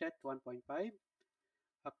 end offset 1.5,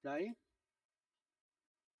 apply.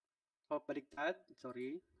 O, baligtad,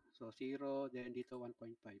 sorry. So, 0, then dito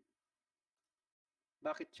 1.5.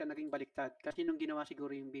 Bakit siya naging baliktad? Kasi nung ginawa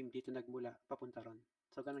siguro yung beam, dito nagmula, papunta ron.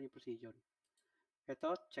 So, ganun yung procedure.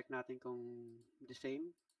 Ito, check natin kung the same.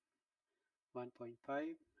 1.5,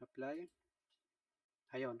 apply.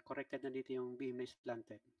 Ayun, corrected na dito yung beam na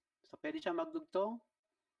slanted. So, pwede siya magdugtong,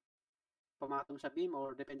 pumatong sa beam,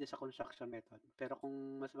 or depende sa construction method. Pero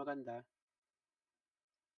kung mas maganda,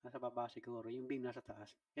 nasa baba siguro, yung beam nasa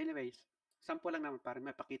taas. Anyways, sample lang naman para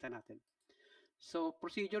mapakita natin. So,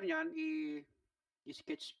 procedure niyan,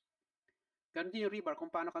 i-sketch. Ganun din yung rebar. Kung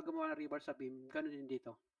paano ka gumawa ng rebar sa beam, ganun din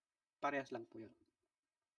dito. Parehas lang po yun.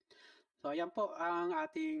 So, ayan po ang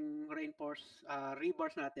ating reinforced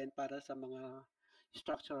rebars natin para sa mga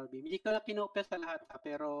structural beam. Hindi ko na kinopya sa lahat,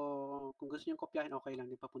 pero kung gusto nyo kopyahin, okay lang.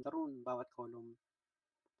 Di papunta ron, bawat column,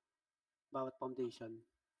 bawat foundation.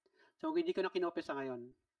 So, hindi ko na kinopya sa ngayon.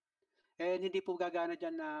 And hindi po gagana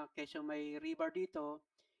dyan na kesyo may rebar dito,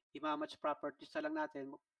 i-match properties na lang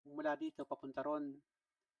natin mula dito, papunta ron.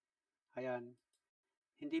 Ayan.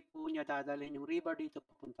 Hindi po niya dadalhin yung rebar dito,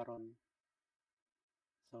 papunta ron.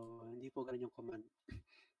 So, hindi po ganun yung command.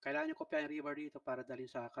 Kailangan nyo kopya yung rebar dito para dalhin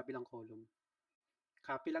sa kabilang column.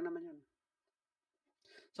 Copy lang naman yun.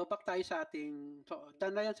 So, back tayo sa ating, so,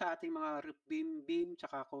 done na yan sa ating mga beam,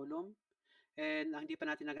 tsaka column. And hindi pa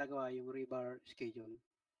natin nagagawa yung rebar schedule.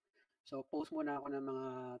 So, pause muna ako ng mga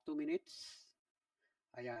 2 minutes.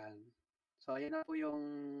 Ayan. So, ayan na po yung,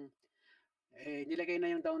 nilagay na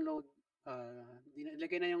yung download,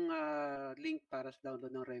 nilagay na yung link para sa download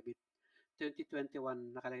ng Revit.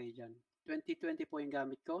 2021 nakalagay dyan. 2020 po yung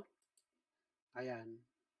gamit ko. Ayan.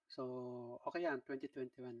 So, okay yan,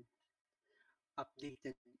 2021.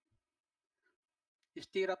 Updated.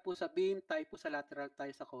 Stira po sa beam, tie po sa lateral,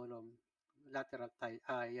 tie sa column. Lateral tie.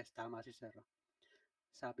 Yes, tama si Sir.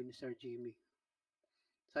 Sabi ni Sir Jimmy.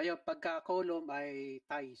 So, yun, pagka-column ay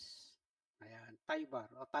ties. Ayan, tie bar.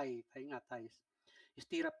 O tie nga, ties.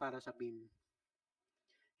 Stira para sa beam.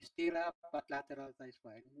 Stira at lateral ties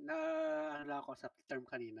pa. Ano ako sa term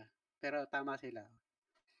kanina. Pero tama sila.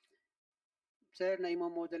 Sir,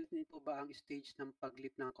 na-model niyo po ba ang stage ng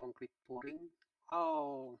paglip ng concrete pouring?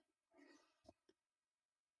 Oh,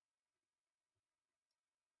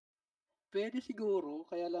 pwede siguro,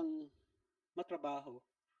 kaya lang matrabaho.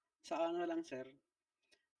 Sa ano lang, sir.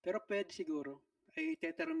 Pero pwede siguro. Ay,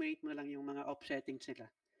 determinate mo lang yung mga offsettings nila.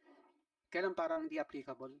 Kaya lang parang di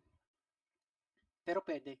applicable. Pero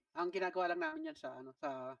pwede. Ang ginagawa lang namin yan sa ano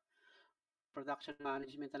sa production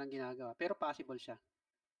management na lang ginagawa. Pero possible siya.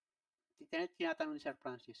 Tinatanong ni Sir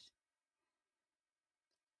Francis.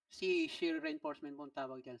 Si shear reinforcement mo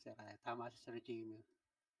tawag dyan, sir. Ay, tama si Sir Jimmy.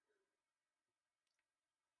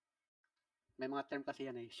 May mga term kasi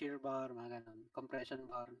yan eh. Shear bar, mga ganun. Compression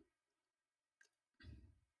bar.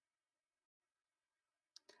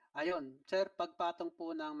 Ayun, sir, pagpatong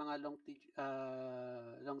po ng mga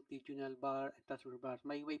longitudinal bar at transverse bar,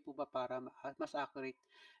 may way po ba para mas accurate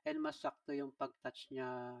and mas sakto yung pag-touch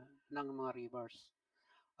niya ng mga rebars?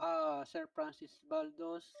 Sir Francis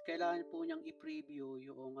Baldos, kailangan po niyang i-preview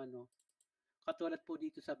yung ano, katulad po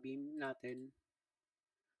dito sa beam natin.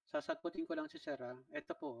 Sasagutin ko lang si Sir.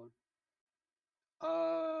 Ito po.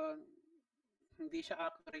 Hindi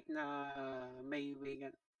siya accurate na may way.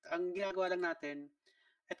 Ang ginagawa lang natin,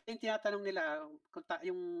 ito yung tinatanong nila,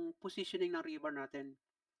 yung positioning ng rebar natin.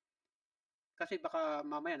 Kasi baka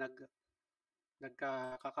mamaya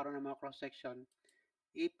nagkakaroon ng mga cross-section.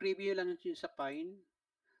 I-preview lang yun sa pine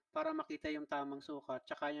para makita yung tamang sukat,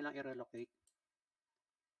 tsaka nyo lang i-relocate.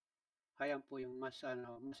 Ayan po yung mas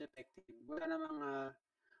effective. Wala namang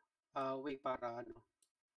way para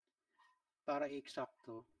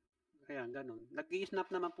i-eksakto. Ayan, ganun. Nag-i-snap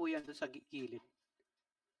naman po yan sa gilid.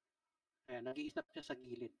 Ayan, nag-i-snap siya sa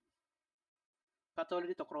gilid.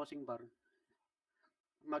 Katulad dito, crossing bar.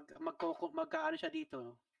 Magkaano siya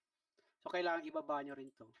dito. So, kailangan ibaba nyo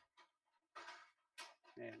rin to.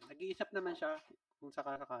 Ayan, nag-iisap naman siya kung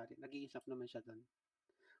sakasakali. Nag-iisap naman siya doon.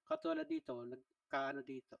 Katulad dito, nagkaano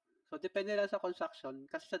dito. So, depende lang sa construction.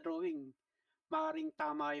 Kasi sa drawing, maaaring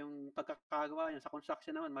tama yung pagkakagawa niya. Sa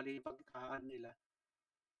construction naman, mali yung pagkakaan nila.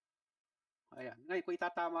 Ayan. Ngayon, kung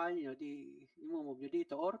itatama nyo, i-move nyo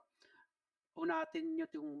dito. Or, unatin nyo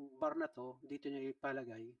yung bar na to, dito nyo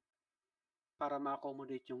ipalagay para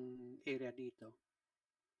ma-accommodate yung area dito.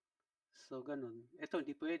 So, ganun. Ito,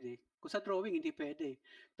 hindi pwede. Kung sa drawing, hindi pwede.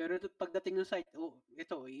 Pero ito, pagdating ng site,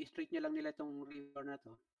 ito, i-straight nyo lang nila itong river na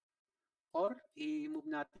to. Or,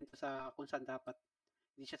 i-move natin ito sa kung saan dapat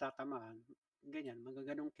hindi siya tatamaan. ganyan,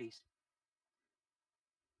 mga ganong case.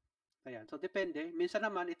 Ayan. So, depende. Minsan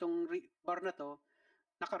naman, itong bar na to,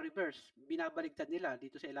 naka-reverse. Binabaligtad nila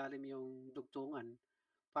dito sa ilalim yung dugtungan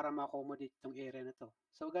para ma-accommodate itong area na to.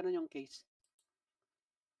 So, ganun yung case.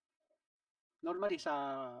 Normally,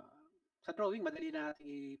 sa drawing, madali na natin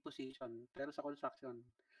i-position. Pero sa construction,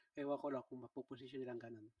 ewan ko lang kung mapuposition nilang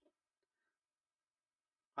ganun.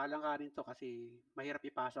 Alanganin to kasi mahirap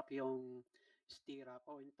ipasok yung stirrup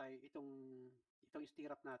o itong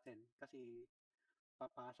stirrup natin kasi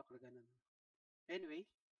papasok na ganun. Anyway,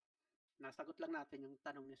 nasagot lang natin yung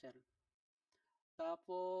tanong ni Sir.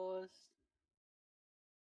 Tapos,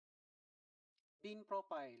 beam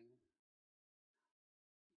profile.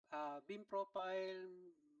 Beam profile,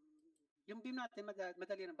 yung beam natin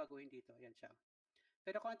madali nang baguhin dito. Ayan siya.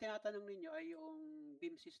 Pero kung ang tinatanong ninyo ay yung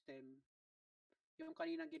beam system, yung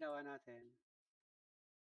kaninang ginawa natin,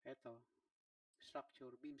 eto,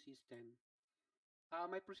 structure, beam system.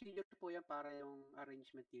 May procedure po yan para yung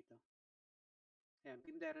arrangement dito. Ayan,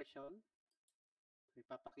 beam direction.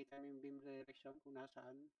 Ipapakita namin yung beam direction kung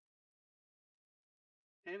nasaan.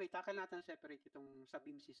 Anyway, tackle natin separate itong sa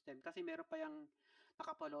beam system kasi meron pa yung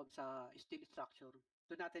nakapaloob sa steel structure.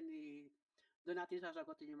 Doon natin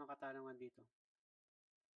sasagutin yung mga katanungan dito.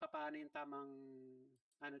 Paano yung tamang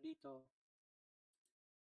ano dito?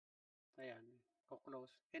 Ayan,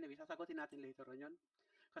 close. Anyway, sasagutin natin later on yun.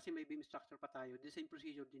 Kasi may beam structure pa tayo. The same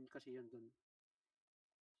procedure din kasi yun dun.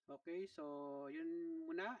 Okay, so yun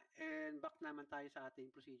muna and back naman tayo sa ating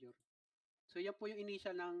procedure. So yan po yung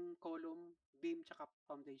initial ng column, beam, tsaka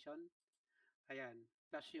foundation. Ayan,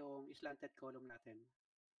 plus yung slanted column natin.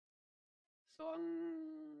 So ang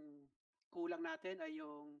kulang natin ay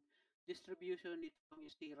yung distribution nitong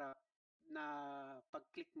stirrup na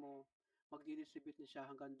pag-click mo, mag-distribute na siya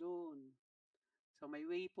hanggang doon. So may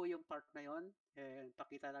way po yung part na yon and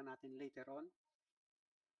pakita lang natin later on.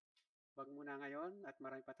 Wag muna ngayon at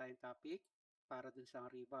marami pa tayong topic para dun sa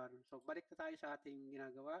rebar. So balik na tayo sa ating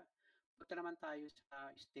ginagawa. Punta naman tayo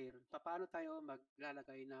sa stair. Paano tayo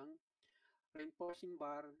maglalagay ng reinforcing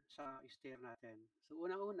bar sa stair natin? So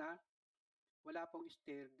unang-una, wala pong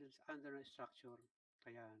stair dun sa under na structure.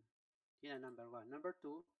 Ayan. Yan ang number 1. Number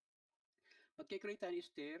 2, magkikreate tayo ng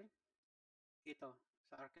stair. Ito,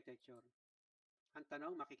 sa architecture. Ang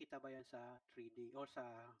tanong, makikita ba yan sa 3D or sa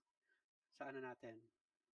ano natin?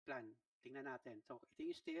 Plan. Tingnan natin. So, ito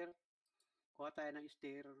yung stair. Kuha tayo ng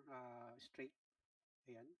stair straight.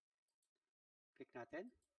 Ayan. Click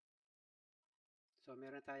natin. So,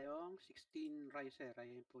 meron tayong 16 riser.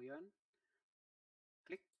 Ayan po yun.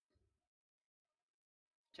 Click.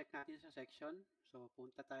 Check natin sa section. So,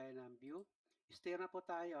 punta tayo ng view. Stair na po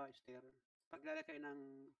tayo. Stair. Paglalagay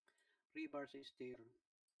ng rebar sa stair.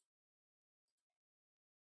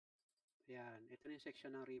 Ayan. Ito na yung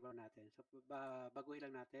section ng rebar natin. So, baguhin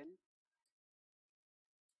lang natin.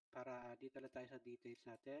 Para dito lang tayo sa details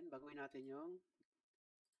natin. Baguhin natin yung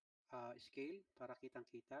scale para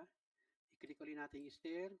kitang-kita. I-click ulit natin yung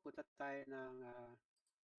stair. Punta tayo ng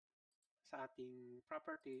sa ating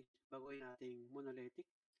property. Baguhin natin monolithic.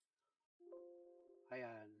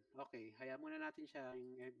 Ayan. Okay. Hayaan muna natin siya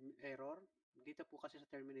yung error. Dito po kasi sa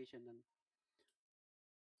termination nun.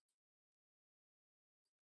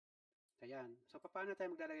 Ayan. So, paano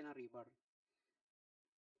tayo maglalagay ng rebar?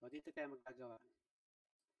 O, dito tayo magagawa.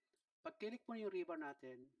 Pag-click po yung rebar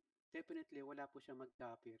natin, definitely wala po siya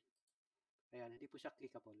mag-appear. Ayan. Hindi po siya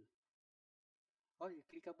clickable. Oh,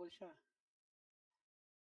 clickable siya.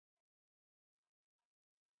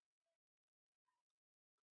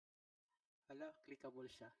 Hala, clickable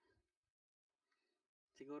siya.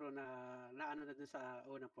 Siguro na ano na dun sa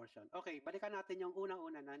unang portion. Okay, balikan natin yung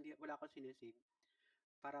unang-una na wala akong sinisave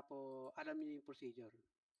para po alam niyo yung procedure.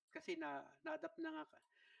 Kasi na-adapt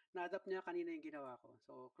niya kanina yung ginawa ko.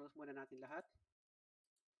 So, close muna natin lahat.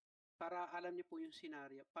 Para alam niyo po yung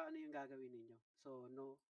scenario, paano yung gagawin ninyo. So,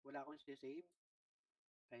 no, wala akong sinisave.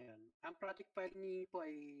 Ayan. Ang project file niyo po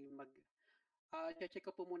ay check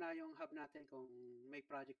ko po muna yung hub natin kung may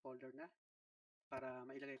project folder na para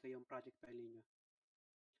mailagay ko yung project file niyo.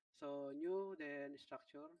 So, new, then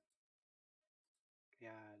structure.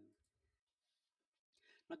 Ayan.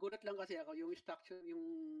 Nagulat lang kasi ako, yung structure, yung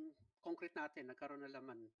concrete natin, nagkaroon ng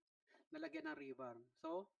laman. Nalagyan ng rebar.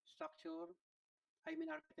 So, structure,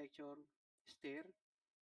 architecture, stair,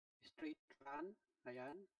 straight run.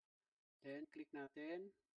 Ayan. Then, click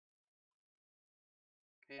natin.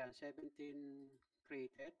 Ayan, 17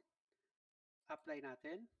 created. Apply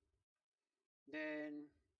natin. Then,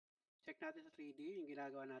 check natin sa 3D, yung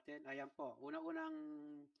ginagawa natin. Ayan po, unang-unang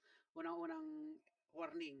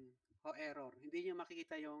warning o error. Hindi nyo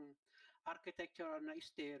makikita yung architectural na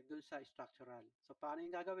stair dun sa structural. So, paano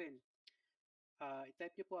yung gagawin?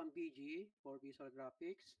 I-type nyo po ang BG for Visual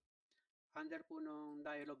Graphics. Under po nung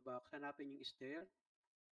dialog box, hanapin yung stair.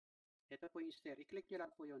 Ito po yung stair. I-click nyo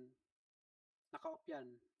lang po yun. Naka-off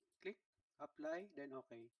yan. Click, apply, then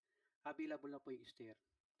okay. Available na po yung stair.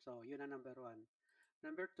 So, yun ang number 1.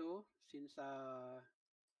 Number 2, since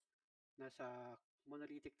nasa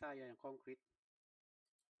monolithic tayo, yung concrete.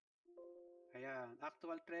 Ayan,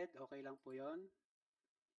 actual thread, okay lang po yun.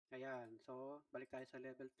 Ayan, so balik tayo sa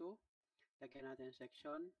level 2. Lagyan natin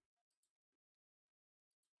section.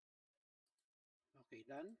 Okay,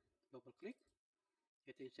 done. Double click.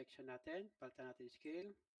 Ito yung section natin. Palitan natin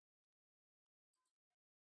scale.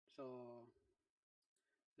 So,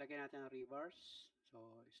 lagyan natin ang rebars.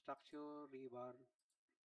 So, structure, rebar.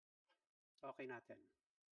 Okay natin.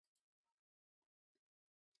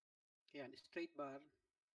 Ayan, straight bar.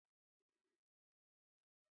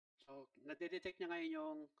 So, nadedetect niya ngayon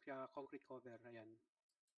yung concrete cover. Ayan.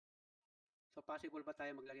 So, possible ba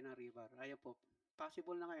tayo maglagay ng rebar? Ayan po.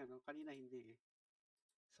 Possible na ngayon. Kanina hindi eh.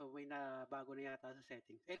 So, may bago na yata sa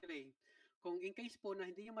settings. Anyway, kung in case po na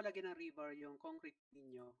hindi nyo malagyan ng rebar yung concrete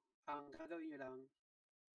ninyo, ang gagawin nyo lang,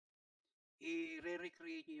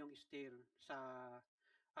 i-recreate nyo yung stair sa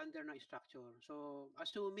under ng structure. So,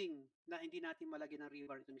 assuming na hindi natin malagyan ng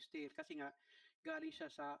rebar itong stair kasi nga galing siya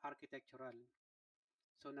sa architectural.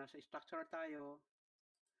 So, nasa structural tayo.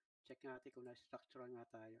 Check natin kung nasa structural nga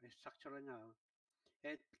tayo. Structural nga.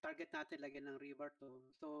 Target natin lagyan ng rebar to.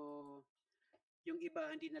 So, yung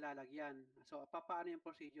iba hindi nalalagyan. So, paano yung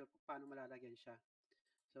procedure kung paano malalagyan siya?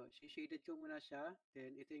 So, shaded ko muna siya.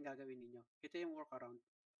 Then, ito yung gagawin ninyo. Ito yung workaround.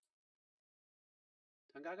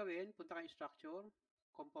 Ang gagawin, punta kayo structure,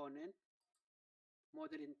 component,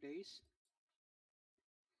 model in place.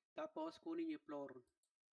 Tapos, kunin yung floor.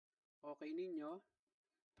 Okay ninyo.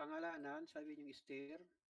 Pangalanan, sabihin yung stair.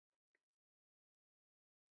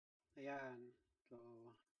 Ayan. So,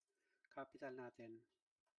 capital natin.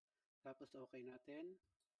 Tapos, okay natin.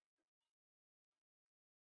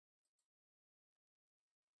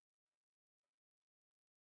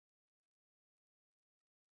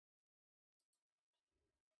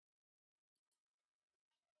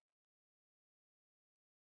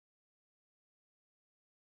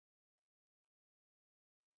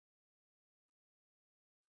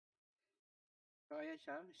 So, ayan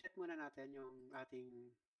siya. Set muna natin yung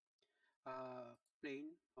ating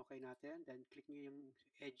plane. Okay natin. Then, click nyo yung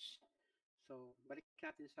edge. So, balik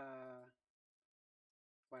natin sa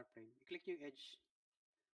wireframe. I-click nyo yung edge.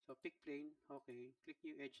 So, pick plane. Okay. Click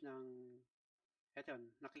nyo yung edge ng eto,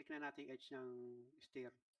 naklik na natin yung edge ng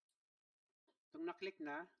stair. Kung naklik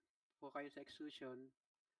na, po kayo sa extrusion.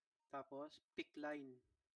 Tapos, pick line.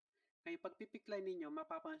 Ngayon, pag pick line ninyo,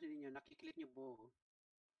 mapapansin ninyo, nakiklik nyo buo.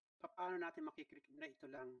 Paano natin makiklik na ito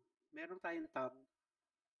lang? Meron tayong tab.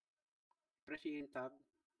 Press yung tab.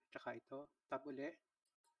 Tsaka ito. Tab uli.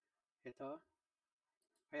 Ito.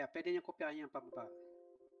 Kaya, pwede nyo kopyahin yung pababa.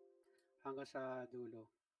 Hanggang sa dulo.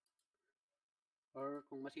 Or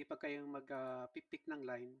kung masipag kayong mag-pick ng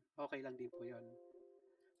line, okay lang din po yun.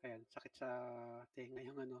 Ayan, sakit sa tenga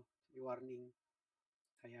yung warning.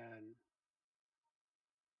 Ayan.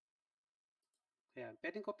 Ayan,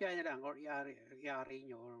 pwedeng kopyahin na lang or i-array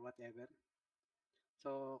nyo or whatever.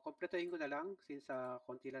 So, kompletuhin ko na lang since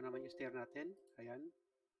konti lang naman yung stair natin. Ayan.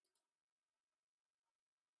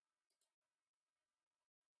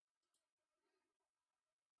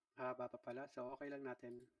 Haba pa pala. So, okay lang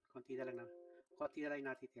natin. Konti na lang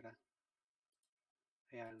natitira.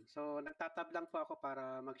 Ayan. So, nagtatab lang po ako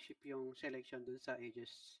para mag-ship yung selection dun sa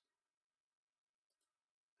edges.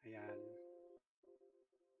 Ayan.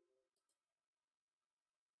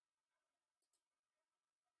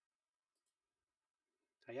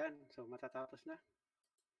 Ayan. So, matatapos na.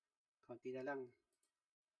 Konti na lang.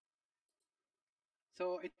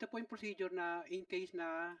 So, ito po yung procedure na in case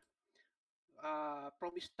na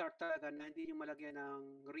from start talaga na hindi nyo malagyan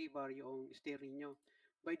ng rebar yung stair niyo.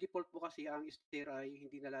 By default po kasi ang stair ay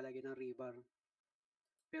hindi nalalagyan ng rebar.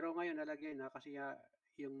 Pero ngayon nalagyan na kasi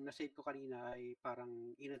yung nasave ko kanina ay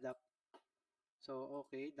parang inadapt. So,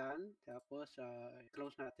 okay, done. Tapos,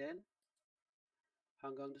 close natin.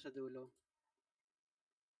 Hanggang doon sa dulo.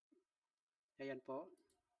 Ayan po.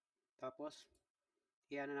 Tapos,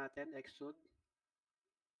 iyan na natin, extrude.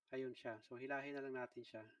 Ayun siya. So, hilahin na lang natin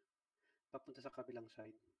siya. Papunta sa kabilang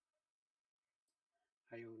side.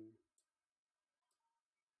 Ayun.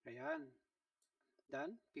 Ayan.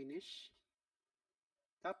 Done. Finish.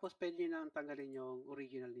 Tapos, pwede nyo nang tanggalin yung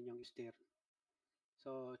original ninyong stair.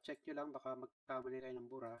 So, check nyo lang. Baka magkamali kayo ng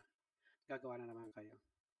bura. Gagawa na naman kayo.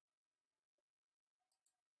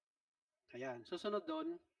 Ayan. Susunod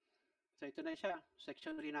doon, so ito na siya.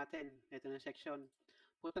 Section 3 natin. Ito na yung section.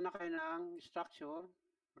 Punta na kayo ng structure,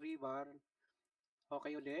 rebar.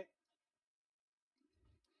 Okay uli.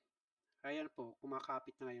 Ayan po,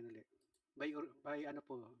 kumakapit na ngayon uli. By ano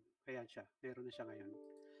po, ayan siya. Meron na siya ngayon.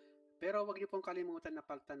 Pero wag niyo pong kalimutan na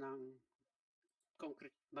palitan ng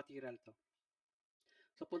concrete material to.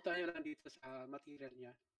 So punta niyo lang dito sa material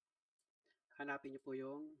niya. Hanapin niyo po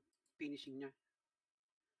yung finishing niya.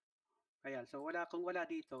 Ayan, so kung wala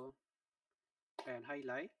dito, ayan,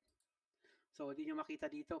 highlight. So hindi niyo makita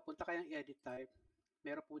dito, punta kayong edit type.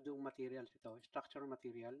 Meron po yung material ito, structure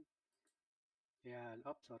material. Ayan,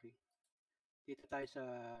 sorry. Dito tayo sa,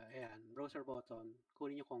 ayan, browser button,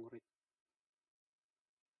 kunin yung concrete.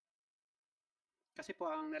 Kasi po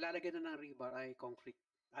ang nalalagyan na ng rebar ay concrete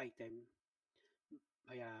item.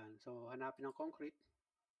 Ayan, so hanapin ng concrete.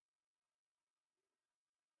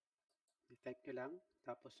 I-type nyo lang,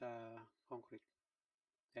 tapos sa concrete.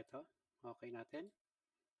 Ito, okay natin.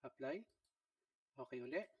 Apply. Okay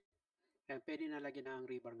uli. Ayan, pwede na lagyan ng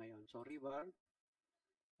rebar ngayon. So rebar,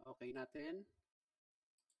 okay natin.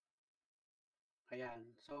 Ayan,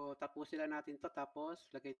 so tapusin lang natin to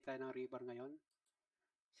tapos lagay tayo ng rebar ngayon.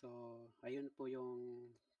 So, ayun po yung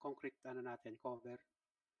concrete ano natin, cover.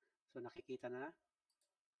 So, nakikita na.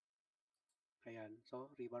 Ayan. So,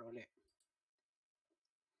 rebar uli.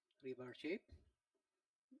 Rebar shape.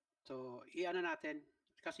 So, i-ano natin.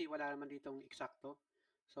 Kasi wala naman ditong eksakto.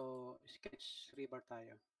 So, sketch rebar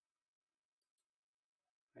tayo.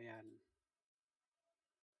 Ayan.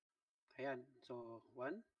 Ayan. So,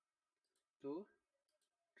 1, 2,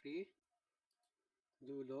 3.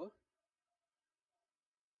 Dulo.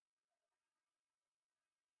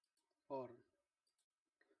 4.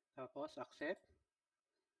 Tapos, accept.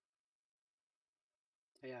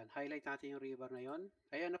 Ayan, highlight natin yung rebar na yon.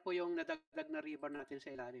 Ayan na po yung nadagdag na rebar natin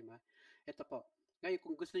sa ilalim. Ha? Ito po. Ngayon,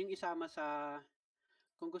 kung gusto niyo isama sa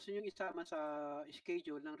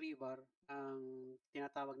schedule ng rebar, ang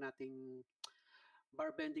tinatawag nating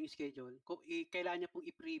bar bending schedule, kailangan niyo pong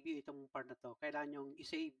i-preview itong part na to. Kailangan niyo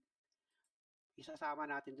i-save. Isasama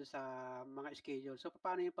natin doon sa mga schedule. So,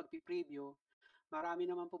 paano yung pag-preview? Marami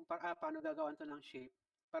naman pong paano gagawin to ng shape.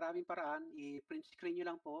 Maraming paraan. I-print screen nyo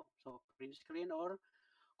lang po. So, print screen or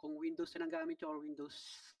kung Windows na ang gamit nyo or Windows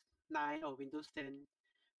 9 o Windows 10,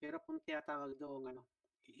 pero kung tinatawag doong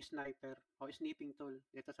sniper o snipping tool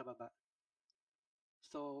dito sa baba.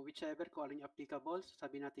 So, whichever kung alin yung applicable,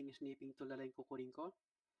 sabi natin yung snipping tool na lang kukunin ko.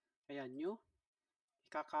 Ayan, new.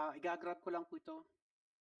 I-grab ko lang po ito.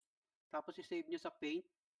 Tapos i-save nyo sa Paint.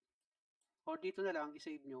 Or dito na lang,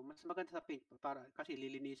 i-save nyo. Mas maganda sa Paint kasi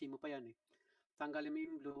lilinisin mo pa yan eh. Tanggalin mo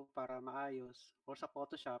yung blue para maayos. Or sa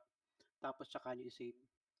Photoshop, tapos tsaka nyo i-save.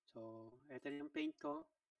 So, ito na yung Paint ko.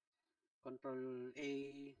 Control A,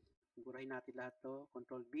 burahin natin lahat to.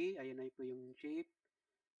 Control B, ayun na po yung shape.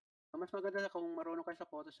 Mas maganda kung marunong kayo sa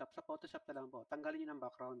Photoshop na lang po. Tanggalin nyo ng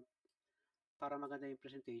background para maganda yung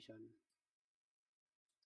presentation.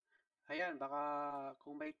 Ayan, baka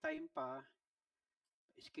kung may time pa,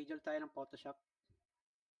 schedule tayo ng Photoshop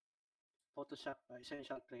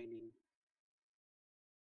Essential Training.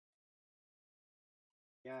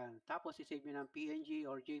 Yan. Tapos, i-save nyo ng PNG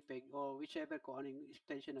or JPEG o whichever kung ano yung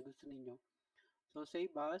extension na gusto ninyo. So,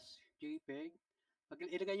 save as JPEG.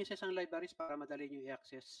 Ilagay nyo sa isang libraries para madali nyo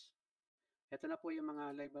i-access. Ito na po yung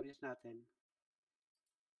mga libraries natin.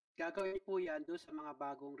 Gagawin po yan doon sa mga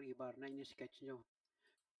bagong rebar na in-sketch nyo.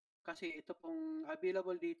 Kasi ito pong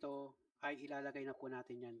available dito ay ilalagay na po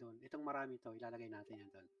natin yan doon. Itong marami to, ilalagay natin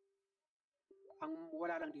yan doon. Ang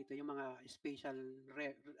wala lang dito, yung mga special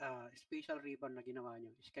rebar na ginawa nyo.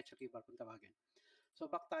 Sketch rebar kung tawagin. So,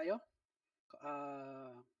 back tayo.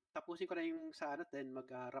 Tapusin ko na yung sa ano, then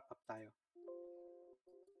mag-wrap up tayo.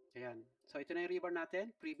 Ayan. So, ito na yung rebar natin.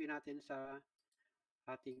 Preview natin sa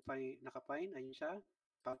ating naka-fine. Ayun siya.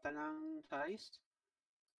 Pagta ng size.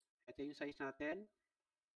 Ito yung size natin.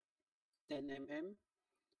 10 mm.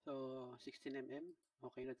 So, 16 mm.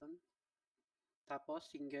 Okay na dun. Tapos,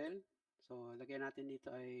 single. So, lagyan natin dito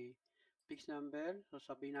ay fixed number. So,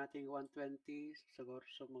 sabihin natin 120. Siguro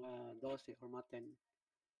sa mga 12 or mga 10.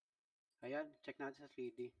 Ayan. Check natin sa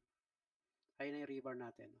 3D. Ayun na yung rebar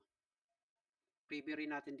natin. Preview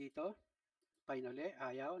rin natin dito. Fine uli.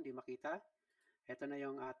 Ayaw. Hindi makita. Ito na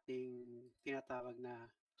yung ating tinatawag na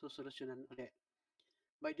susolusyonan uli.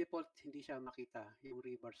 By default, hindi siya makita yung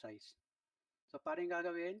rebar size. So, parang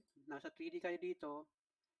gagawin, nasa 3D kayo dito,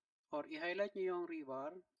 or i-highlight nyo yung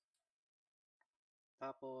rebar,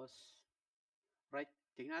 tapos,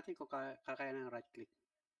 tingnan natin kung kakaya ng right click.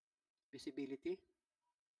 Visibility,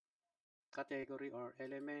 category or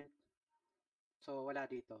element, So, wala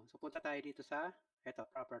dito. So, punta tayo dito sa, eto,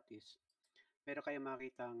 properties. Meron kayong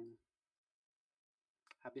makitang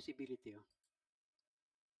visibility. Oh.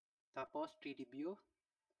 Tapos, 3D view.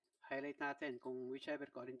 Highlight natin kung whichever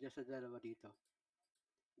ko alin dyan sa dalawa dito.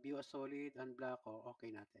 View as solid, unblock, o okay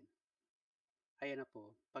natin. Ayan na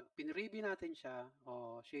po. Pag pinreview natin siya,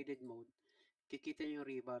 o shaded mode, kikita nyo yung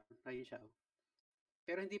rebar. Ayun siya. Oh.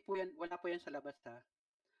 Pero hindi po yan, wala po yan sa labas ha.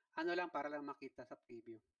 Ano lang, para lang makita sa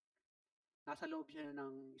preview. Nasa loob siya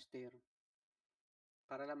ng stair.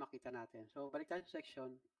 Para lang makita natin. So, balik tayo sa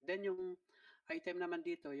section. Then, yung item naman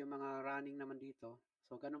dito, yung mga running naman dito.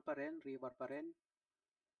 So, ganun pa rin. Rebar pa rin.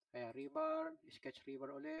 Kaya, rebar, sketch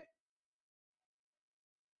rebar uli.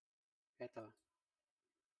 Ito.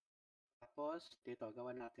 Tapos, dito,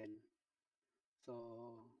 gawa natin. So,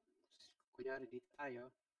 kunyari dito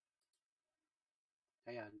tayo.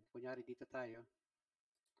 Ayan, kunyari dito tayo.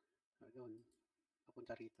 Doon,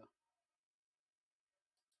 papunta rito.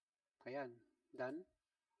 Ayan, done.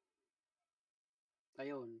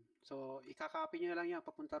 Ayun. So, ikakopy nyo lang yan,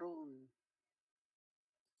 papunta roon.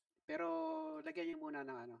 Pero, lagyan nyo muna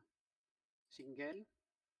ng ano, single,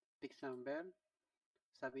 fixed number,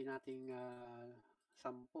 sabi nating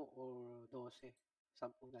 10 or 12. 10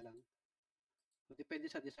 na lang. So, depende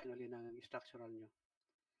sa design ulit ng structural nyo.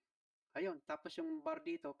 Ayun, tapos yung bar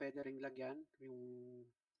dito, pwede ring lagyan, yung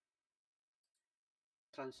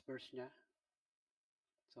transverse niya.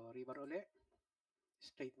 So, rebar ulit.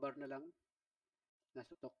 Straight bar na lang.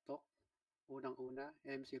 Nasa tok-tok. Unang-una,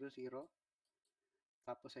 M00.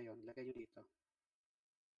 Tapos ayun, lagay nyo dito.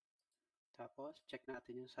 Tapos, check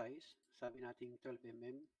natin yung size. Sabi natin 12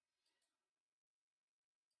 mm.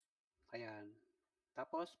 Ayan.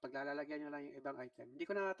 Tapos, paglalagyan nyo lang yung ibang item. Hindi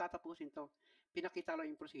ko na tatapusin to. Pinakita lang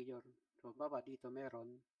yung procedure. So, baba dito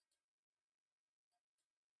meron.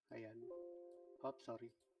 Ayan. Oops, sorry.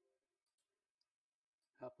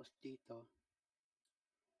 Tapos dito.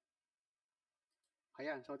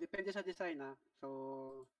 Ayan. So, depende sa design ha.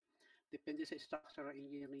 So, depende sa structural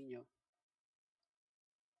engineering nyo.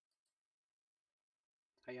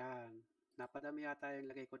 Ayan. Napadami yata yung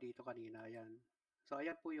lagay ko dito kanina. Ayan. So,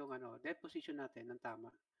 ayan po yung dead position natin ng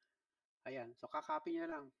tama. Ayan. So, kakopy nyo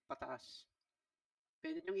lang pataas.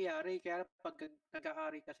 Pwede nyo i-array. Kaya pag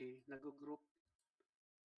nag-array kasi, nag-group.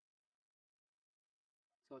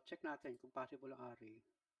 So, check natin kung possible ang array.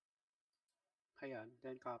 Ayan.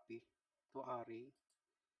 Then, copy to array.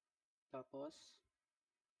 Tapos,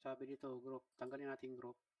 sabi dito, group. Tanggalin natin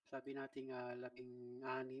group. Sabi natin 16.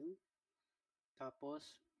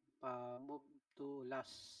 Tapos, move to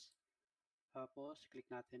last. Tapos, click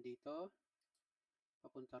natin dito.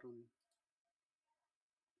 Papunta ron.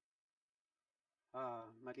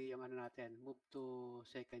 Mali yung natin. Move to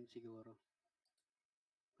second siguro.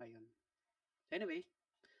 Ayun. Anyway,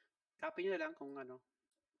 copy nyo na lang kung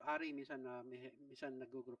Ari, minsan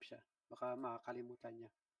nag-group siya. Baka makakalimutan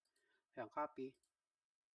niya. Ayan, copy.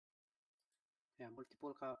 Ayan,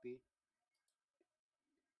 multiple copy.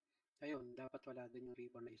 Ayun, dapat wala din yung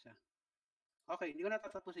ribbon na isa. Okay, hindi ko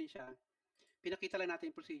natatapusin siya. Pinakita lang natin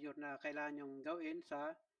yung procedure na kailangan yung gawin sa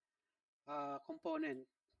component.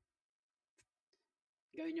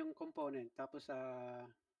 Gawin yung component. Tapos,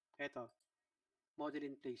 eto, model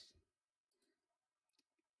in place.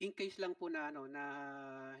 In case lang po na, na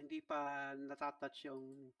hindi pa natatouch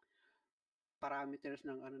yung parameters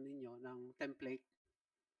ng ninyo, ng template.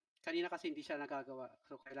 Kanina kasi hindi siya nagagawa.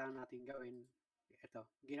 So, kailangan natin gawin. Ito,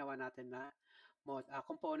 ginawa natin na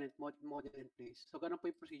component, model in place. So, ganun po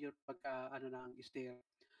yung procedure pagka, ng stair.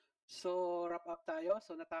 So, wrap up tayo.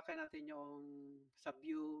 So, natake natin yung sa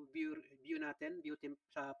view natin,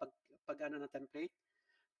 sa pag ng template.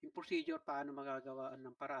 Yung procedure, paano magagawa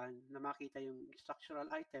ng paraan na makita yung structural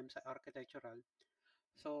item sa architectural.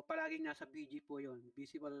 So, palaging nasa BG po yun.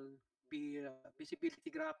 Visibility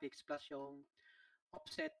graphics plus yung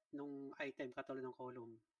offset ng item katulad ng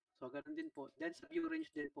column. So, ganun din po. Then, sa view range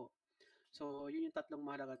din po. So, yun yung tatlong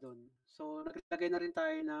mahalaga doon. So, naglagay na rin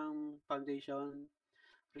tayo ng foundation,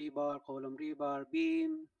 rebar, column rebar,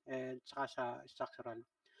 beam, and saka sa structural.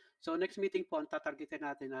 So, next meeting po, ang tatargetin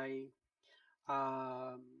natin ay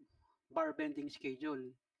bar bending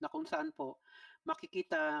schedule na kung saan po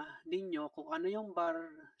makikita ninyo kung ano yung bar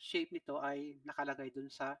shape nito ay nakalagay dun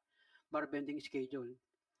sa bar bending schedule.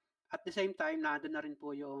 At the same time, nandun na rin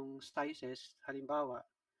po yung sizes. Halimbawa,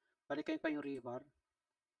 balikan pa yung rebar.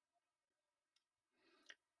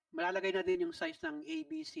 Malalagay na din yung size ng A,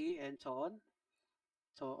 B, C, and so on.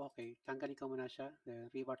 So, okay. Tanggalin ko muna siya.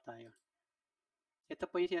 Rebar tayo. Ito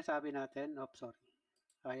po yung sinasabi natin. Sorry.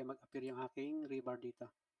 Ayaw mag-appear yung aking rebar dito.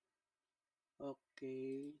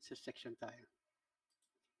 Okay. Sa section tayo.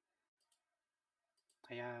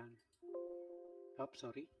 Ayan. Oops,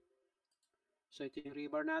 sorry. So, ito yung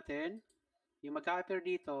rebar natin. Yung magka-appear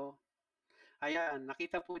dito, ayan,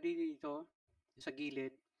 nakita po dito sa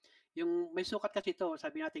gilid. Yung may sukat kasi ito,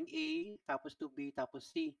 sabi natin A, tapos to B, tapos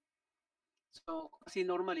C. So, kasi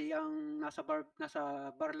normally, ang nasa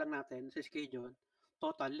bar lang natin sa schedule,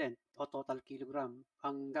 total length o total kilogram.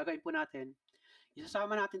 Ang gagawin po natin,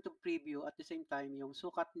 isasama natin to preview at the same time, yung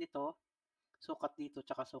sukat nito, sukat dito,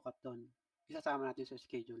 tsaka sukat doon. Isasama natin sa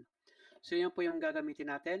schedule. So, yun po yung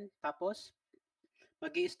gagamitin natin. Tapos,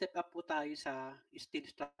 mag-i-step up po tayo sa steel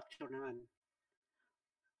structure naman.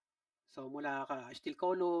 So, mula steel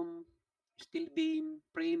column, steel beam,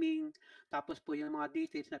 framing, tapos po yung mga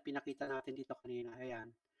details na pinakita natin dito kanina.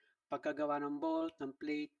 Ayan. Pagkagawa ng bolt, ng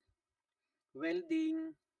plate,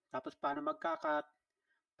 welding, tapos paano magka-cut,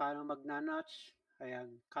 paano magna-notch,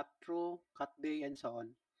 ayan, cut through, cut bay, and so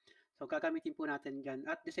on. So, gagamitin po natin dyan.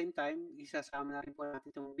 At the same time, isasama na rin po natin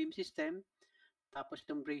itong beam system, tapos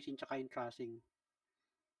itong bracing, tsaka yung trussing.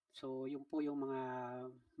 So, yun po yung mga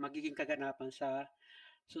magiging kaganapan sa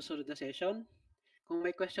susunod na session. Kung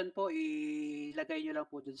may question po, ilagay nyo lang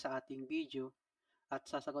po dun sa ating video at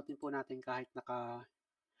sasagutin po natin kahit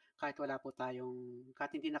wala po tayong,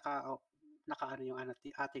 kahit hindi naka ano yung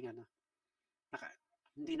ating ano, naka,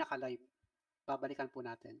 hindi naka-live. Babalikan po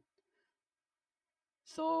natin.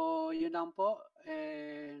 So, yun lang po.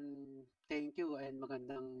 And thank you and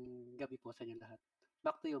magandang gabi po sa inyo lahat.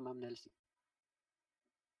 Back to you, Ma'am Nelsie.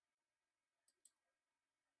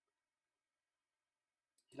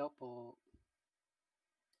 Hello po.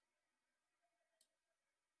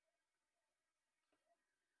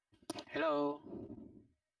 Hello.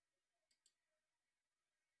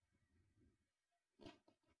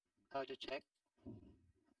 How to check?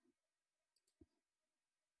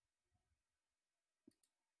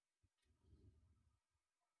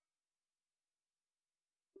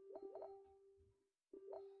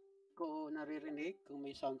 Ko naririnig kung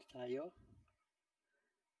may sound tayo.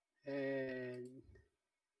 And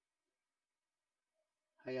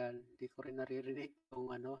ayan, di ko rin naririnig kung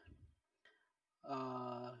ano.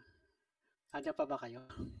 Andiyan pa ba kayo?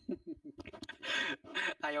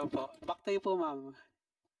 Ayaw po. Back to you po, ma'am.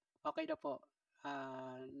 Okay na po.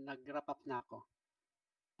 Nag-wrap up na ako.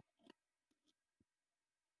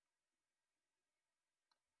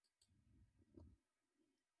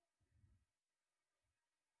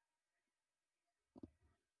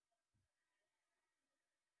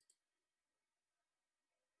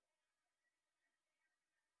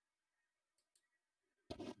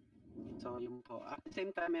 So, yun po. At the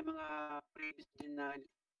same time, may mga previous din na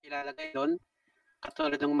ilalagay doon.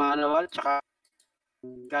 Katulad ng manual, tsaka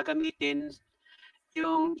gagamitin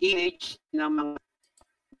yung image ng mga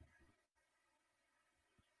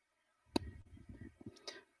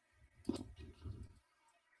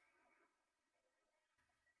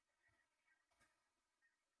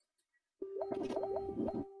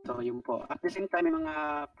so, yun po. At the same time, may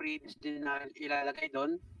mga previous din na ilalagay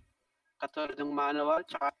doon. Katulad ng manual,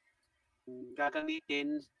 tsaka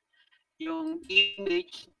gagamitin yung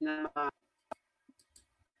image ng mga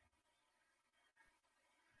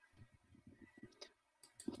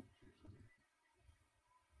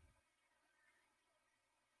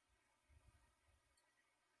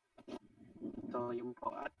so, yun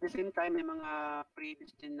po. At the same time, may mga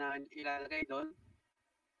previous din na ilalagay doon.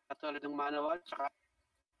 Katulad ng manual, tsaka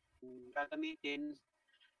gagamitin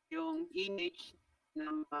yung image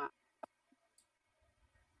ng mga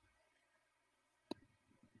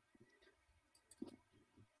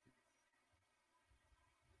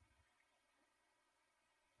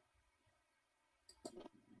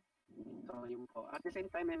so, yun po. At the same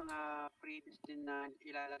time, may mga previous din na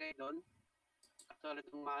ilalagay doon. Katulad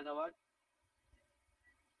ng manual.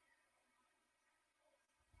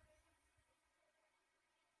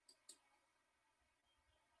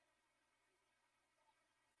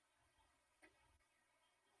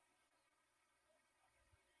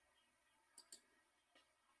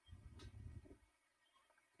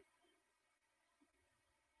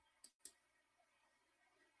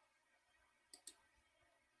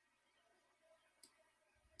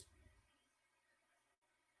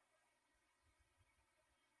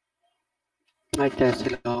 Mic test,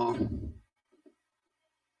 hello.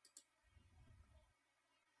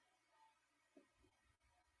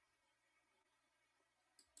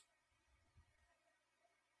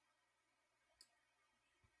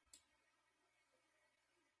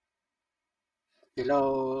 Hello,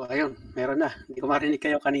 ayun, meron na. Hindi ko marinig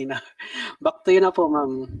kayo kanina. Back to you na po,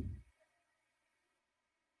 ma'am.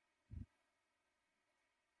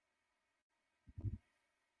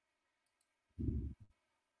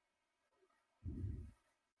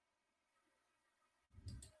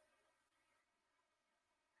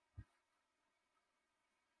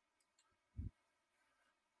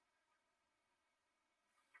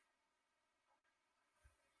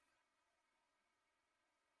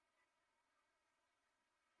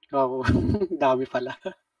 Oo, dami pala.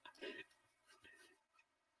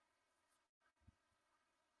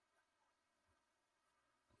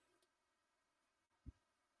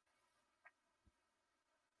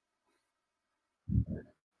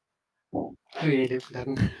 Philip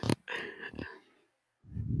lang.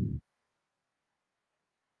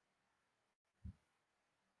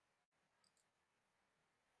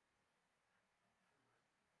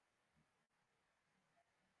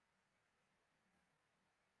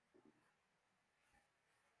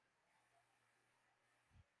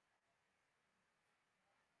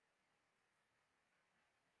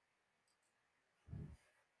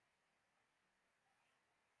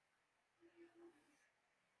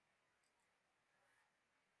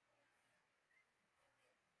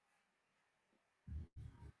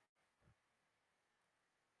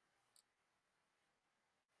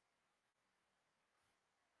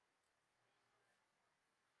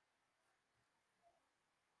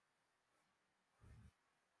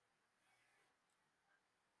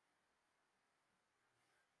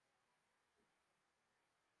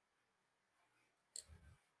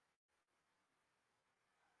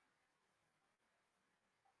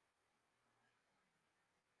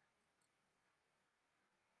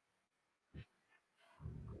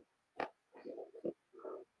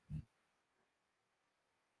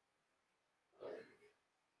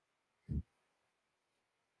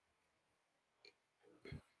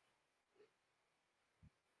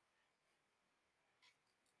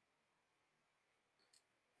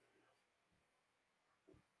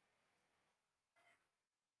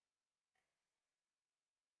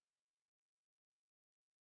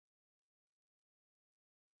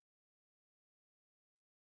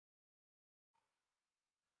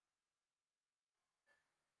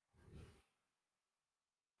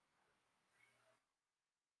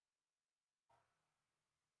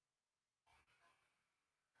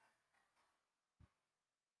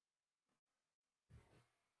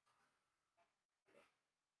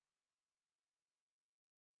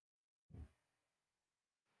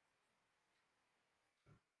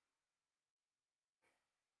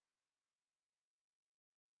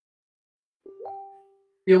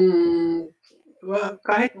 Yung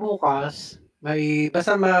kahit bukas,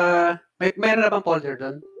 basta meron na bang folder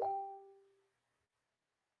doon?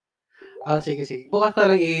 Sige, sige. Bukas ko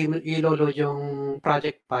lang ilo-load yung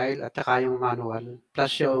project file at saka yung manual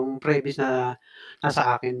plus yung previous na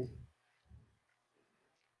nasa akin.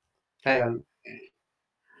 Ayun.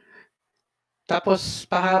 Tapos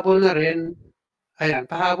pahabol na rin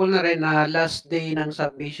na last day ng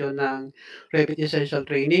submission ng Revit Essential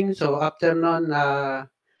Training. So after nun,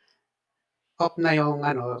 off na yung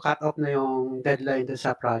cut off na yung deadline dun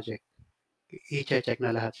sa project. I-check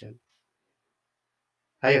na lahat yun.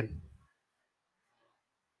 Ayun.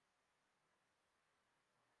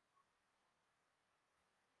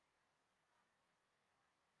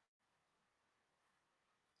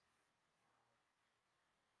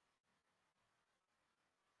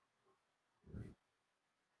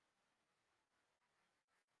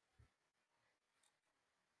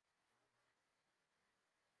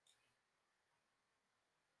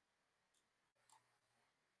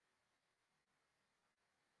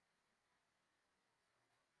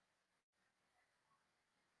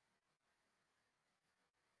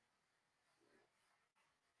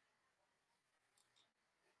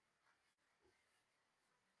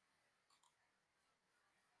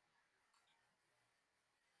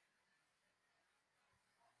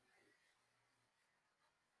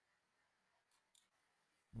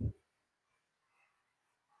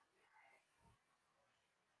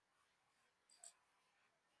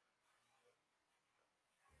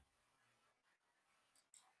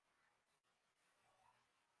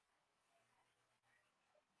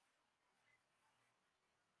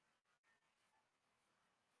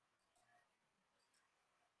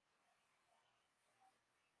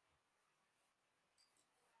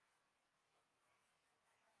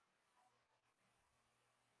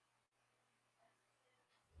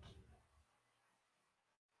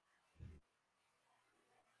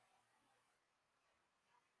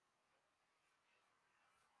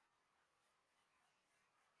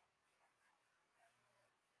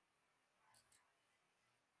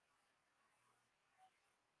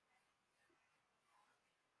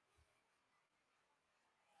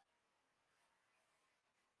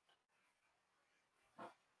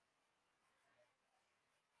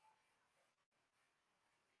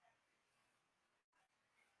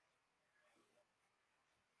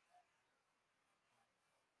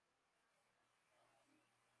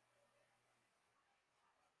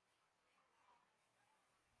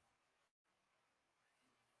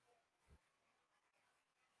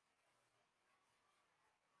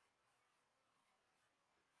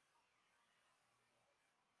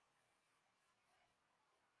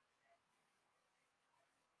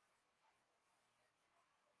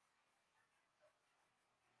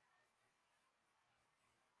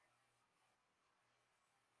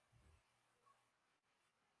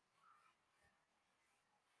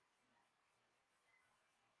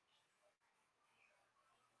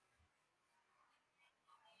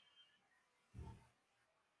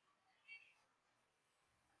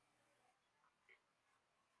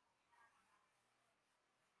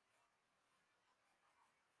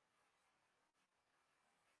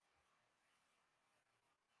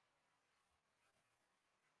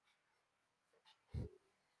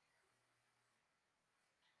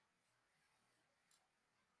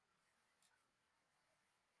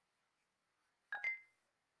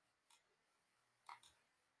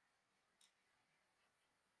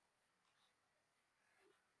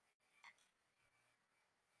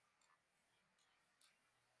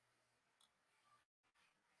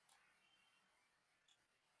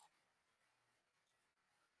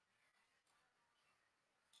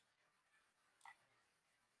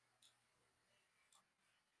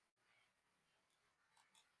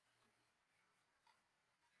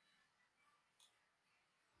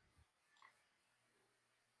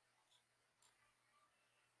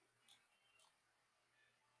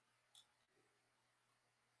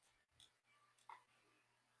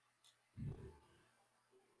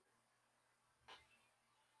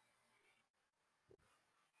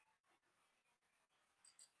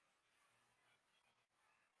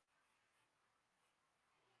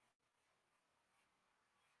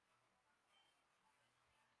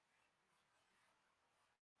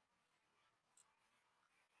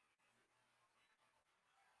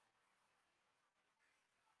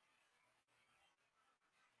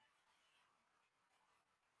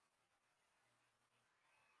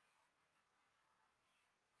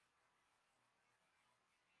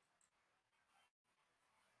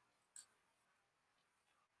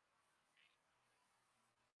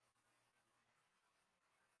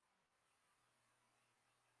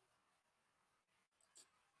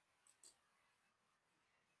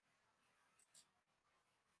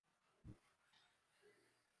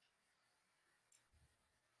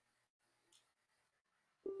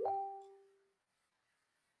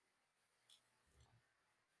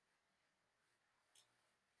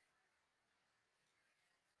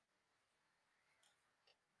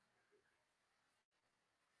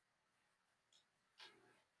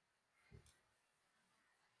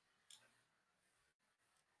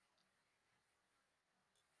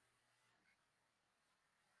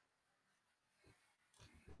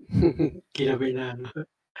 Kinabi na ano.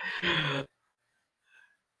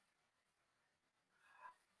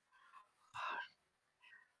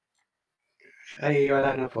 Ay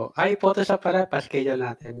wala na po. Ay Photoshop pala pa-schedule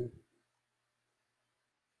natin.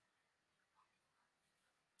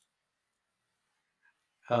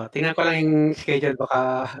 Tingnan ko lang yung schedule baka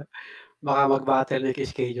mag-bottleneck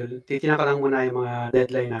yung schedule. Titingnan ko lang muna yung mga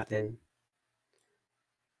deadline natin.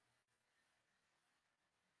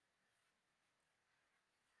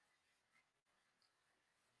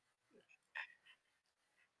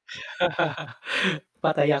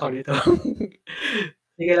 Patay ako nito.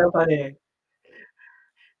 Sige lang pare,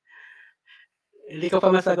 hindi ko pa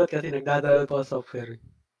masagot kasi nagda-download pa ako software.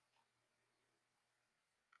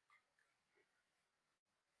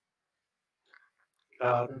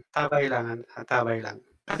 Tabay lang, tabay lang.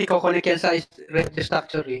 Kasi ko-connect yan sa Revit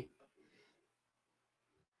structure, eh.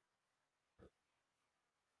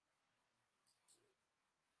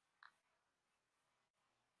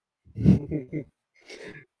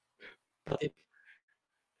 Pati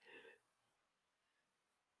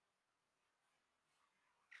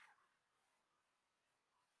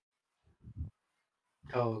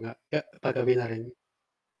oo nga, pagabi na rin.